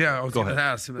play this. Yeah, I was going to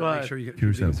ask him. Make sure you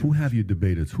get who have you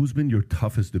debated? Who's been your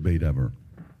toughest debate ever?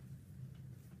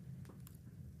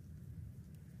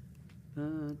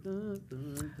 Oh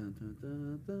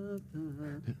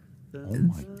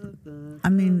my! I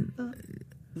mean,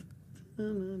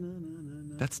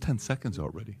 that's 10 seconds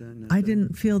already. I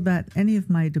didn't feel that any of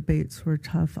my debates were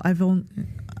tough. You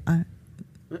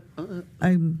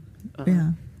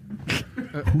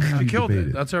killed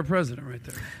it. That's our president right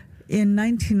there. In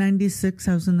 1996,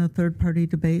 I was in the third party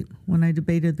debate when I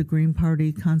debated the Green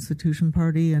Party, Constitution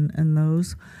Party, and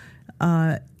those.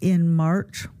 In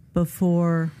March,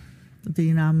 before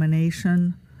the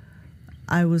nomination,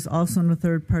 I was also in a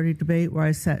third party debate where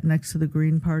I sat next to the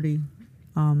Green Party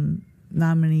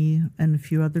nominee and a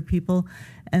few other people.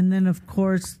 And then, of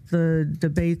course, the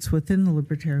debates within the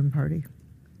Libertarian Party.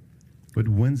 But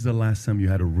when's the last time you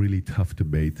had a really tough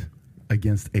debate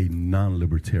against a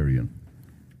non-libertarian?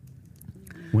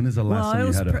 When is the last time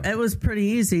you had it was pretty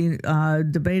easy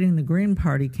debating the Green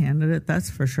Party candidate, that's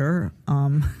for sure.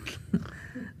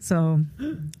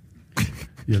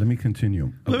 Yeah, let me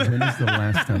continue. When is the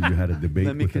last time you had a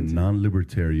debate with a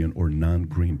non-libertarian or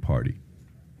non-Green Party?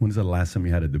 When's the last time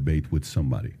you had a debate with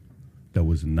somebody that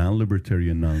was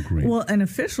non-libertarian, non-green? Well, an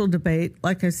official debate,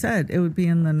 like I said, it would be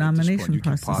in the nomination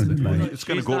process. It's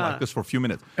going to go like this for a few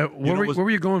minutes. What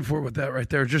were you going for with that right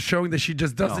there? Just showing that she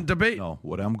just doesn't debate? No,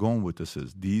 what I'm going with this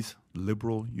is these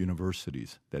liberal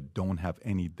universities that don't have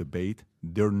any debate,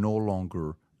 they're no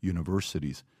longer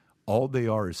universities. All they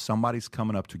are is somebody's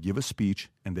coming up to give a speech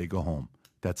and they go home.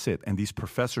 That's it. And these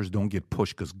professors don't get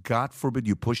pushed because God forbid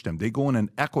you push them. They go in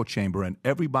an echo chamber and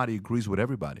everybody agrees with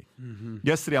everybody. Mm-hmm.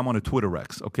 Yesterday I'm on a Twitter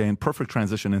X, okay, and perfect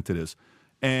transition into this.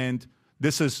 And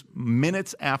this is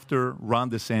minutes after Ron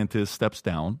DeSantis steps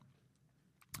down,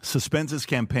 suspends his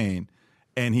campaign,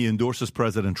 and he endorses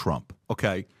President Trump,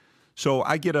 okay? So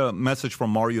I get a message from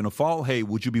Mario Nafal, hey,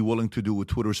 would you be willing to do a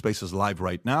Twitter Spaces live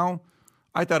right now?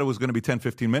 I thought it was going to be 10,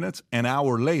 15 minutes. An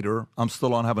hour later, I'm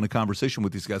still on having a conversation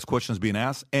with these guys, questions being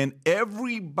asked, and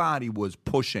everybody was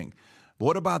pushing.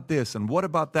 What about this, and what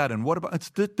about that, and what about... It's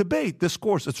the debate,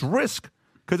 discourse, it's risk,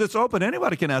 because it's open.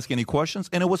 Anybody can ask any questions,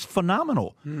 and it was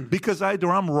phenomenal, because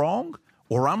either I'm wrong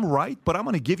or I'm right, but I'm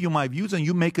going to give you my views, and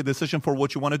you make a decision for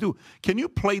what you want to do. Can you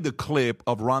play the clip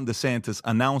of Ron DeSantis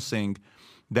announcing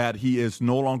that he is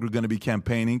no longer going to be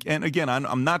campaigning? And again,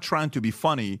 I'm not trying to be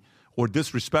funny or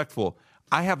disrespectful.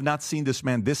 I have not seen this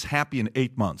man this happy in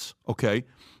 8 months, okay,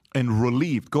 and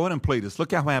relieved. Go ahead and play this.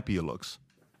 Look how happy he looks.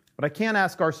 But I can't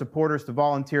ask our supporters to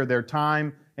volunteer their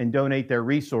time and donate their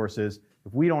resources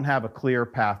if we don't have a clear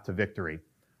path to victory.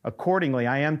 Accordingly,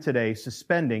 I am today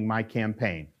suspending my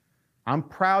campaign. I'm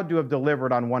proud to have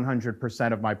delivered on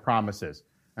 100% of my promises,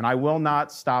 and I will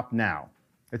not stop now.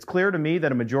 It's clear to me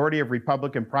that a majority of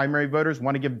Republican primary voters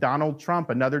want to give Donald Trump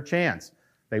another chance.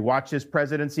 They watch his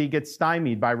presidency get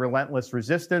stymied by relentless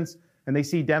resistance, and they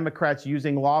see Democrats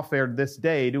using lawfare this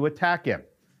day to attack him.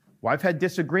 Well, I've had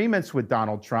disagreements with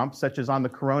Donald Trump, such as on the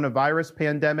coronavirus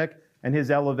pandemic and his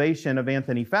elevation of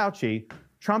Anthony Fauci.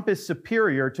 Trump is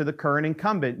superior to the current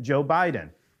incumbent, Joe Biden.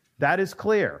 That is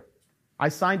clear. I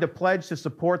signed a pledge to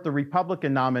support the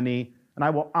Republican nominee, and I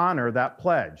will honor that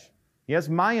pledge. He has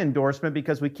my endorsement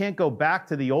because we can't go back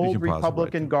to the old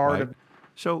Republican guard. Right.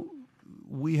 So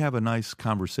we have a nice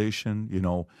conversation, you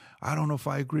know. I don't know if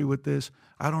I agree with this.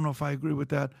 I don't know if I agree with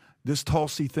that. This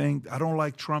Tulsi thing, I don't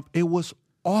like Trump. It was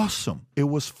awesome. It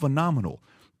was phenomenal.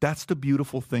 That's the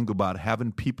beautiful thing about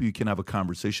having people you can have a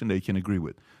conversation they can agree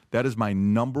with. That is my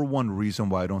number one reason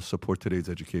why I don't support today's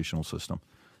educational system.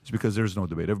 It's because there's no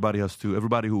debate.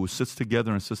 Everybody who sits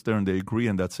together and sits there and they agree,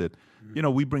 and that's it. You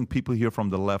know, we bring people here from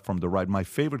the left, from the right. My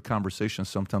favorite conversations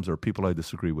sometimes are people I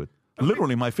disagree with.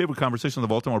 Literally, my favorite conversations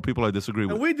of all time are people I disagree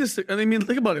with. And I mean,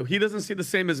 think about it. He doesn't see the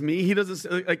same as me. He doesn't see,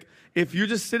 like, if you're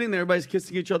just sitting there, everybody's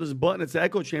kissing each other's butt, and it's an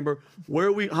echo chamber.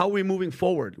 How are we moving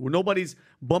forward? Where nobody's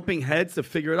bumping heads to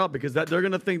figure it out, because they're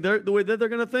going to think the way that they're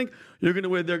going to think. You're going to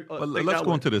way they're. Let's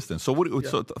go into this then. So,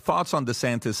 so thoughts on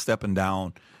DeSantis stepping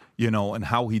down? You know, and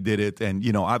how he did it. And,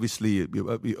 you know, obviously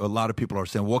a lot of people are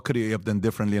saying, what could he have done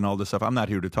differently and all this stuff. I'm not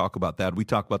here to talk about that. We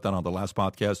talked about that on the last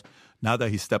podcast. Now that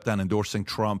he stepped down endorsing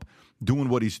Trump, doing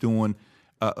what he's doing,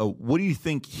 what do you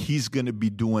think he's going to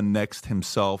be doing next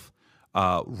himself,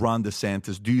 Ron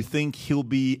DeSantis? Do you think he'll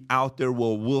be out there?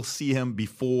 Well, we'll see him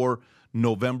before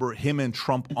November, him and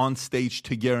Trump on stage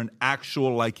together, an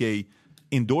actual like a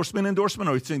endorsement,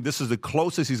 or you think this is the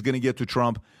closest he's going to get to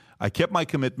Trump? I kept my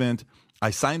commitment. I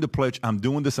signed the pledge. I'm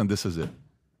doing this, and this is it.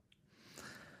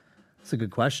 That's a good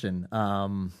question.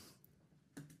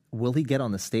 Will he get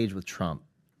on the stage with Trump?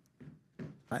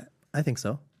 I think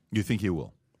so. You think he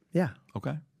will? Yeah.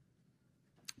 Okay.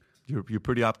 You're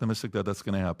pretty optimistic that that's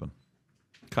going to happen.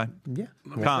 Okay.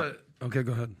 Yeah. Okay,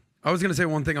 go ahead. I was going to say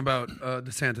one thing about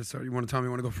DeSantis. So you want to tell me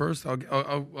you want to go first?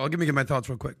 I'll give my thoughts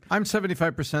real quick. I'm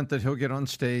 75% that he'll get on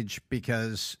stage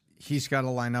because he's got to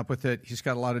line up with it. He's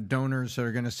got a lot of donors that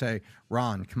are going to say,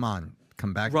 Ron, come on,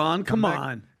 come back. Ron, come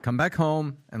on. Come back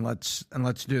home and let's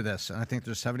do this. And I think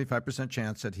there's 75%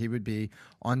 chance that he would be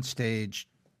on stage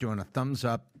doing a thumbs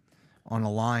up on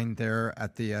a line there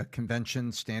at the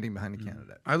convention, standing behind the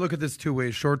candidate. I look at this two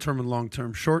ways, short term and long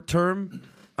term. Short term,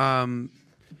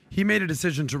 he made a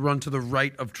decision to run to the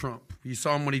right of Trump. You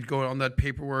saw him when he'd go on that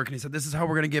paperwork, and he said, this is how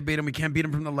we're going to beat him. We can't beat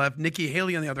him from the left. Nikki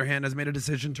Haley, on the other hand, has made a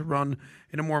decision to run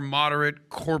in a more moderate,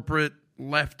 corporate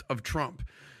left of Trump.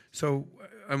 So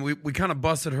we kind of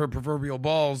busted her proverbial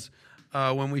balls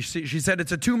when she said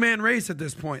it's a two-man race at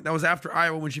this point. That was after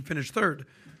Iowa when she finished third.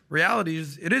 Reality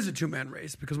is it is a two-man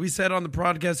race, because we said on the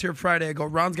podcast here Friday, I go,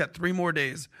 Ron's got 3 more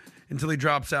days until he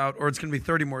drops out, or it's going to be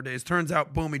 30 more days. Turns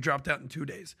out, boom, he dropped out in 2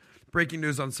 days. Breaking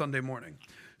news on Sunday morning.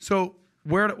 So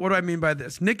what do I mean by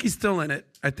this? Nikki's still in it.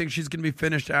 I think she's going to be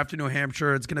finished after New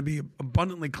Hampshire. It's going to be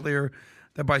abundantly clear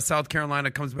that by South Carolina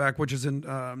comes back, which is in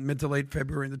mid to late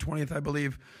February, the 20th, I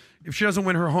believe. If she doesn't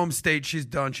win her home state, she's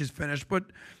done. She's finished. But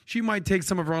she might take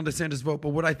some of Ron DeSantis' vote. But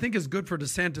what I think is good for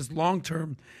DeSantis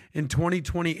long-term in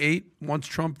 2028, once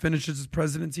Trump finishes his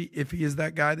presidency, if he is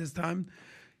that guy this time,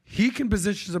 he can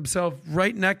position himself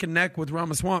right neck and neck with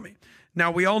Ramaswamy.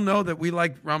 Now, we all know that we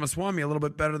like Ramaswamy a little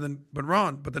bit better than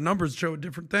Ron, but the numbers show a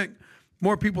different thing.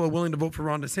 More people are willing to vote for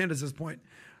Ron DeSantis at this point.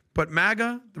 But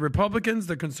MAGA, the Republicans,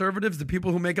 the conservatives, the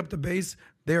people who make up the base,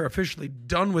 they are officially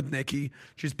done with Nikki.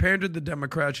 She's pandered to the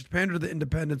Democrats. She's pandered to the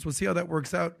independents. We'll see how that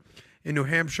works out in New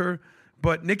Hampshire.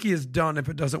 But Nikki is done if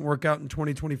it doesn't work out in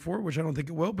 2024, which I don't think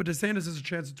it will. But DeSantis has a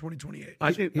chance in 2028.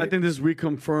 I think this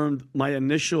reconfirmed my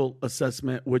initial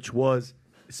assessment, which was,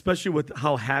 especially with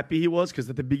how happy he was, because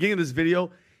at the beginning of this video,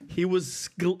 he was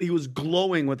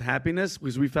glowing with happiness,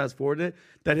 because we fast forwarded it,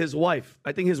 that his wife,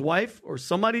 I think his wife or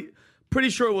somebody, pretty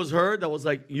sure it was her, that was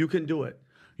like, you can do it.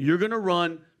 You're going to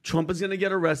run. Trump is going to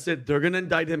get arrested. They're going to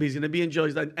indict him. He's going to be in jail.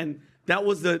 And that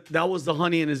was the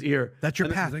honey in his ear. That's your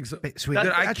and path, I think so. sweetie.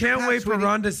 I can't wait for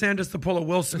Ron DeSantis to pull a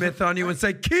Will Smith on you and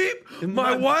say, keep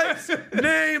my wife's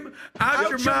name out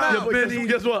your mouth, Vinny.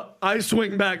 Guess what? I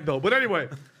swing back, though. But anyway,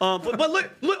 but look,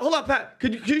 hold on, Pat.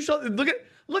 Can you show,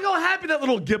 look how happy that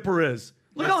little Gipper is.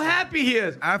 Look how happy he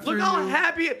is. Look how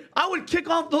happy. I would kick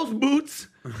off those boots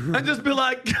and just be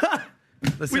like, God.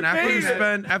 Listen, after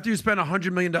you spend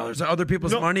 $100 million of other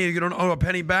people's money and you don't owe a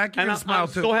penny back, you're going to smile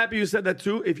too. I'm so happy you said that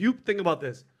too. If you think about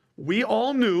this, we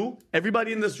all knew,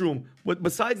 everybody in this room,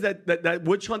 besides that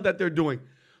witch hunt that they're doing,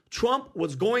 Trump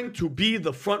was going to be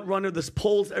the front runner, this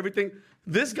polls, everything.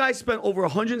 This guy spent over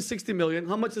 $160 million.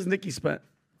 How much has Nikki spent?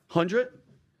 100?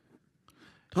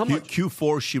 How much?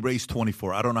 Q4, she raised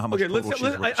 24. I don't know how much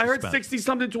I heard 60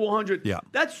 something to 100. Yeah.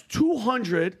 That's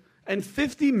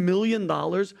 $250 million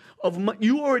of money.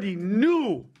 You already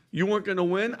knew you weren't going to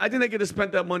win. I think they could have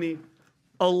spent that money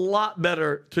a lot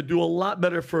better to do a lot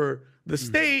better for the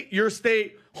state, your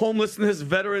state, homelessness,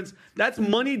 veterans. That's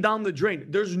money down the drain.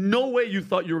 There's no way you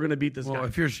thought you were going to beat this guy.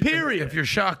 If you're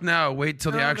shocked now, wait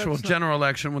till the actual general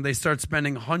election when they start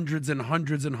spending hundreds and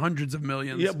hundreds and hundreds of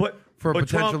millions for a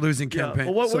potential losing campaign.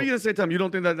 But what are you going to say, Tom? You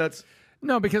don't think that's...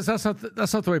 No, because that's not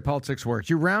the way politics works.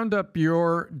 You round up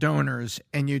your donors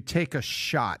and you take a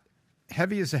shot.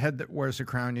 Heavy as the head that wears a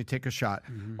crown, you take a shot.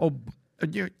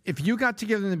 If you got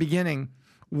together in the beginning,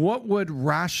 what would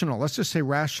let's just say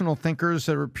rational thinkers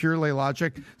that are purely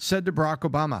logic, said to Barack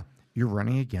Obama, you're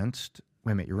running against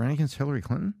Hillary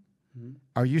Clinton?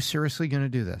 Are you seriously going to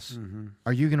do this?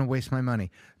 Are you going to waste my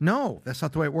money? No, that's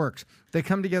not the way it works. They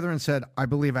come together and said, I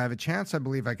believe I have a chance. I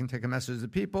believe I can take a message to the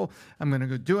people. I'm going to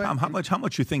go do it. How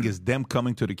much you think is them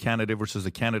coming to the candidate versus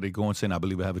the candidate going saying, I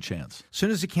believe I have a chance? As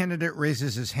soon as the candidate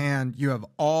raises his hand, you have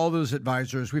all those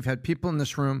advisors. We've had people in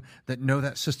this room that know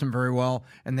that system very well,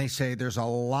 and they say there's a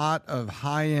lot of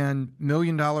high-end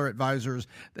million-dollar advisors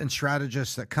and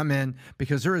strategists that come in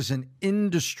because there is an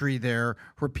industry there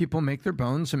where people make their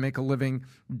bones and make a living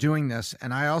doing this.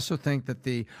 And I also think that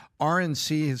the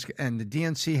RNC and the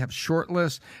DNC have short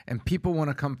lists, and people want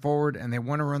to come forward and they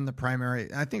want to run the primary.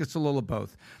 I think it's a little of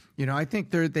both. I think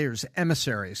there's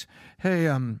emissaries. Hey,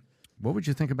 what would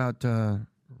you think about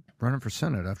running for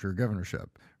Senate after your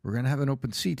governorship? We're going to have an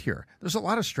open seat here. There's a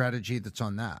lot of strategy that's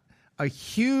on that. A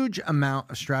huge amount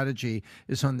of strategy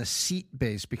is on the seat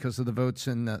base because of the votes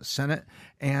in the Senate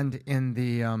and in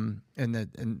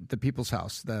the People's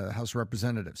House, the House of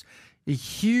Representatives. A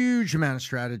huge amount of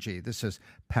strategy. This says,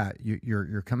 Pat,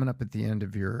 you're coming up at the end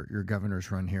of your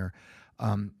governor's run here.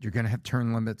 You're going to have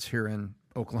term limits here in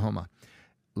Oklahoma.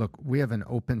 Look, we have an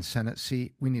open Senate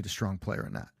seat. We need a strong player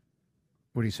in that.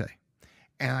 What do you say?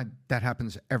 And that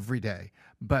happens every day.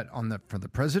 But for the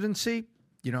presidency,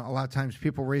 a lot of times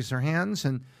people raise their hands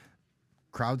and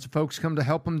crowds of folks come to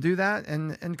help them do that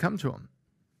and come to them.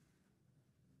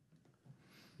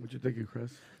 What'd you think of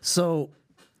Chris? So,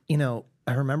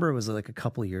 I remember it was like a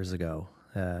couple of years ago.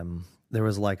 There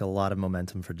was like a lot of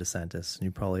momentum for DeSantis, and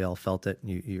you probably all felt it.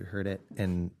 You heard it,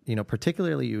 and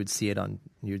particularly you would see it on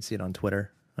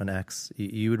Twitter, on X.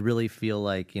 You would really feel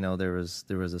like there was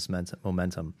this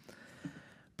momentum.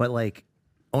 But like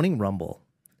owning Rumble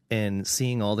and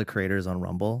seeing all the creators on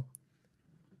Rumble,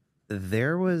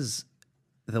 there was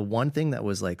the one thing that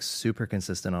was like super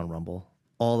consistent on Rumble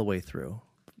all the way through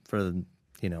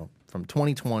from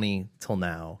 2020 till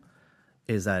now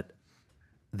is that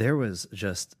there was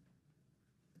just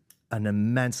an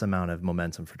immense amount of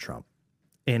momentum for Trump,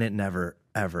 and it never,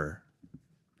 ever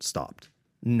stopped.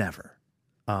 Never.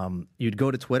 You'd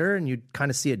go to Twitter and you'd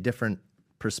kind of see a different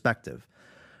perspective,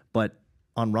 but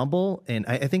on Rumble, and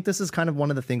I think this is kind of one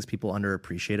of the things people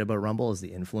underappreciate about Rumble is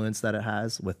the influence that it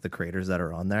has with the creators that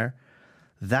are on there.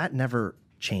 That never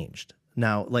changed.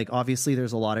 Now, like, obviously,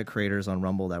 there's a lot of creators on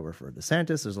Rumble that were for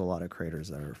DeSantis. There's a lot of creators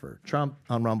that are for Trump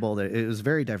on Rumble. It was a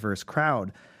very diverse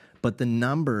crowd, but the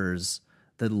numbers,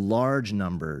 the large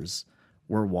numbers,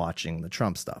 were watching the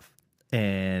Trump stuff,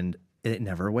 and it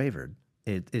never wavered.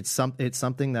 It's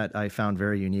something that I found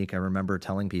very unique. I remember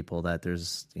telling people that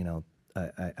there's,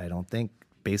 I don't think,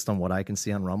 based on what I can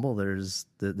see on Rumble, there's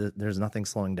nothing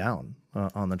slowing down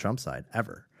on the Trump side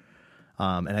ever.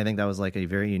 And I think that was like a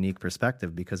very unique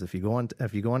perspective, because if you go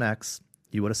on X,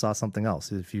 you would have saw something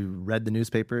else. If you read the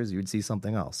newspapers, you would see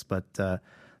something else. But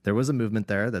there was a movement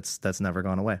there that's never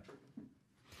gone away.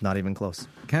 Not even close.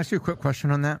 Can I ask you a quick question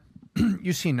on that?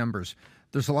 You see numbers.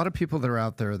 There's a lot of people that are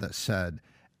out there that said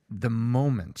the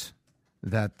moment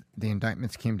that the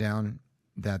indictments came down,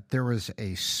 that there was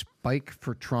a spike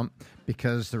for Trump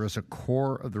because there was a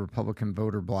core of the Republican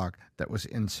voter bloc that was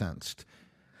incensed.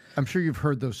 I'm sure you've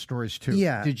heard those stories too.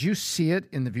 Yeah. Did you see it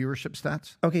in the viewership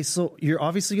stats? Okay, so you're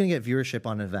obviously going to get viewership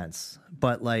on events,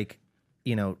 but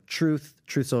Truth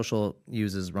Social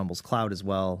uses Rumble's cloud as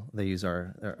well. They use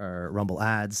our Rumble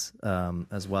ads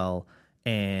as well,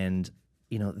 and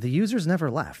the users never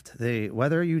left.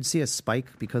 Whether you'd see a spike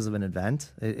because of an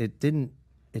event, it didn't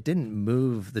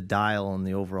move the dial in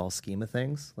the overall scheme of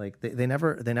things. Like they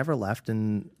never left,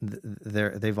 and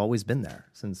they've always been there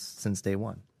since day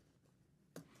one.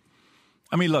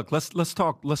 I mean, look, let's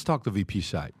talk the VP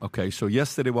side. Okay, so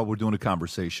yesterday while we're doing the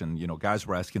conversation, guys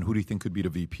were asking who do you think could be the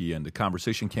VP, and the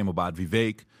conversation came about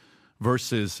Vivek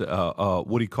versus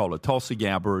Tulsi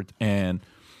Gabbard, and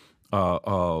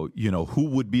who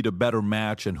would be the better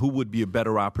match and who would be a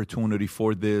better opportunity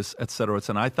for this, et cetera.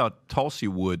 And I thought Tulsi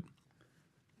would.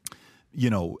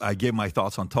 I gave my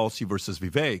thoughts on Tulsi versus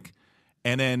Vivek,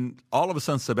 and then all of a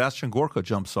sudden Sebastian Gorka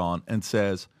jumps on and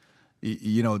says,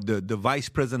 the vice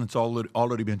president's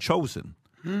already been chosen.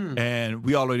 And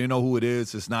we already know who it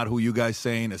is. It's not who you guys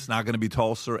saying. It's not going to be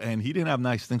Tulsi. And he didn't have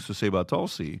nice things to say about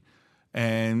Tulsi.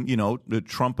 And,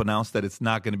 Trump announced that it's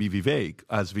not going to be Vivek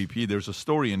as VP. There's a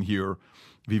story in here.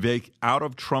 Vivek out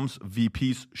of Trump's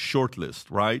VP's shortlist,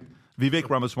 right? Vivek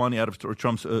Ramaswamy out of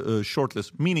Trump's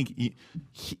shortlist, meaning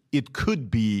it could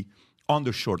be on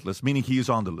the shortlist, meaning he is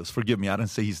on the list. Forgive me, I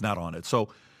didn't say he's not on it. So,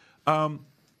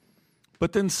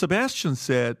 but then Sebastian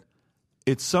said,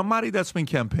 it's somebody that's been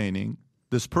campaigning.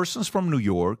 This person's from New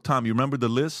York. Tom, you remember the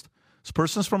list? This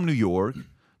person's from New York.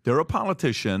 They're a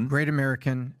politician. Great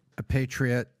American, a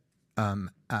patriot,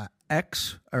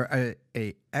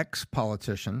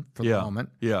 ex-politician for the moment.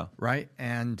 Yeah. Right?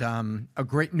 And a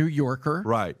great New Yorker.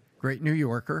 Right. Great New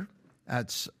Yorker. And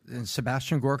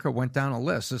Sebastian Gorka went down a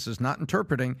list. This is not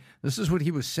interpreting. This is what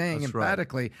he was saying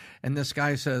emphatically. Right. And this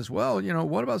guy says, well,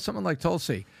 what about someone like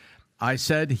Tulsi? I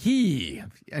said he,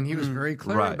 and he was very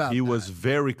clear about that. He was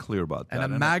very clear about that.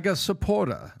 And a MAGA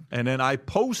supporter. And then I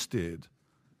posted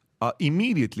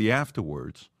immediately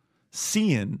afterwards,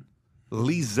 seeing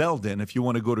Lee Zeldin, if you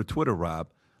want to go to Twitter, Rob,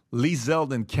 Lee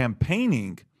Zeldin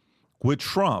campaigning with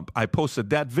Trump. I posted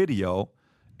that video,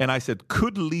 and I said,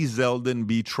 could Lee Zeldin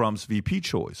be Trump's VP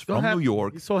choice? From New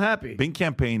York. He's so happy. Been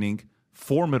campaigning,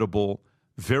 formidable,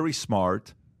 very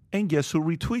smart, and guess who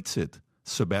retweets it?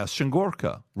 Sebastian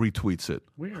Gorka retweets it.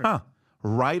 Weird.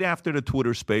 Right after the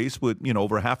Twitter space with,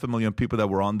 over 500,000 people that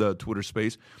were on the Twitter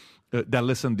space that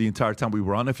listened the entire time we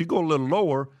were on. If you go a little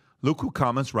lower, look who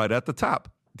comments right at the top.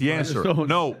 The answer,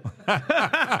 no.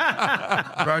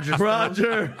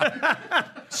 Roger.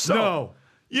 So,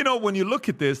 no. When you look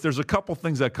at this, there's a couple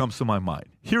things that comes to my mind.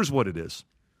 Here's what it is.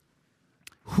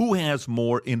 Who has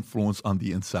more influence on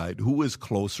the inside? Who is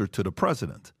closer to the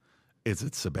president? Is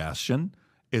it Sebastian?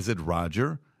 Is it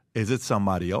Roger? Is it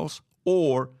somebody else?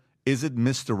 Or is it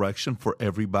misdirection for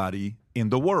everybody in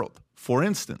the world? For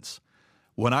instance,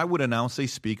 when I would announce a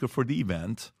speaker for the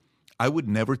event, I would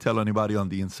never tell anybody on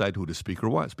the inside who the speaker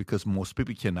was because most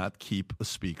people cannot keep a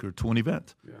speaker to an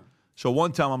event. Yeah. So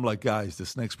one time I'm like, guys,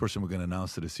 this next person we're going to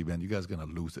announce to this event, you guys are going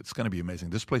to lose it. It's going to be amazing.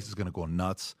 This place is going to go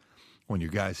nuts when you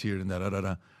guys hear it and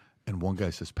da-da-da-da. And one guy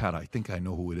says, Pat, I think I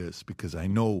know who it is because I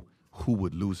know who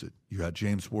would lose it. You had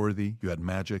James Worthy, you had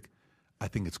Magic. I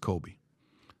think it's Kobe.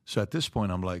 So at this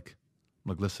point, I'm like,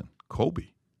 listen, Kobe.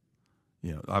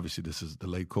 Obviously this is the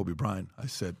late Kobe Bryant. I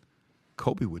said,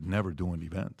 Kobe would never do an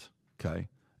event, okay?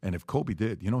 And if Kobe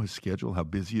did, his schedule, how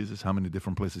busy he is, how many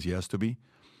different places he has to be.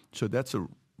 So that's a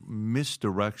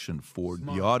misdirection for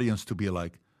the audience to be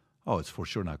like, oh, it's for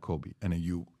sure not Kobe. And then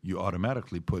you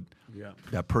automatically put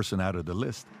that person out of the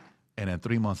list. And then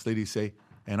 3 months later you say,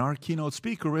 and our keynote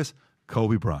speaker is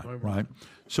Kobe Bryant, right?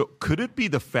 So could it be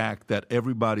the fact that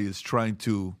everybody is trying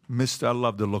to I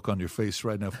love the look on your face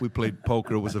right now. If we played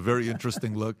poker, it was a very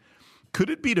interesting look. Could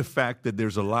it be the fact that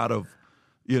there's a lot of,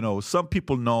 some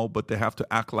people know, but they have to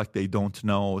act like they don't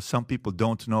know. Some people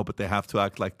don't know, but they have to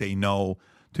act like they know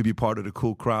to be part of the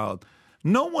cool crowd.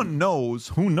 No one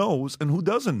knows and who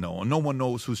doesn't know. And no one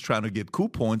knows who's trying to get cool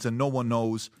points, and no one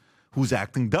knows who's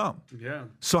acting dumb. Yeah.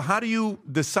 So how do you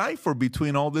decipher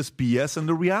between all this BS and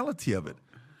the reality of it?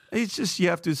 It's just you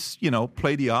have to,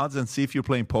 play the odds and see if you're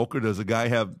playing poker. Does a guy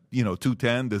have,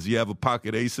 210? Does he have a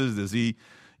pocket aces? Does he,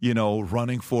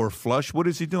 running for a flush? What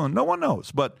is he doing? No one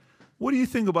knows. But what do you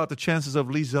think about the chances of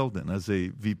Lee Zeldin as a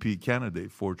VP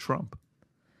candidate for Trump?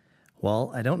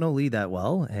 Well, I don't know Lee that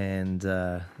well, and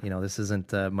this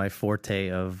isn't my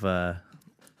forte of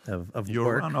You're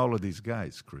work. around all of these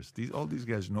guys, Chris. All these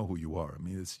guys know who you are. I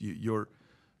mean,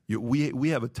 we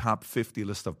have a top 50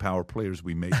 list of power players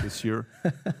we made this year.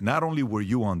 Not only were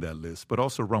you on that list, but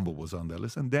also Rumble was on that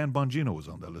list, and Dan Bongino was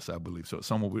on that list, I believe. So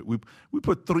we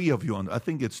put 3 of you on. I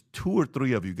think it's 2 or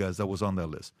 3 of you guys that was on that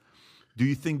list. Do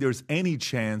you think there's any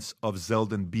chance of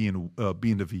Zeldin being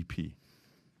the VP?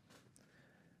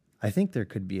 I think there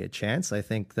could be a chance. I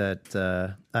think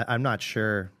that I'm not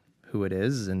sure who it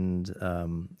is, and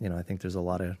I think there's a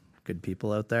lot of good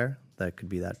people out there that could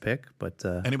be that pick. But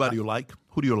anybody you like?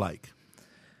 Who do you like?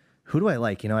 Who do I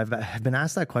like? I've been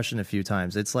asked that question a few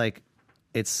times. That's a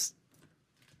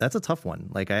tough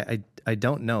one. Like I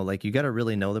don't know. Like you got to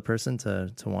really know the person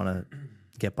to want to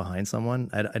get behind someone.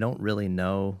 I don't really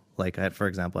know. Like for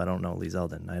example, I don't know Lee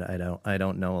Zeldin. I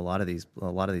don't know a lot of these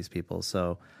people.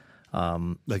 So.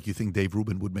 Like you think Dave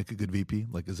Rubin would make a good VP?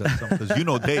 Like is that something? Because you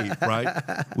know Dave, right?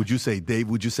 Would you say Dave?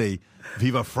 Would you say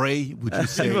Viva Frey? Would you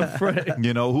say Viva Frey?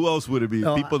 Who else would it be?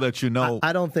 No, people that you know.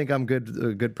 I don't think I'm a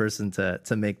good person to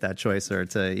make that choice or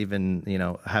to even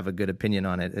have a good opinion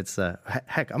on it. It's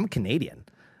heck, I'm Canadian.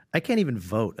 I can't even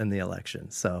vote in the election.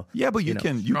 So yeah, but you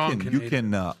can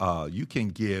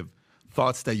give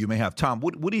thoughts that you may have. Tom,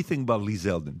 what do you think about Lee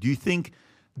Zeldin?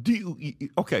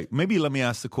 Okay, maybe let me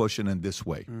ask the question in this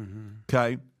way,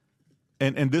 okay?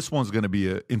 And this one's going to be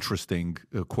an interesting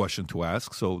question to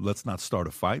ask, so let's not start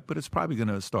a fight, but it's probably going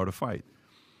to start a fight.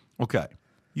 Okay,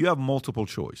 you have multiple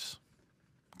choice,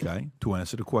 okay, to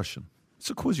answer the question. It's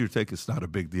a quiz you take. It's not a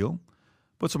big deal,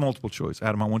 but it's a multiple choice.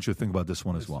 Adam, I want you to think about this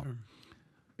one as well.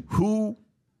 Sir.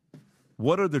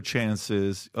 What are the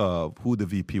chances of who the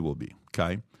VP will be,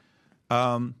 okay?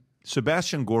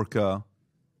 Sebastian Gorka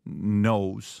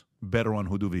knows better on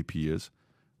who the VP is.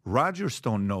 Roger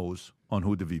Stone knows on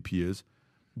who the VP is.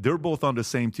 They're both on the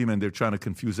same team, and they're trying to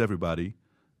confuse everybody.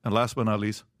 And last but not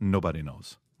least, nobody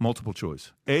knows. Multiple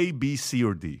choice. A, B, C,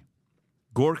 or D.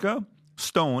 Gorka,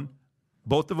 Stone,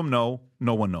 both of them know.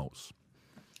 No one knows.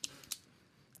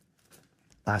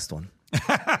 Last one.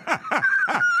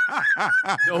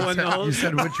 No one knows. You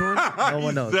said which one? No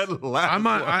one knows.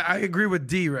 I agree with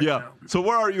D right now. So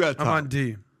where are you at, Tom? I'm on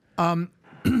D.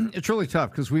 It's really tough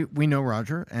because we know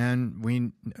Roger and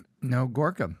we know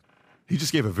Gorka. He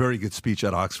just gave a very good speech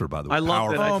at Oxford, by the way. I love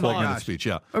that. Oh my 4-minute gosh. speech.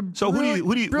 Yeah. A So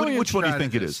which one do you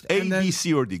think it is? strategist. A, And then- B,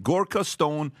 C, or D? Gorka,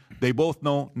 Stone. They both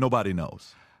know. Nobody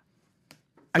knows.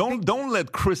 Don't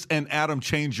let Chris and Adam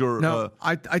change your. No,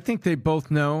 I think they both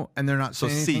know, and they're not So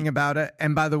saying C. anything about it.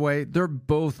 And by the way, they're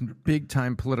both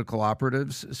big-time political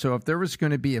operatives. So if there was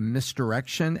going to be a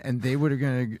misdirection and they were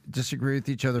going to disagree with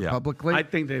each other publicly, I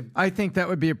think that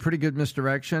would be a pretty good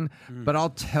misdirection. But I'll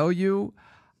tell you,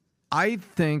 I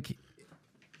think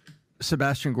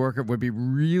Sebastian Gorka would be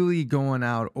really going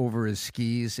out over his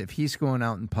skis if he's going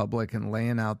out in public and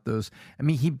laying out those. I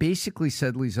mean, he basically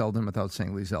said Lee Zeldin without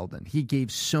saying Lee Zeldin. He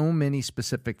gave so many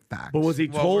specific facts. But was he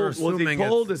told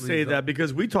to it's say Lee that?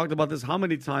 Because we talked about this how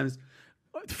many times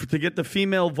to get the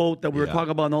female vote that we were talking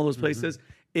about in all those places.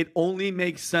 It only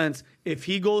makes sense if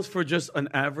he goes for just an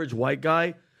average white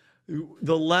guy.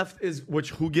 The left is,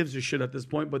 who gives a shit at this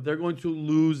point, but they're going to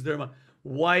lose their mind.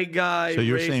 White guy. So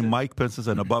you're racist. saying Mike Pence is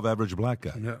an above-average black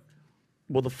guy? Yeah.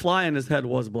 Well, the fly in his head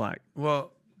was black.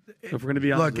 Well, if we're going to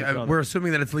be honest, look, we're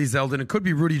assuming that it's Lee Zeldin. It could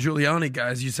be Rudy Giuliani,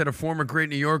 guys. You said a former great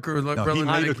New Yorker. No, he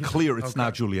made it clear it's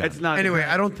not Giuliani. It's not. Anyway,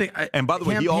 I don't think. And by the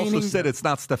way, he also campaigning- said it's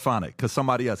not Stefanik because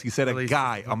somebody else. He said a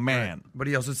guy, a man. Right. But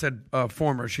he also said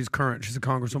former. She's current. She's a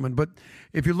congresswoman. But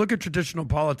if you look at traditional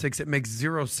politics, it makes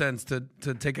zero sense to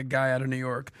take a guy out of New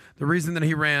York. The reason that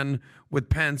he ran with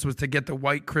Pence was to get the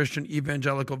white Christian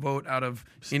evangelical vote out of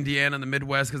Indiana and the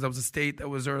Midwest because that was a state that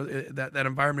was that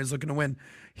environment is looking to win.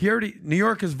 New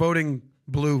York is voting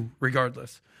blue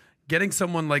regardless. Getting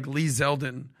someone like Lee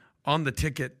Zeldin on the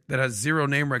ticket that has zero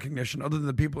name recognition other than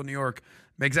the people in New York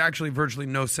makes actually virtually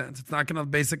no sense. It's not going to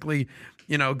basically,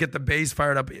 get the base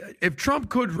fired up. If Trump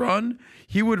could run,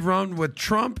 he would run with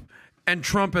Trump and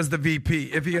Trump as the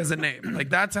VP if he has a name.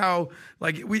 Like that's how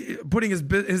we putting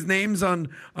his names on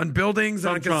buildings,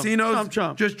 on casinos.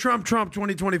 Trump. Just Trump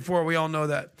 2024. We all know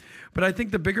that. But I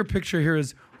think the bigger picture here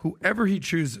is whoever he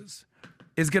chooses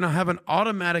is going to have an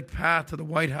automatic path to the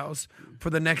White House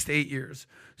for the next 8 years.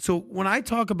 So when we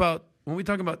talk about he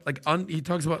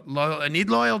talks about I need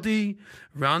loyalty,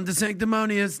 Ron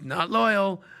DeSanctimonious, not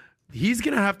loyal. He's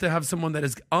going to have someone that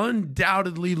is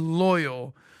undoubtedly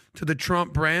loyal to the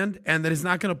Trump brand and that is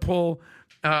not going to pull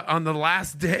on the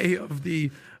last day of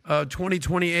the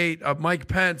 2028 Mike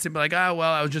Pence and be like, I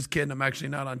was just kidding. I'm actually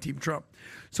not on Team Trump.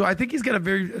 So I think he's got a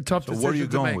very tough decision to make. So where are you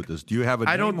going with this? Do you have a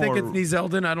name? I don't think it's Lee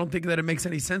Zeldin. I don't think that it makes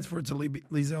any sense for it to Lee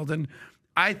Zeldin.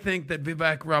 I think that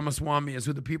Vivek Ramaswamy is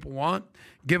who the people want.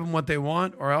 Give them what they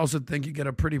want. Or I also think you get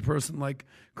a pretty person like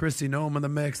Kristi Noem in the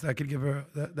mix that could give her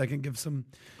that can give some.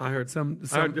 I heard some.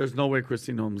 I heard there's no way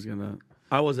Kristi Noem's gonna.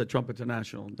 I was at Trump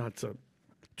International. Not to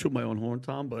toot my own horn,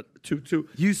 Tom, but to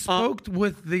you spoke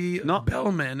with the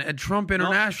bellman at Trump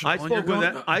International.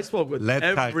 I spoke with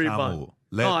everybody.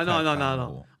 No, I know,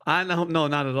 no,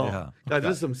 not at all. Yeah. Guys,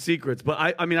 there's some secrets,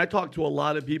 but I mean, I talked to a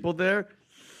lot of people there.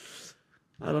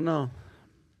 I don't know.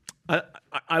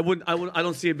 I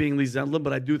don't see it being Lee Zeldin,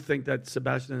 but I do think that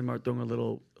Sebastian and him are doing a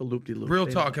loop-de-loop. Real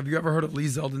talk. Have you ever heard of Lee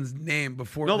Zeldin's name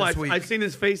before this week? I've seen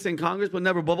his face in Congress, but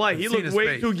never. Bye-bye. He looked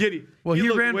way too giddy. Well, he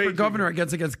ran for governor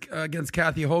against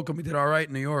Kathy Hochul. He did all right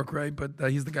in New York, right?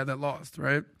 But he's the guy that lost,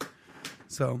 right?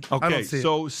 So I don't see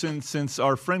it. Since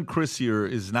our friend Chris here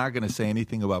is not going to say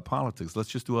anything about politics, let's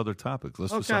just do other topics.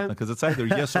 Let's do something because it's either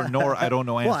yes or no. Or I don't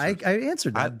know answers. Well, I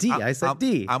answered that. I said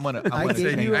D. I'm gonna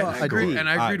gave you a agree, D. and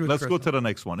I agreed with Let's Chris. go to the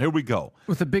next one. Here we go.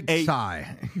 With a big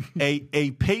sigh.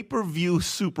 a pay-per-view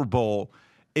Super Bowl.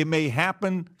 It may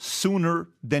happen sooner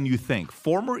than you think.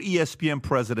 Former ESPN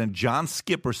president John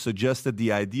Skipper suggested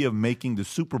the idea of making the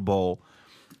Super Bowl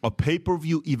a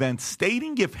pay-per-view event,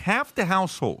 stating if half the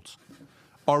households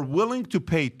are willing to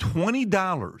pay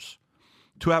 $20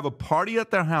 to have a party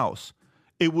at their house,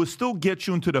 it will still get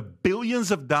you into the billions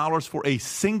of dollars for a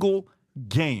single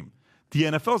game. The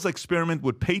NFL's experiment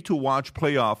with pay-to-watch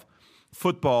playoff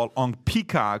football on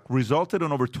Peacock resulted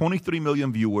in over 23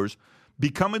 million viewers,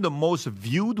 becoming the most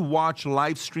viewed watch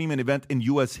live streaming event in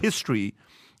U.S. history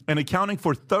and accounting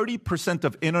for 30%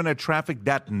 of internet traffic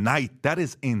that night. That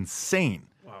is insane.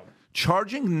 Wow.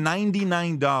 Charging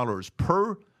 $99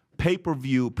 per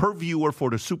pay-per-view per viewer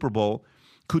for the Super Bowl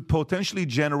could potentially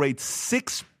generate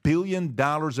 $6 billion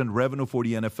in revenue for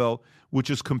the NFL,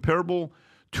 which is comparable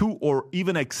to or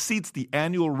even exceeds the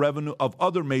annual revenue of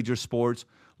other major sports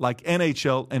like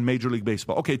NHL and Major League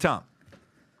Baseball. Okay, Tom,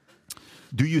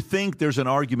 do you think there's an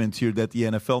argument here that the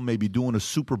NFL may be doing a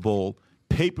Super Bowl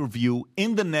pay-per-view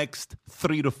in the next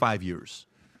 3 to 5 years?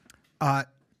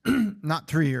 Not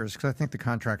 3 years, because I think the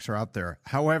contracts are out there.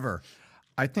 However,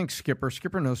 I think Skipper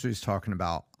knows what he's talking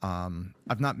about.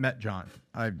 I've not met John.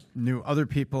 I knew other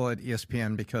people at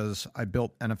ESPN because I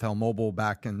built NFL Mobile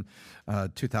back in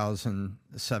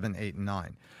 2007, 8, and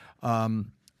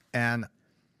 9. And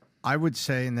I would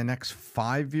say in the next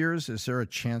 5 years, is there a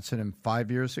chance that in 5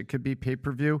 years it could be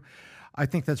pay-per-view? I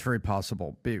think that's very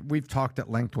possible. We've talked at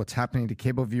length what's happening to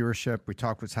cable viewership. We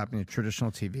talk what's happening to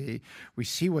traditional TV. We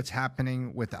see what's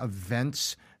happening with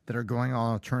events that are going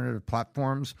on alternative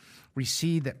platforms. We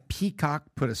see that Peacock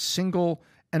put a single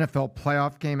NFL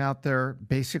playoff game out there,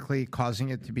 basically causing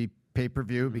it to be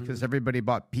pay-per-view because everybody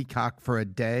bought Peacock for a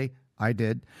day. I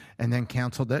did, and then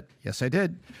canceled it. Yes, I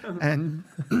did. And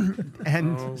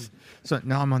so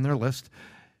now I'm on their list.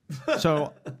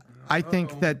 So I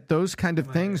think that those kind of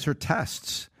things are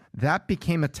tests. That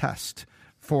became a test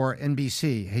for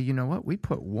NBC. Hey, you know what? We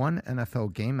put one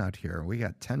NFL game out here. We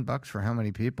got $10 for how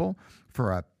many people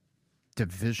for a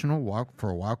divisional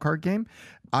wild card game?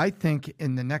 I think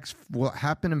in the next, will it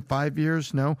happen in 5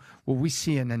 years? No. Will we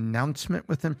see an announcement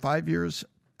within 5 years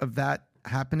of that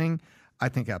happening? I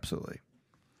think absolutely.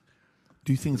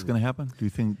 Do you think it's going to happen? Do you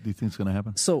think it's going to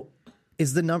happen? So,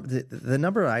 is the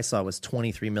number I saw was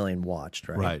 23 million watched,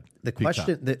 right? Right. The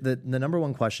question, the number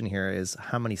one question here is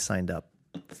how many signed up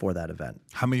for that event?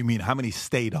 How many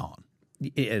stayed on?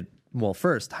 Well,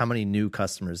 first, how many new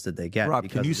customers did they get? Rob,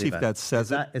 can you see if that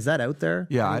says it? Is that out there?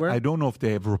 Yeah, I don't know if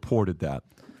they have reported that.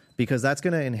 Because that's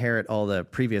going to inherit all the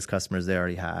previous customers they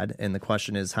already had. And the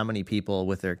question is how many people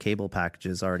with their cable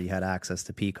packages already had access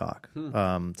to Peacock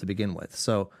to begin with.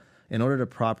 So in order to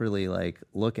properly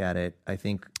look at it, I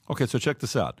think... Okay, so check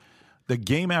this out. The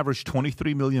game averaged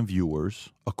 23 million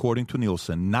viewers, according to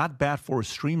Nielsen. Not bad for a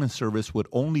streaming service with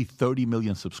only 30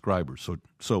 million subscribers.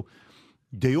 So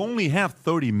they only have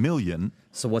 30 million.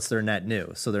 So what's their net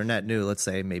new? So their net new, let's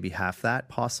say maybe half that,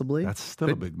 possibly. That's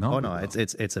still a big number. Oh no,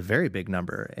 it's a very big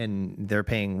number, and they're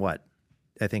paying what?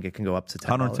 I think it can go up to $10.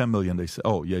 110 million. They say.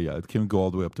 Oh yeah, it can go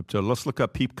all the way up to. Let's look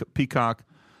up Peacock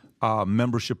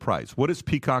membership price. What is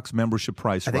Peacock's membership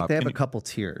price? I think Rob? they have a couple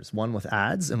tiers, one with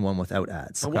ads and one without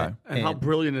ads. Okay. And how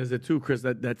brilliant is it too, Chris?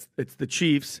 It's the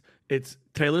Chiefs, it's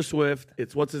Taylor Swift,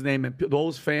 it's what's his name, and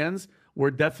those fans were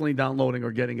definitely downloading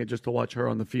or getting it just to watch her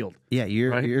on the field. Yeah,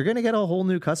 you're going to get a whole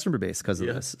new customer base because of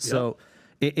this. So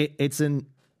it's a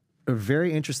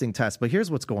very interesting test. But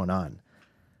here's what's going on: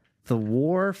 the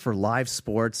war for live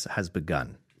sports has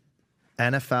begun.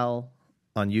 NFL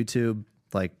on YouTube,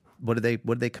 like. What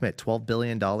did they commit? $12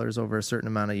 billion over a certain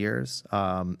amount of years.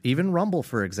 Even Rumble,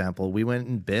 for example, we went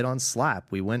and bid on Slap.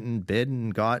 We went and bid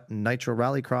and got Nitro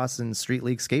Rallycross and Street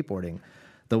League skateboarding.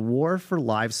 The war for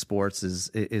live sports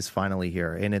is finally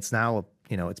here, and it's now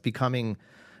it's becoming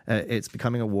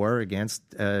a war against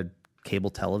cable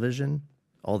television,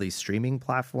 all these streaming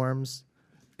platforms.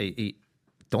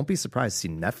 Don't be surprised to see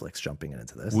Netflix jumping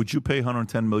into this. Would you pay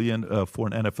 $110 million for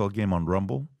an NFL game on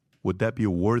Rumble? Would that be a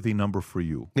worthy number for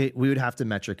you? We would have to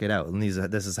metric it out, and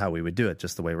this is how we would do it.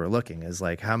 Just the way we're looking is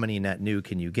like, how many net new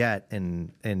can you get,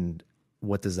 and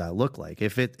what does that look like?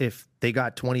 If they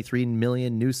got 23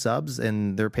 million new subs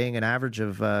and they're paying an average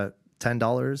of $10,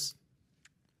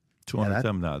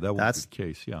 $210 now. That would be the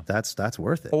case. Yeah, that's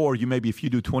worth it. Or if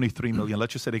you do 23 million,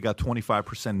 let's just say they got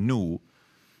 25% new,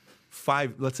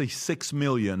 let's say 6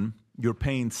 million. You're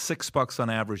paying $6 on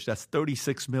average. That's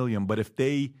 36 million. But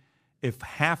if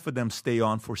half of them stay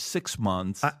on for 6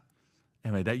 months,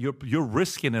 that you're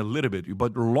risking a little bit.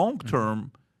 But long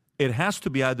term, it has to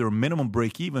be either a minimum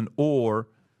break even or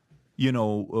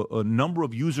a number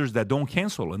of users that don't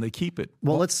cancel and they keep it.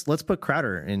 Well, let's put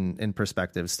Crowder in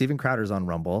perspective. Steven Crowder's on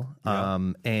Rumble,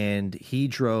 and he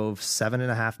drove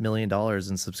 $7.5 million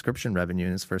in subscription revenue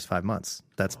in his first 5 months.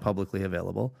 That's publicly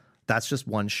available. That's just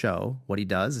one show. What he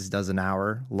does is he does an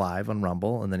hour live on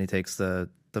Rumble, and then he takes the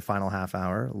final half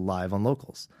hour live on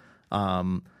locals.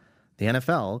 The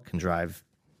NFL can drive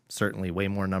certainly way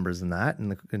more numbers than that.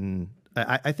 And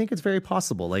I think it's very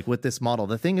possible, like with this model.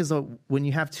 The thing is, though, when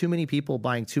you have too many people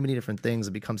buying too many different things,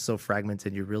 it becomes so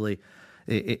fragmented. You really,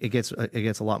 it gets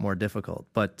a lot more difficult.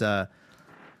 But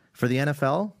for the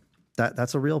NFL,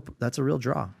 that's a real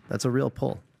draw. That's a real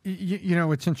pull.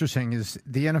 What's interesting is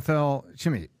the NFL,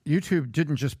 YouTube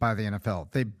didn't just buy the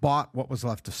NFL. They bought what was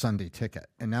left of Sunday Ticket,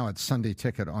 and now it's Sunday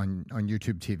Ticket on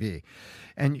YouTube TV.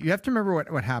 And you have to remember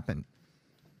what happened.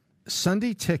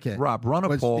 Sunday Ticket. Rob, run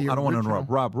a poll. I don't want to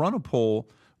interrupt. Rob, run a poll.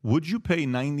 Would you pay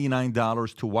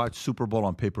 $99 to watch Super Bowl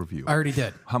on pay-per-view? I already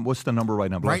did. What's the number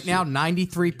right now? Right now,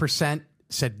 93%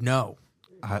 said no.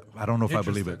 I don't know if I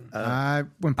believe it. I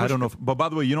don't know. But by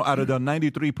the way, out of the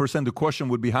 93%, the question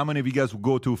would be how many of you guys would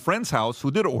go to a friend's house who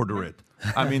did order it?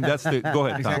 I mean, that's the... Go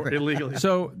ahead, Tom. Exactly. Illegally.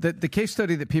 So the case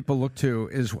study that people look to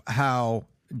is how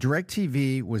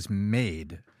DirecTV was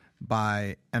made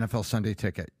by NFL Sunday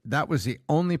Ticket. That was the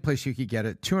only place you could get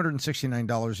it.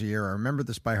 $269 a year. I remember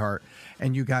this by heart.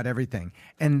 And you got everything.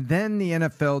 And then the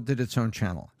NFL did its own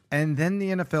channel. And then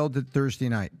the NFL did Thursday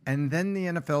night. And then the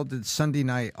NFL did Sunday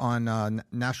night on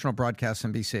national broadcast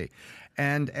NBC.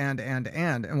 And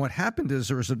what happened is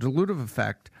there was a dilutive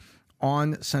effect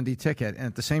on Sunday Ticket. And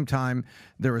at the same time,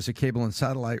 there was a cable and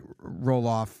satellite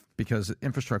roll-off because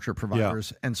infrastructure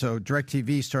providers. Yeah. And so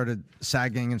DirecTV started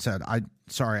sagging and said,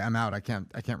 sorry, I'm out. I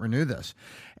can't renew this.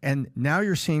 And now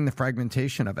you're seeing the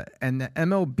fragmentation of it. And the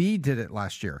MLB did it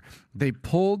last year. They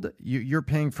pulled, you're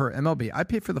paying for MLB. I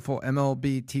pay for the full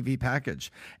MLB TV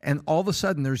package. And all of a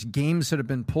sudden, there's games that have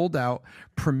been pulled out,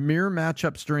 premier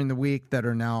matchups during the week that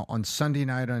are now on Sunday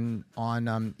night on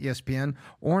ESPN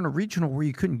or on a regional where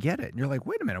you couldn't get it. And you're like,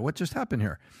 wait a minute, what just happened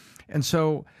here? And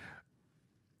so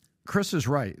Chris is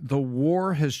right. The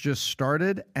war has just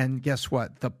started. And guess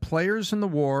what? The players in the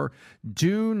war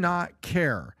do not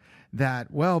care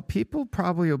that, well, people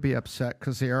probably will be upset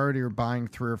because they already are buying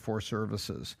 3 or 4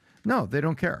 services. No, they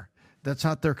don't care. That's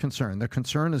not their concern. Their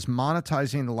concern is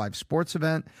monetizing the live sports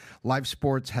event. Live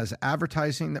sports has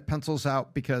advertising that pencils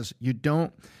out because we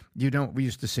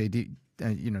used to say,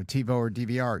 TiVo or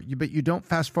DVR, but you don't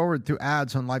fast forward through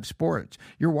ads on live sports.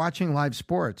 You're watching live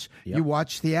sports. Yep. You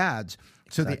watch the ads.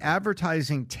 So exactly. The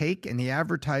advertising take and the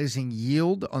advertising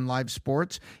yield on live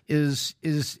sports is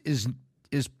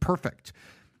perfect.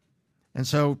 And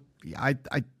so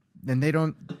and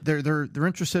they're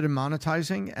interested in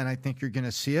monetizing, and I think you're going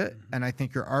to see it, and I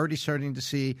think you're already starting to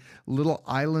see little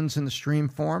islands in the stream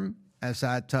form as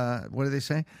that, what do they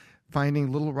say?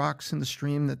 Finding little rocks in the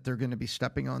stream that they're going to be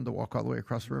stepping on to walk all the way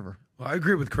across the river. Well, I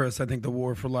agree with Chris. I think the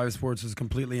war for live sports is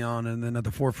completely on, and then at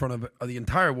the forefront of the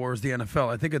entire war is the NFL.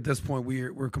 I think at this point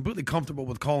we're completely comfortable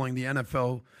with calling the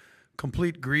NFL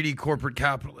complete greedy corporate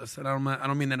capitalists, and I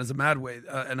don't mean that as a bad way.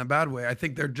 In a bad way, I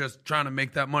think they're just trying to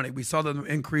make that money. We saw them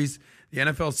increase the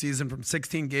NFL season from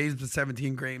 16 games to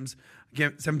 17 games.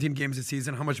 17 games a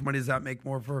season. How much money does that make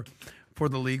more for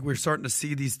the league? We're starting to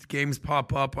see these games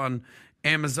pop up on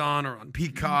Amazon or on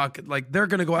Peacock. Like, they're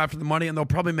going to go after the money, and they'll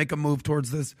probably make a move towards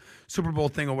this Super Bowl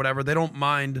thing or whatever. They don't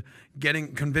mind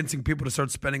convincing people to start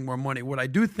spending more money. What I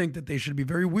do think that they should be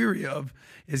very weary of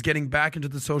is getting back into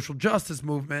the social justice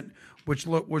movement, which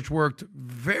worked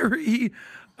very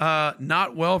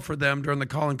not well for them during the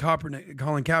Colin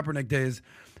Kaepernick days.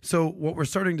 So what we're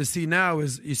starting to see now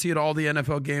is, you see at all the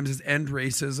NFL games, is end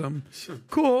racism.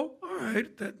 Cool. All right.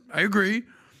 I agree.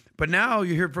 But now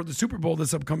you hear for the Super Bowl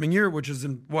this upcoming year, which is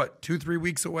in, 2-3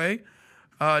 weeks away.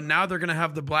 Now they're going to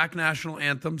have the Black National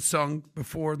Anthem sung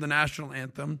before the national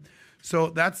anthem.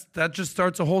 So that just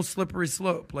starts a whole slippery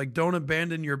slope. Like, don't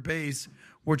abandon your base,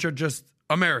 which are just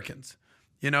Americans,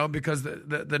 because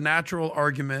the natural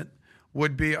argument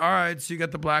would be, all right, so you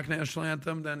got the Black National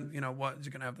Anthem, then, what?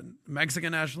 You're going to have the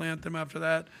Mexican National Anthem after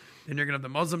that. Then you're going to have the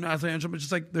Muslim National Anthem. It's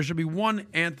just like there should be one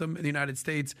anthem in the United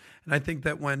States. And I think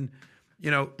that when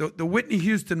the Whitney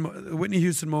Houston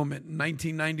moment in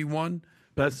 1991,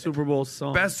 best Super Bowl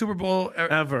song, best Super Bowl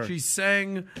ever. She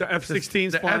sang the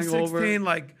F-16s flying F-16, over,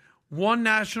 like one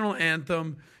national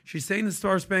anthem. She sang the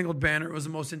Star Spangled Banner. It was the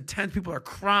most intense. People are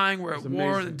crying. We're at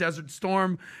war in the Desert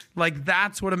Storm. Like,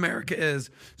 that's what America is.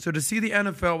 So to see the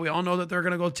NFL, we all know that they're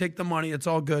going to go take the money. It's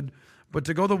all good. But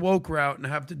to go the woke route and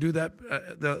have to do that,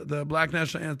 the Black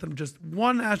National Anthem, just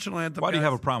one national anthem. Why do you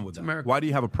have a problem with that? America. Why do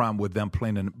you have a problem with them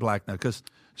playing the Black National? Because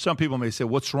some people may say,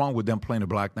 what's wrong with them playing the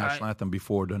Black National Anthem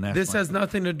before the national This has anthem?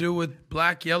 nothing to do with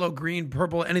black, yellow, green,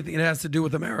 purple, anything. It has to do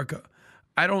with America.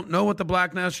 I don't know what the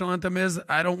Black National Anthem is.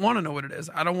 I don't want to know what it is.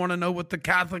 I don't want to know what the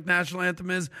Catholic National Anthem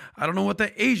is. I don't know what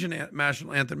the Asian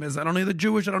National Anthem is. I don't need the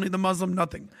Jewish. I don't need the Muslim,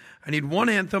 nothing. I need one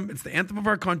anthem. It's the anthem of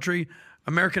our country,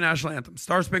 American National Anthem,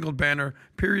 Star Spangled Banner,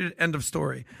 period, end of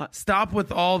story. Stop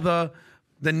with all the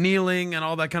kneeling and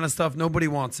all that kind of stuff. Nobody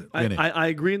wants it. I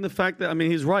agree in the fact that,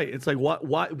 he's right. It's like,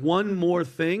 why one more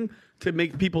thing to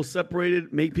make people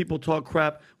separated, make people talk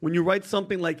crap. When you write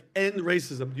something like end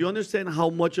racism, do you understand how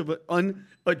much of an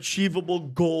unachievable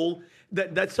goal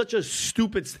that's such a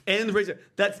stupid end racism?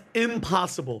 That's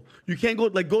impossible. You can't go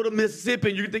to Mississippi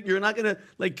and you think you're not gonna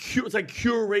cure. It's like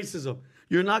cure racism.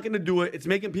 You're not going to do it. It's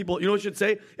making people, you know what it should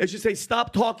say? It should say,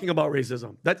 stop talking about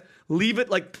racism. Leave it,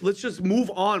 let's just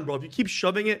move on, bro. If you keep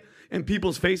shoving it in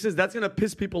people's faces, that's going to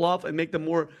piss people off and make them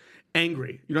more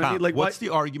angry. You know what I mean? What's the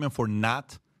argument for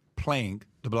not playing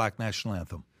the Black National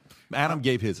Anthem? Adam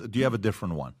gave his. Do you have a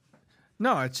different one?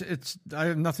 No, I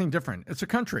have nothing different. It's a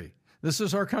country. This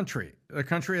is our country. The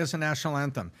country has a national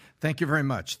anthem. Thank you very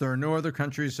much. There are no other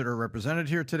countries that are represented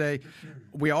here today.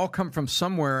 We all come from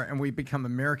somewhere, and we become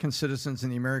American citizens in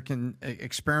the American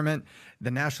experiment. The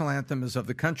national anthem is of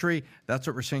the country. That's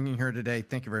what we're singing here today.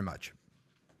 Thank you very much.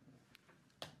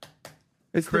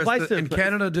 It's Chris, divisive. in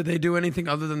Canada, did they do anything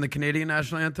other than the Canadian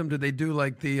national anthem? Did they do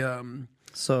like the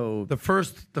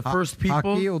first people?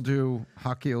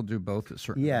 Hockey will do both at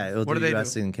certain. Yeah, it'll What do do they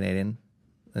US do? and Canadian,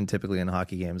 and typically in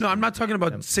hockey games. No, I'm not talking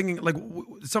about singing. Like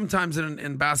sometimes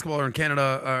in basketball or in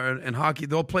Canada or in hockey,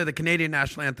 they'll play the Canadian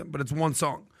national anthem, but it's one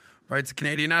song, right? It's a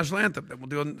Canadian national anthem. Then we'll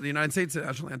do the United States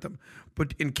national anthem.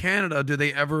 But in Canada, do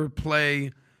they ever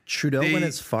play? Trudeau went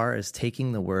as far as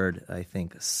taking the word, I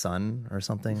think, son or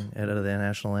something out of the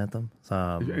national anthem.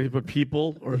 But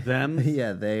people or them?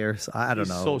 Yeah, they are. I don't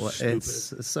know. So stupid.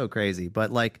 It's so crazy.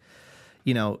 But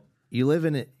you live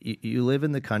in it. You live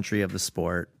in the country of the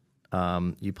sport.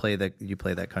 You play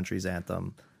that country's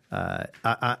anthem.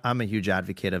 I'm a huge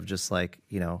advocate of just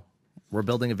we're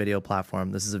building a video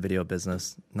platform. This is a video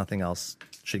business. Nothing else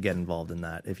should get involved in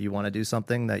that. If you want to do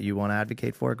something that you want to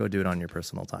advocate for, go do it on your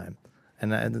personal time.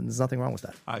 And there's nothing wrong with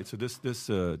that. All right, so this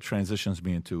transitions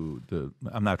me into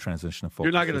I'm not transitioning. Focus.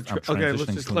 You're not going to. Okay,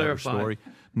 let's just clarify. Story.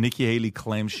 Nikki Haley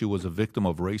claims she was a victim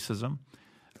of racism,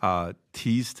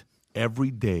 teased every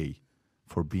day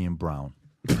for being brown.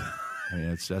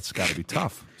 That's got to be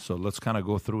tough. So let's kind of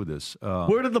go through this.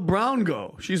 Where did the brown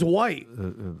go? She's white.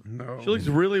 No, she looks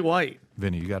really white.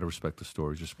 Vinny, you got to respect the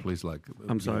story. Just please,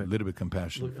 I'm sorry. A little bit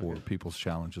compassionate for people's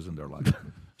challenges in their life.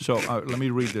 So let me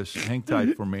read this. Hang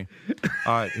tight for me.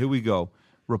 All right, here we go.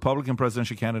 Republican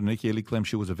presidential candidate Nikki Haley claimed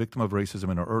she was a victim of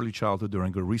racism in her early childhood.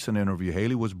 During a recent interview,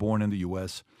 Haley was born in the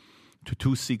U.S. to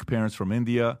two Sikh parents from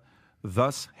India.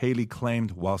 Thus, Haley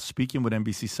claimed while speaking with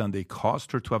NBC Sunday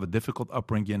caused her to have a difficult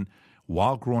upbringing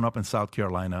while growing up in South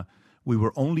Carolina. We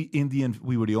were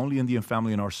the only Indian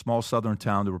family in our small southern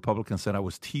town. The Republican said I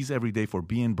was teased every day for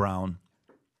being brown.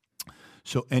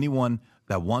 So anyone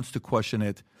that wants to question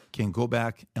it can go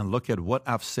back and look at what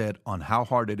I've said on how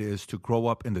hard it is to grow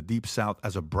up in the Deep South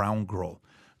as a brown girl.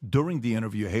 During the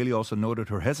interview, Haley also noted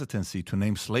her hesitancy to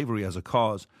name slavery as a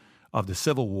cause of the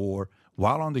Civil War.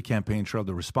 While on the campaign trail,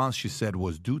 the response, she said,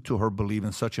 was due to her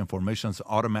believing such information is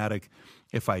automatic.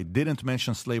 If I didn't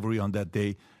mention slavery on that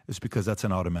day, it's because that's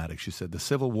an automatic. She said, the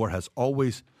Civil War has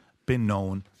always been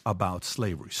known about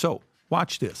slavery. So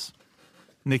watch this.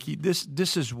 Nikki,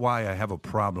 this is why I have a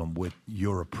problem with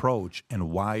your approach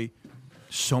and why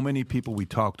so many people we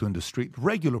talk to in the street,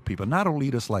 regular people, not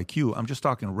elitists like you, I'm just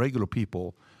talking regular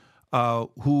people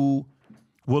who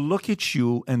will look at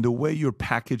you and the way you're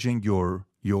packaging your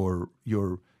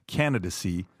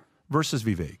candidacy versus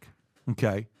Vivek,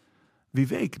 okay?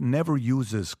 Vivek never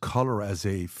uses color as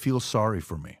a feel sorry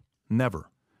for me,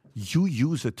 never. You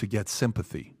use it to get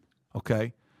sympathy,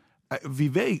 okay?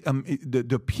 Vivek,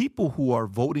 the people who are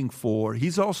voting for,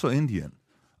 he's also Indian,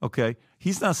 okay?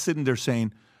 He's not sitting there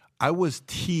saying, I was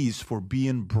teased for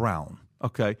being brown,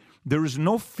 okay? There is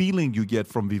no feeling you get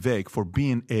from Vivek for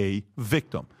being a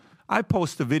victim. I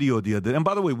posted a video the other day, and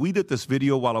by the way, we did this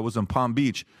video while I was in Palm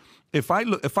Beach. I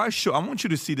want you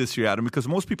to see this here, Adam, because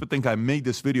most people think I made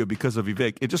this video because of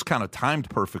Vivek. It just kind of timed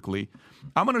perfectly.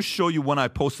 I'm going to show you when I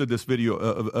posted this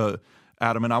video,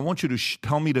 Adam, and I want you to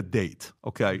tell me the date,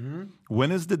 okay? Mm-hmm.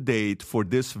 When is the date for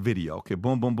this video? Okay,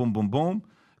 boom, boom, boom, boom, boom.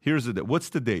 Here's the date. What's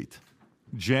the date?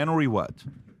 January what?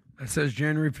 It says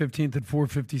January 15th at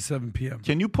 4:57 p.m.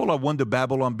 Can you pull up when the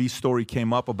Babylon Bee story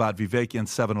came up about Vivek and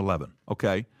 7-Eleven,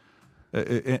 okay?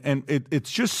 And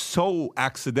it's just so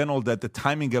accidental that the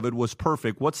timing of it was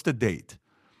perfect. What's the date?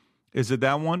 Is it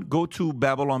that one? Go to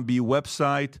Babylon Bee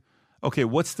website. Okay,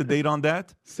 what's the date on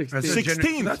that?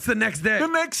 16th. That's the next day. The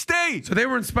next day. So they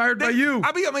were inspired by you.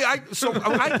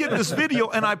 I get this video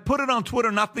and I put it on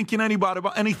Twitter, not thinking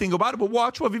anything about it. But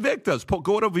watch what Vivek does.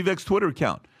 Go to Vivek's Twitter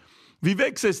account.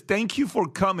 Vivek says, "Thank you for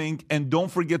coming, and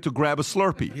don't forget to grab a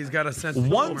Slurpee." He's got a sense of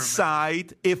one humor,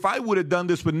 side. If I would have done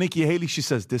this with Nikki Haley, she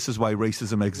says, "This is why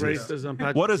racism exists."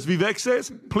 What does Vivek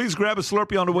says? Please grab a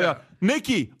Slurpee on the way out.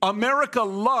 Nikki, America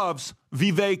loves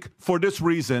Vivek for this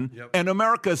reason, and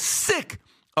America is sick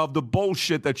of the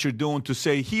bullshit that you're doing to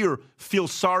say, "Here, feel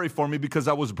sorry for me because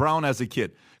I was brown as a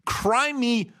kid." Cry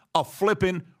me a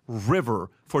flippin' river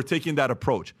for taking that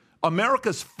approach.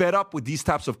 America's fed up with these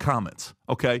types of comments.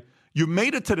 Okay. You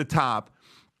made it to the top.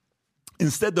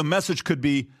 Instead, the message could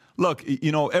be, look,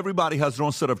 everybody has their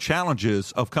own set of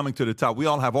challenges of coming to the top. We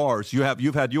all have ours.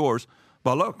 You've had yours.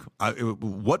 But look,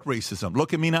 what racism?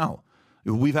 Look at me now.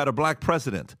 We've had a black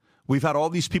president. We've had all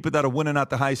these people that are winning at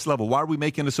the highest level. Why are we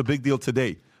making this a big deal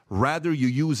today? Rather, you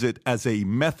use it as a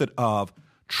method of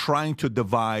trying to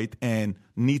divide and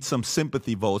need some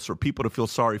sympathy votes for people to feel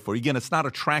sorry for. Again, it's not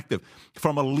attractive.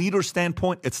 From a leader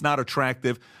standpoint, it's not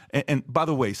attractive. And by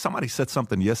the way, somebody said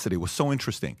something yesterday. It was so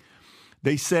interesting.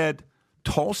 They said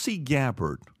Tulsi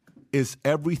Gabbard is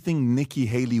everything Nikki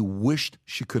Haley wished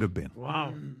she could have been.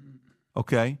 Wow.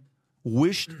 Okay?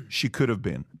 Wished she could have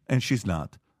been, and she's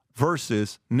not.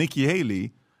 Versus Nikki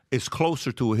Haley is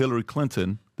closer to a Hillary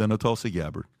Clinton than a Tulsi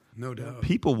Gabbard. No doubt.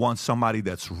 People want somebody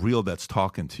that's real, that's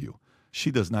talking to you. She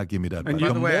does not give me that. And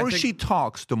The more she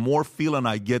talks, the more feeling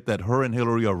I get that her and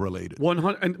Hillary are related.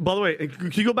 100. And by the way,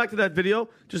 can you go back to that video?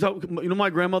 Just how my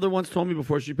grandmother once told me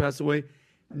before she passed away,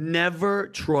 never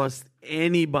trust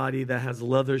anybody that has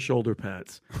leather shoulder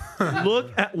pads.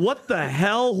 Look at what the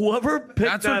hell whoever picked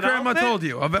That's that what Grandma outfit, told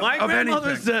you of my grandmother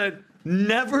anything. said,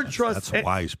 never trust. That's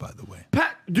wise, by the way.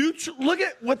 Pat, dude, look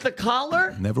at with the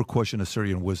collar. Never question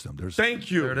Assyrian wisdom.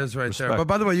 Thank you. There it is right Respect. there. But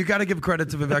by the way, you got to give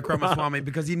credit to Vivek Ramaswamy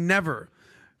because he never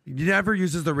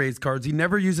uses the race cards. He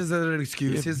never uses it as an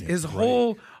excuse. His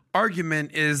whole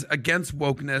argument is against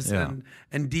wokeness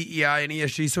and DEI and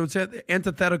ESG. So it's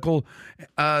antithetical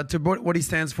to what he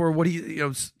stands for. What he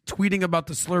tweeting about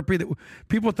the Slurpee. That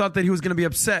people thought that he was going to be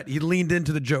upset. He leaned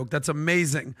into the joke. That's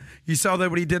amazing. You saw that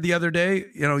what he did the other day.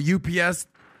 UPS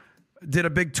did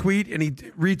a big tweet and he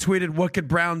retweeted, "What could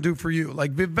Brown do for you?"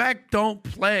 Like Vivek don't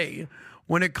play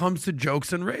when it comes to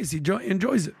jokes and race. He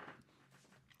enjoys it.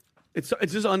 It's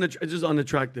just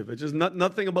unattractive. It's just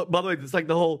nothing about. By the way, it's like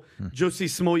the whole Josie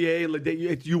Smollett.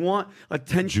 Like you want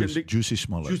attention. Juicy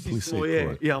Smollett. Please say it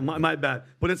correct. Yeah, my bad.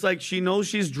 But it's like she knows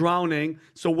she's drowning.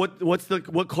 So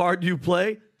what card do you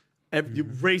play?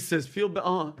 Racist,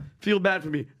 feel bad for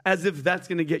me, as if that's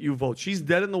going to get you votes. She's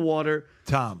dead in the water.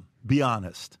 Tom, be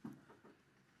honest.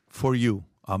 For you,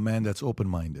 a man that's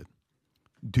open-minded,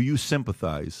 do you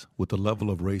sympathize with the level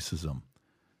of racism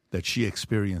that she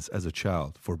experienced as a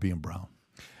child for being brown?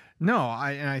 No,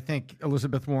 I think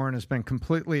Elizabeth Warren has been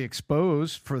completely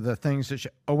exposed for the things that she...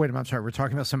 Oh, wait a minute, I'm sorry. We're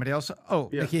talking about somebody else? Oh,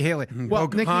 yeah. Nikki Haley. Well,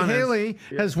 Nikki Haley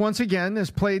has once again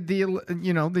played the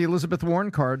Elizabeth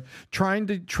Warren card, trying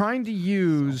to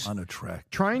use... So unattractive.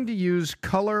 Trying to use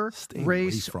color,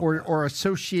 race, or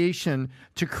association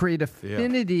to create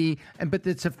affinity, but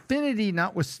it's affinity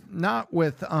not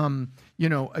with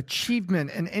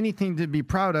achievement and anything to be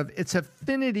proud of. It's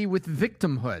affinity with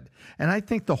victimhood. And I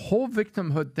think the whole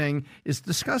victimhood thing is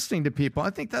disgusting to people. I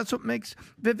think that's what makes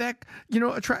Vivek,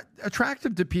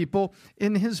 attractive to people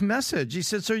in his message. He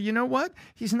said, so you know what?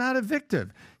 He's not a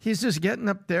victim. He's just getting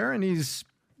up there and he's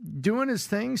doing his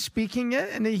thing, speaking it,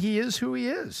 and he is who he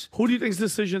is. Who do you think's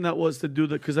decision that was to do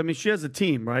that? Because, she has a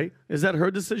team, right? Is that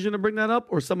her decision to bring that up?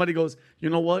 Or somebody goes, you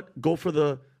know what? Go for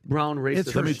the brown racist.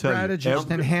 It's her strategists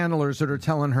and handlers that are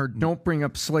telling her, don't bring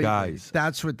up slavery. Guys,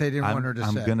 that's what they didn't want her to say.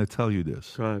 I'm going to tell you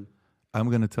this. Go ahead. I'm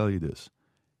going to tell you this.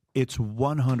 It's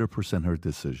 100% her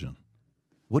decision.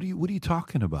 What are you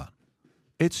talking about?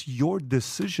 It's your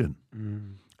decision.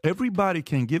 Everybody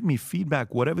can give me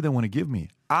feedback, whatever they want to give me.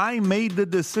 I made the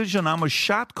decision. I'm a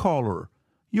shot caller.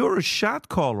 You're a shot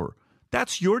caller.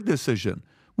 That's your decision.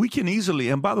 We can easily,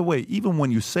 and by the way, even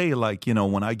when you say,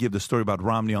 when I give the story about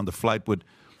Romney on the flight with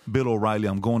Bill O'Reilly,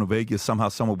 I'm going to Vegas, somehow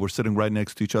we're sitting right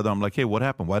next to each other. I'm like, hey, what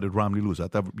happened? Why did Romney lose? I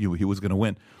thought he was going to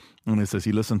win. And he says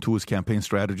he listened to his campaign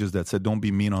strategist that said, don't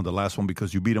be mean on the last one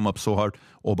because you beat him up so hard.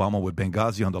 Obama with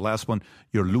Benghazi on the last one.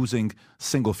 You're losing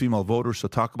single female voters, so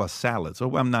talk about salads.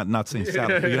 So I'm not saying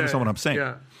salad, but you understand what I'm saying.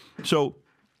 Yeah. So,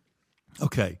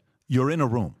 okay, you're in a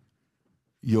room.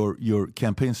 Your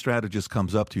campaign strategist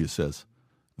comes up to you and says,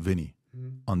 Vinny,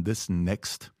 on this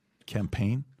next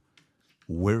campaign,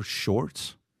 wear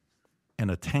shorts and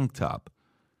a tank top.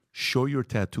 Show your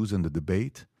tattoos in the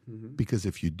debate, because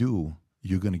if you do,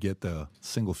 you're going to get the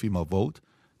single female vote,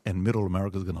 and middle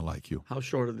America is going to like you. How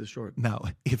short are they short? Now,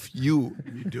 if you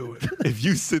do it, if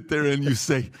you sit there and you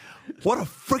say, what a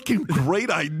freaking great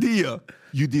idea,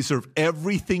 you deserve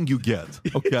everything you get,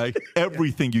 okay?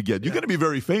 Everything you get. You're going to be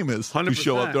very famous 100%. To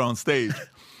show up there on stage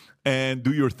and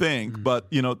do your thing.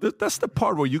 But, that's the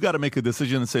part where you got to make a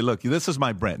decision and say, look, this is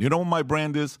my brand. You know what my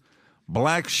brand is?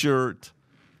 Black shirt,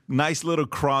 nice little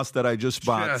cross that I just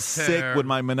bought, sick with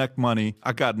my Menek money.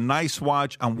 I got nice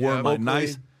watch. I'm wearing my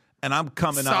nice, and I'm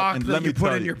coming out. And let me put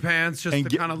tell in you, your pants just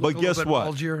to kind of look but a guess little bit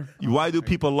what? bulgier. Why do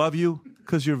people love you?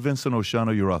 Because you're Vincent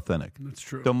O'Shannell. You're authentic. That's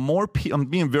true. The more I'm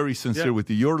being very sincere with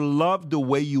you. You're loved the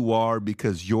way you are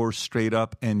because you're straight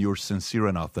up and you're sincere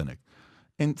and authentic.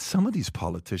 And some of these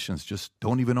politicians just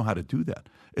don't even know how to do that.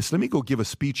 It's let me go give a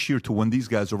speech here to when these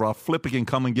guys are. I'll flip again,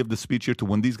 come and give the speech here to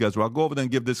when these guys are. I'll go over there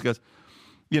and give this guys.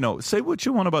 Say what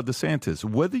you want about DeSantis.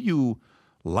 Whether you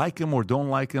like him or don't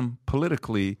like him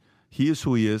politically, he is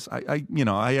who he is.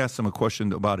 I asked him a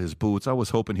question about his boots. I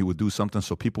was hoping he would do something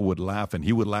so people would laugh and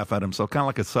he would laugh at himself, kind of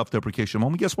like a self-deprecation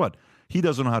moment. Guess what? He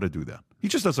doesn't know how to do that. He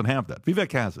just doesn't have that.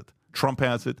 Vivek has it. Trump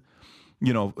has it.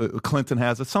 Clinton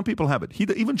has it. Some people have it.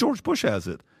 Even George Bush has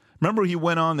it. Remember he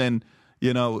went on and,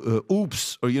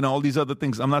 oops, or, all these other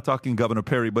things. I'm not talking Governor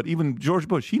Perry, but even George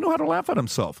Bush, he knew how to laugh at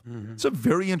himself. It's a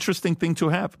very interesting thing to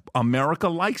have. America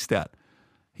likes that.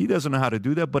 He doesn't know how to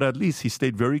do that, but at least he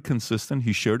stayed very consistent.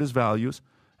 He shared his values.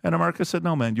 And America said,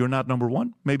 no, man, you're not number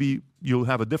one. Maybe you'll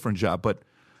have a different job. But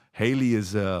Haley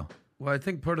is... Well, I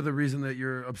think part of the reason that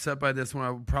you're upset by this,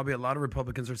 probably a lot of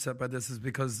Republicans are upset by this, is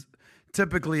because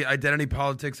typically identity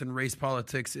politics and race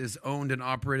politics is owned and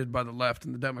operated by the left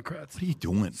and the Democrats. What are you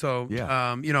doing? So,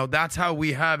 that's how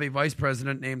we have a vice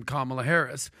president named Kamala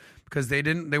Harris, because they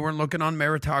weren't looking on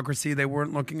meritocracy, they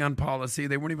weren't looking on policy,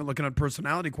 they weren't even looking at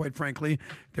personality, quite frankly.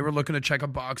 They were looking to check a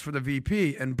box for the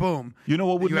VP, and boom. You know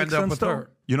what would make sense, though?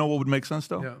 Her. You know what would make sense,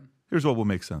 though? Yeah. Here's what would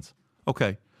make sense.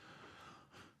 Okay.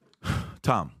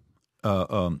 Tom,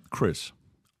 Chris,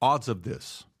 odds of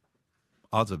this,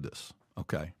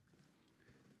 okay?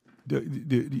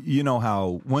 You know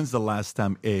how, when's the last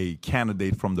time a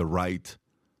candidate from the right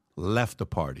left the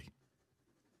party?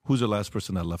 Who's the last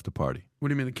person that left the party? What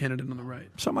do you mean a candidate on the right?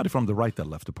 Somebody from the right that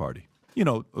left the party.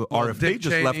 RFK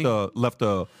just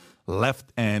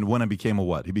left and went and became a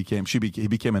what? He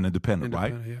became an independent,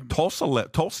 right? Yeah.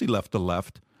 Tulsi left the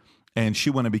left, and she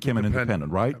went and became an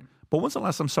independent, right? Yeah. But when's the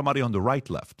last time somebody on the right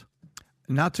left?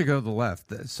 Not to go to the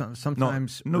left.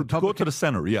 Sometimes no, go to the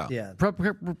center. Yeah.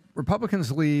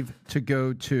 Republicans leave to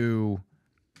go to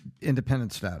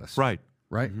independent status. Right.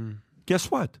 right? Guess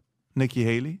what, Nikki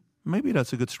Haley? Maybe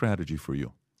that's a good strategy for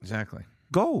you. Exactly.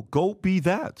 Go be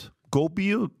that. Go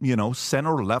be a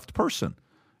center left person,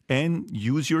 and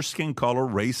use your skin color,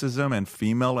 racism, and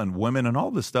female and women and all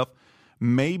this stuff.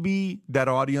 Maybe that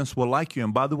audience will like you.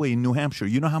 And by the way, in New Hampshire,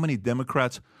 you know how many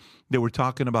Democrats they were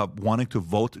talking about wanting to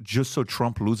vote just so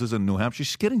Trump loses in New Hampshire?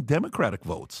 She's getting Democratic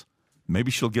votes. Maybe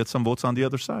she'll get some votes on the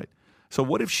other side. So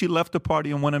what if she left the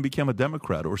party and went and became a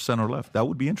Democrat or center left? That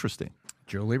would be interesting.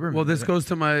 Joe Lieberman. Well, this goes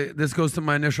to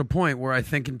my initial point where I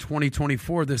think in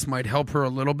 2024 this might help her a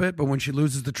little bit, but when she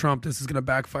loses to Trump, this is going to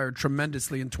backfire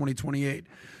tremendously in 2028.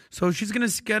 So she's going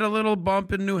to get a little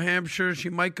bump in New Hampshire. She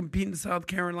might compete in South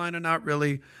Carolina, not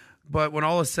really. But when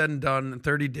all is said and done, in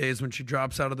 30 days when she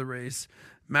drops out of the race,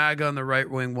 MAGA on the right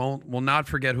wing will not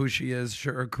forget who she is.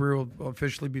 Sure, her career will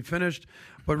officially be finished.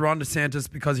 But Ron DeSantis,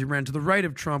 because he ran to the right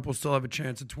of Trump, will still have a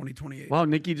chance in 2028. Wow,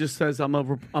 Nikki just says I'm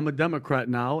a Democrat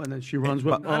now, and then she runs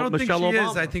with I don't Michelle think she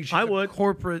Obama. is. I think she's a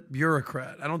corporate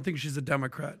bureaucrat. I don't think she's a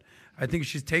Democrat. I think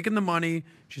she's taking the money.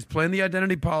 She's playing the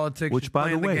identity politics. Which, she's by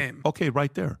the playing way, game. okay,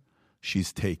 right there,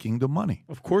 she's taking the money.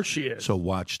 Of course she is. So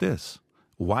watch this.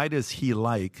 Why does he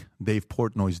like Dave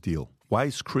Portnoy's deal? Why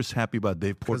is Chris happy about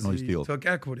Dave Portnoy's deal? Took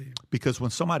equity. Because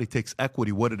when somebody takes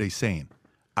equity, what are they saying?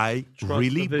 I Trust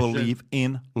really the vision. believe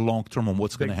in long term on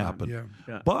what's going to Big time, happen.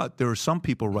 yeah. But there are some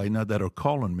people right now that are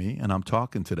calling me, and I'm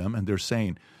talking to them, and they're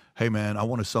saying, "Hey, man, I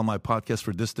want to sell my podcast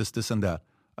for this, and that."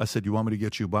 I said, "You want me to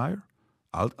get you a buyer?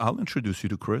 I'll introduce you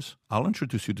to Chris. I'll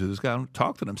introduce you to this guy. I'll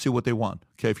talk to them, see what they want.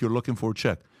 Okay, if you're looking for a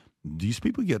check, these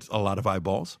people get a lot of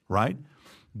eyeballs, right?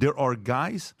 There are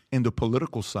guys in the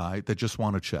political side that just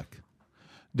want a check.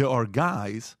 There are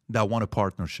guys that want a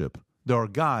partnership. There are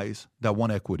guys that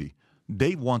want equity.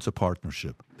 Dave wants a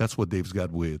partnership. That's what Dave's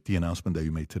got with the announcement that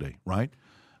you made today, right?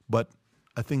 But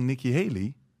I think Nikki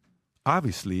Haley,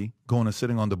 obviously, going and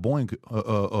sitting on the Boeing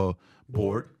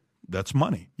board, that's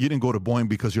money. You didn't go to Boeing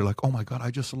because you're like, oh my God,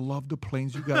 I just love the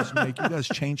planes you guys make. You guys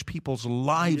change people's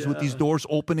lives with these doors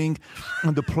opening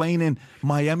and the plane in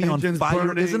Miami Engines on fire.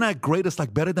 burning. Isn't that great? It's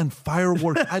like better than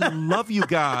fireworks. I love you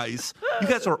guys. You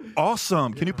guys are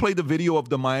awesome. Can you play the video of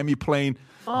the Miami plane?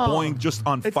 Boeing just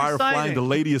on it's fire, flying. exciting. The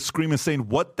lady is screaming, saying,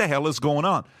 what the hell is going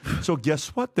on? So guess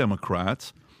what,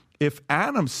 Democrats? If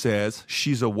Adam says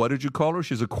she's a, what did you call her?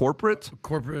 She's a corporate?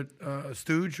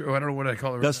 Stooge, or I don't know what I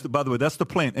call her. That's by the way, that's the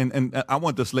plan. And I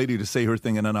want this lady to say her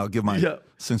thing, and then I'll give my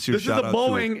sincere This shout is out a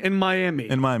Boeing in Miami.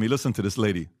 In Miami. Listen to this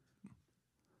lady.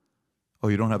 Oh,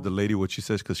 you don't have the lady what she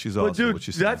says because she's But awesome. dude, what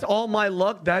she says. that's all my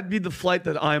luck. That'd be the flight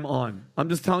that I'm on. I'm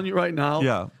just telling you right now.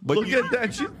 Yeah, but look at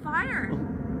that. She, Fire!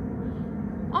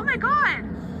 Oh my God!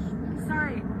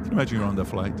 Sorry. Can you imagine you're on that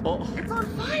flight? Oh. It's on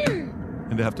fire!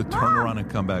 And they have to turn around and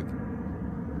come back.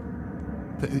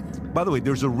 By the way,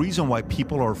 there's a reason why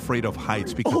people are afraid of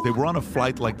heights, because they were on a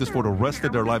flight like this for the rest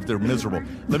of their life. They're miserable.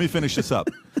 Let me finish this up.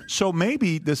 So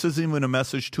maybe this isn't even a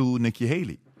message to Nikki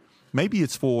Haley. Maybe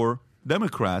it's for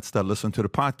Democrats that listen to the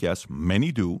podcast.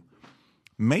 Many do.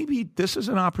 Maybe this is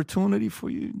an opportunity for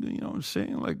you, you know what I'm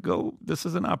saying? Like, go, this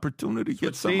is an opportunity to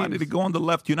get somebody to go on the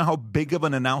left. You know how big of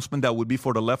an announcement that would be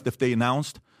for the left if they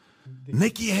announced?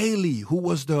 Nikki Haley, who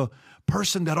was the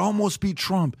person that almost beat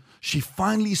Trump, she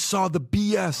finally saw the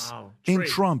BS in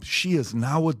Trump. She is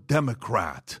now a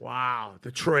Democrat. Wow,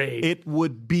 the trade. It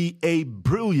would be a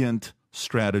brilliant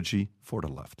strategy for the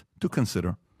left to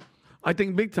consider. I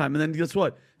think big time. And then guess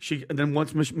what? And then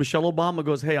once Michelle Obama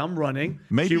goes, hey, I'm running.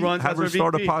 Maybe she runs have as her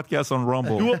start VP. a podcast on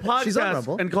Rumble. Do a She's on podcast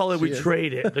Rumble. and call it She We is.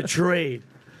 Trade It. The trade.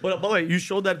 But by the way, you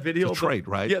showed that video. It's a trade,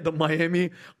 right? Yeah, the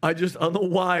Miami. I don't know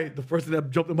why. The first thing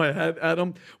that jumped in my head,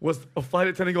 Adam, was a flight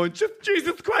attendant going, just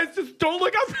Jesus Christ, just don't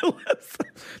look up the list.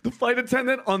 The flight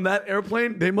attendant on that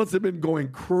airplane, they must have been going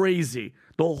crazy.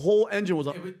 The whole engine was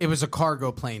up. It was a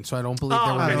cargo plane, so I don't believe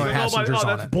there were okay, any so passengers on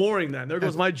that's it. boring then. There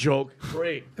goes my joke.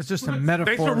 Great. It's just a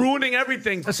metaphor. Thanks for ruining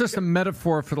everything. It's just a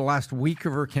metaphor for the last week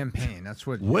of her campaign. That's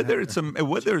what. Whether it's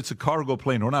a cargo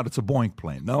plane or not, it's a Boeing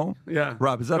plane. No, Yeah.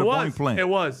 Rob, is that It a was. Boeing plane? It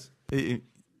was. It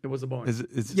was a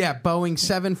Boeing. Yeah, Boeing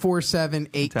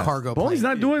 747-8 cargo plane. Boeing's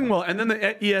not doing well. And then the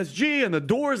ESG and the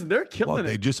doors, they're killing Well, it.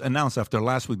 they just announced after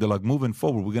last week, they're like, moving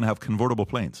forward, we're going to have convertible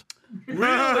planes. Really?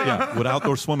 Yeah, with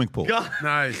outdoor swimming pool.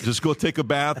 Nice. Just go take a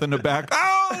bath in the back.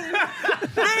 Oh,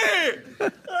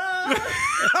 me!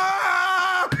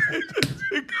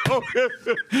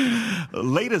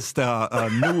 Latest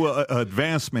new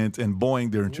advancement in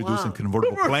Boeing, they're introducing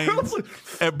convertible planes.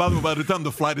 And by the time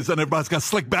the flight is done, everybody's got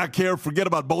slick back hair. Forget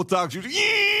about Botox.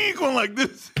 You're going like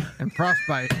this. And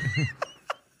frostbite.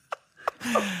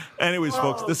 Anyways,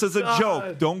 folks, this is a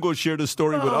joke. Don't go share the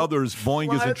story with others.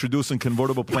 Boeing is introducing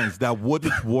convertible planes. That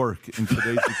wouldn't work in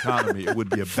today's economy. It would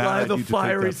be a bad idea to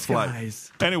take that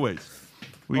flight. Anyways,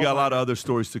 we got a lot of other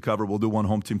stories to cover. We'll do one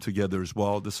home team together as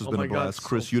well. This has been a blast.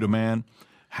 Chris, you the man.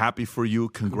 Happy for you.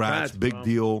 Congrats. Big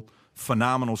deal.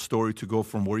 Phenomenal story to go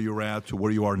from where you're at to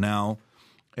where you are now.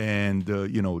 And,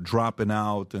 dropping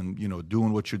out and,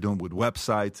 doing what you're doing with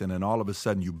websites. And then all of a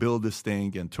sudden you build this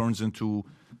thing and turns into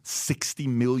 60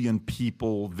 million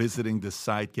people visiting the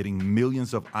site, getting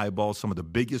millions of eyeballs, some of the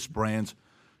biggest brands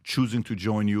choosing to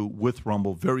join you with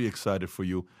Rumble. Very excited for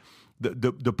you.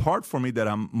 The part for me that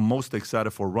I'm most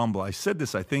excited for Rumble, I said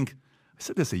this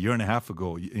a year and a half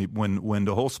ago when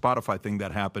the whole Spotify thing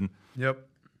that happened. Yep.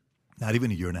 Not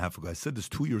even a year and a half ago. I said this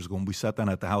 2 years ago when we sat down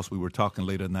at the house. We were talking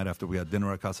late at night after we had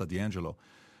dinner at Casa D'Angelo.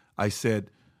 I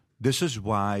said, this is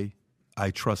why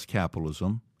I trust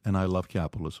capitalism and I love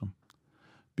capitalism.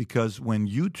 Because when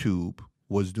YouTube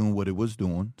was doing what it was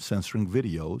doing, censoring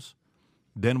videos,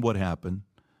 then what happened?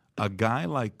 A guy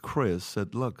like Chris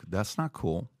said, look, that's not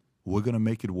cool. We're going to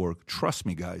make it work. Trust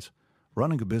me, guys.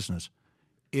 Running a business,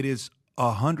 it is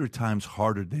 100 times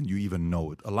harder than you even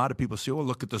know it. A lot of people say, oh,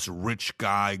 look at this rich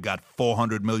guy, got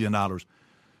 $400 million.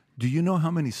 Do you know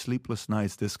how many sleepless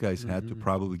nights this guy's had to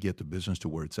probably get the business to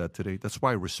where it's at today? That's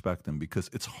why I respect him, because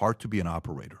it's hard to be an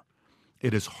operator.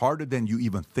 It is harder than you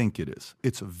even think it is.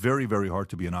 It's very, very hard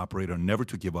to be an operator, never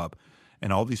to give up.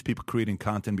 And all these people creating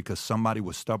content because somebody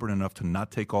was stubborn enough to not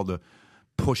take all the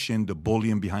pushing, the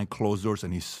bullying behind closed doors,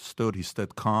 and he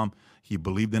stood calm. He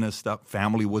believed in his stuff.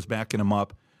 Family was backing him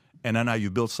up. And then now you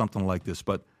build something like this.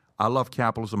 But I love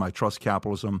capitalism. I trust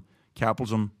capitalism.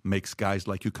 Capitalism makes guys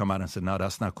like you come out and say, no,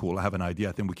 that's not cool. I have an idea.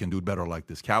 I think we can do it better like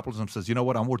this. Capitalism says, you know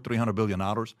what? I'm worth $300 billion.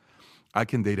 I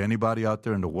can date anybody out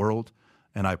there in the world,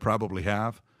 and I probably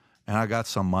have. And I got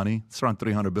some money. It's around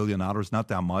 $300 billion, not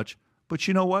that much. But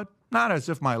you know what? Not as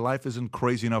if my life isn't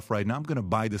crazy enough right now. I'm going to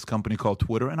buy this company called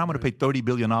Twitter, and I'm going to pay $30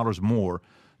 billion more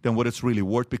than what it's really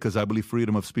worth because I believe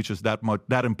freedom of speech is that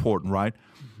important, right?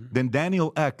 Then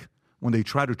Daniel Ek, when they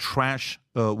try to trash,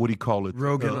 what do you call it?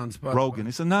 Rogan on Spotify. Rogan.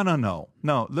 He said, no.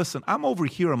 Listen, I'm over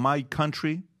here in my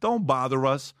country. Don't bother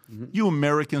us. You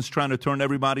Americans trying to turn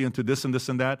everybody into this and this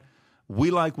and that.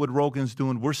 We like what Rogan's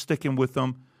doing. We're sticking with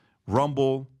them.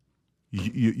 Rumble,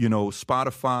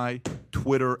 Spotify,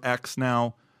 Twitter, X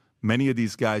now. Many of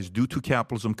these guys, due to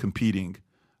capitalism competing,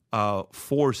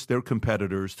 force their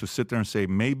competitors to sit there and say,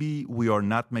 maybe we are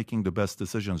not making the best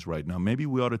decisions right now. Maybe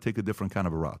we ought to take a different kind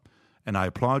of a route. And I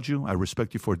applaud you. I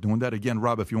respect you for doing that. Again,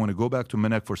 Rob, if you want to go back to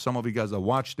Minek, for some of you guys that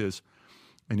watch this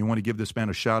and you want to give this man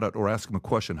a shout-out or ask him a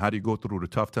question, how do you go through the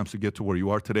tough times to get to where you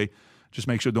are today? Just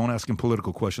make sure don't ask him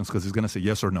political questions because he's going to say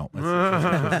yes or no.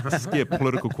 Skip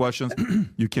political questions.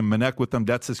 You can Minek with him.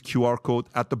 That's his QR code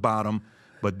at the bottom.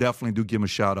 But definitely do give him a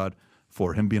shout-out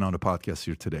for him being on the podcast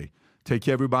here today. Take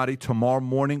care, everybody. Tomorrow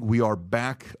morning, we are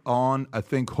back on, I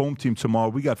think, Home Team tomorrow.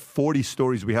 We got 40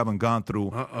 stories we haven't gone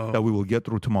through that we will get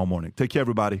through tomorrow morning. Take care,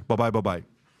 everybody. Bye-bye, bye-bye.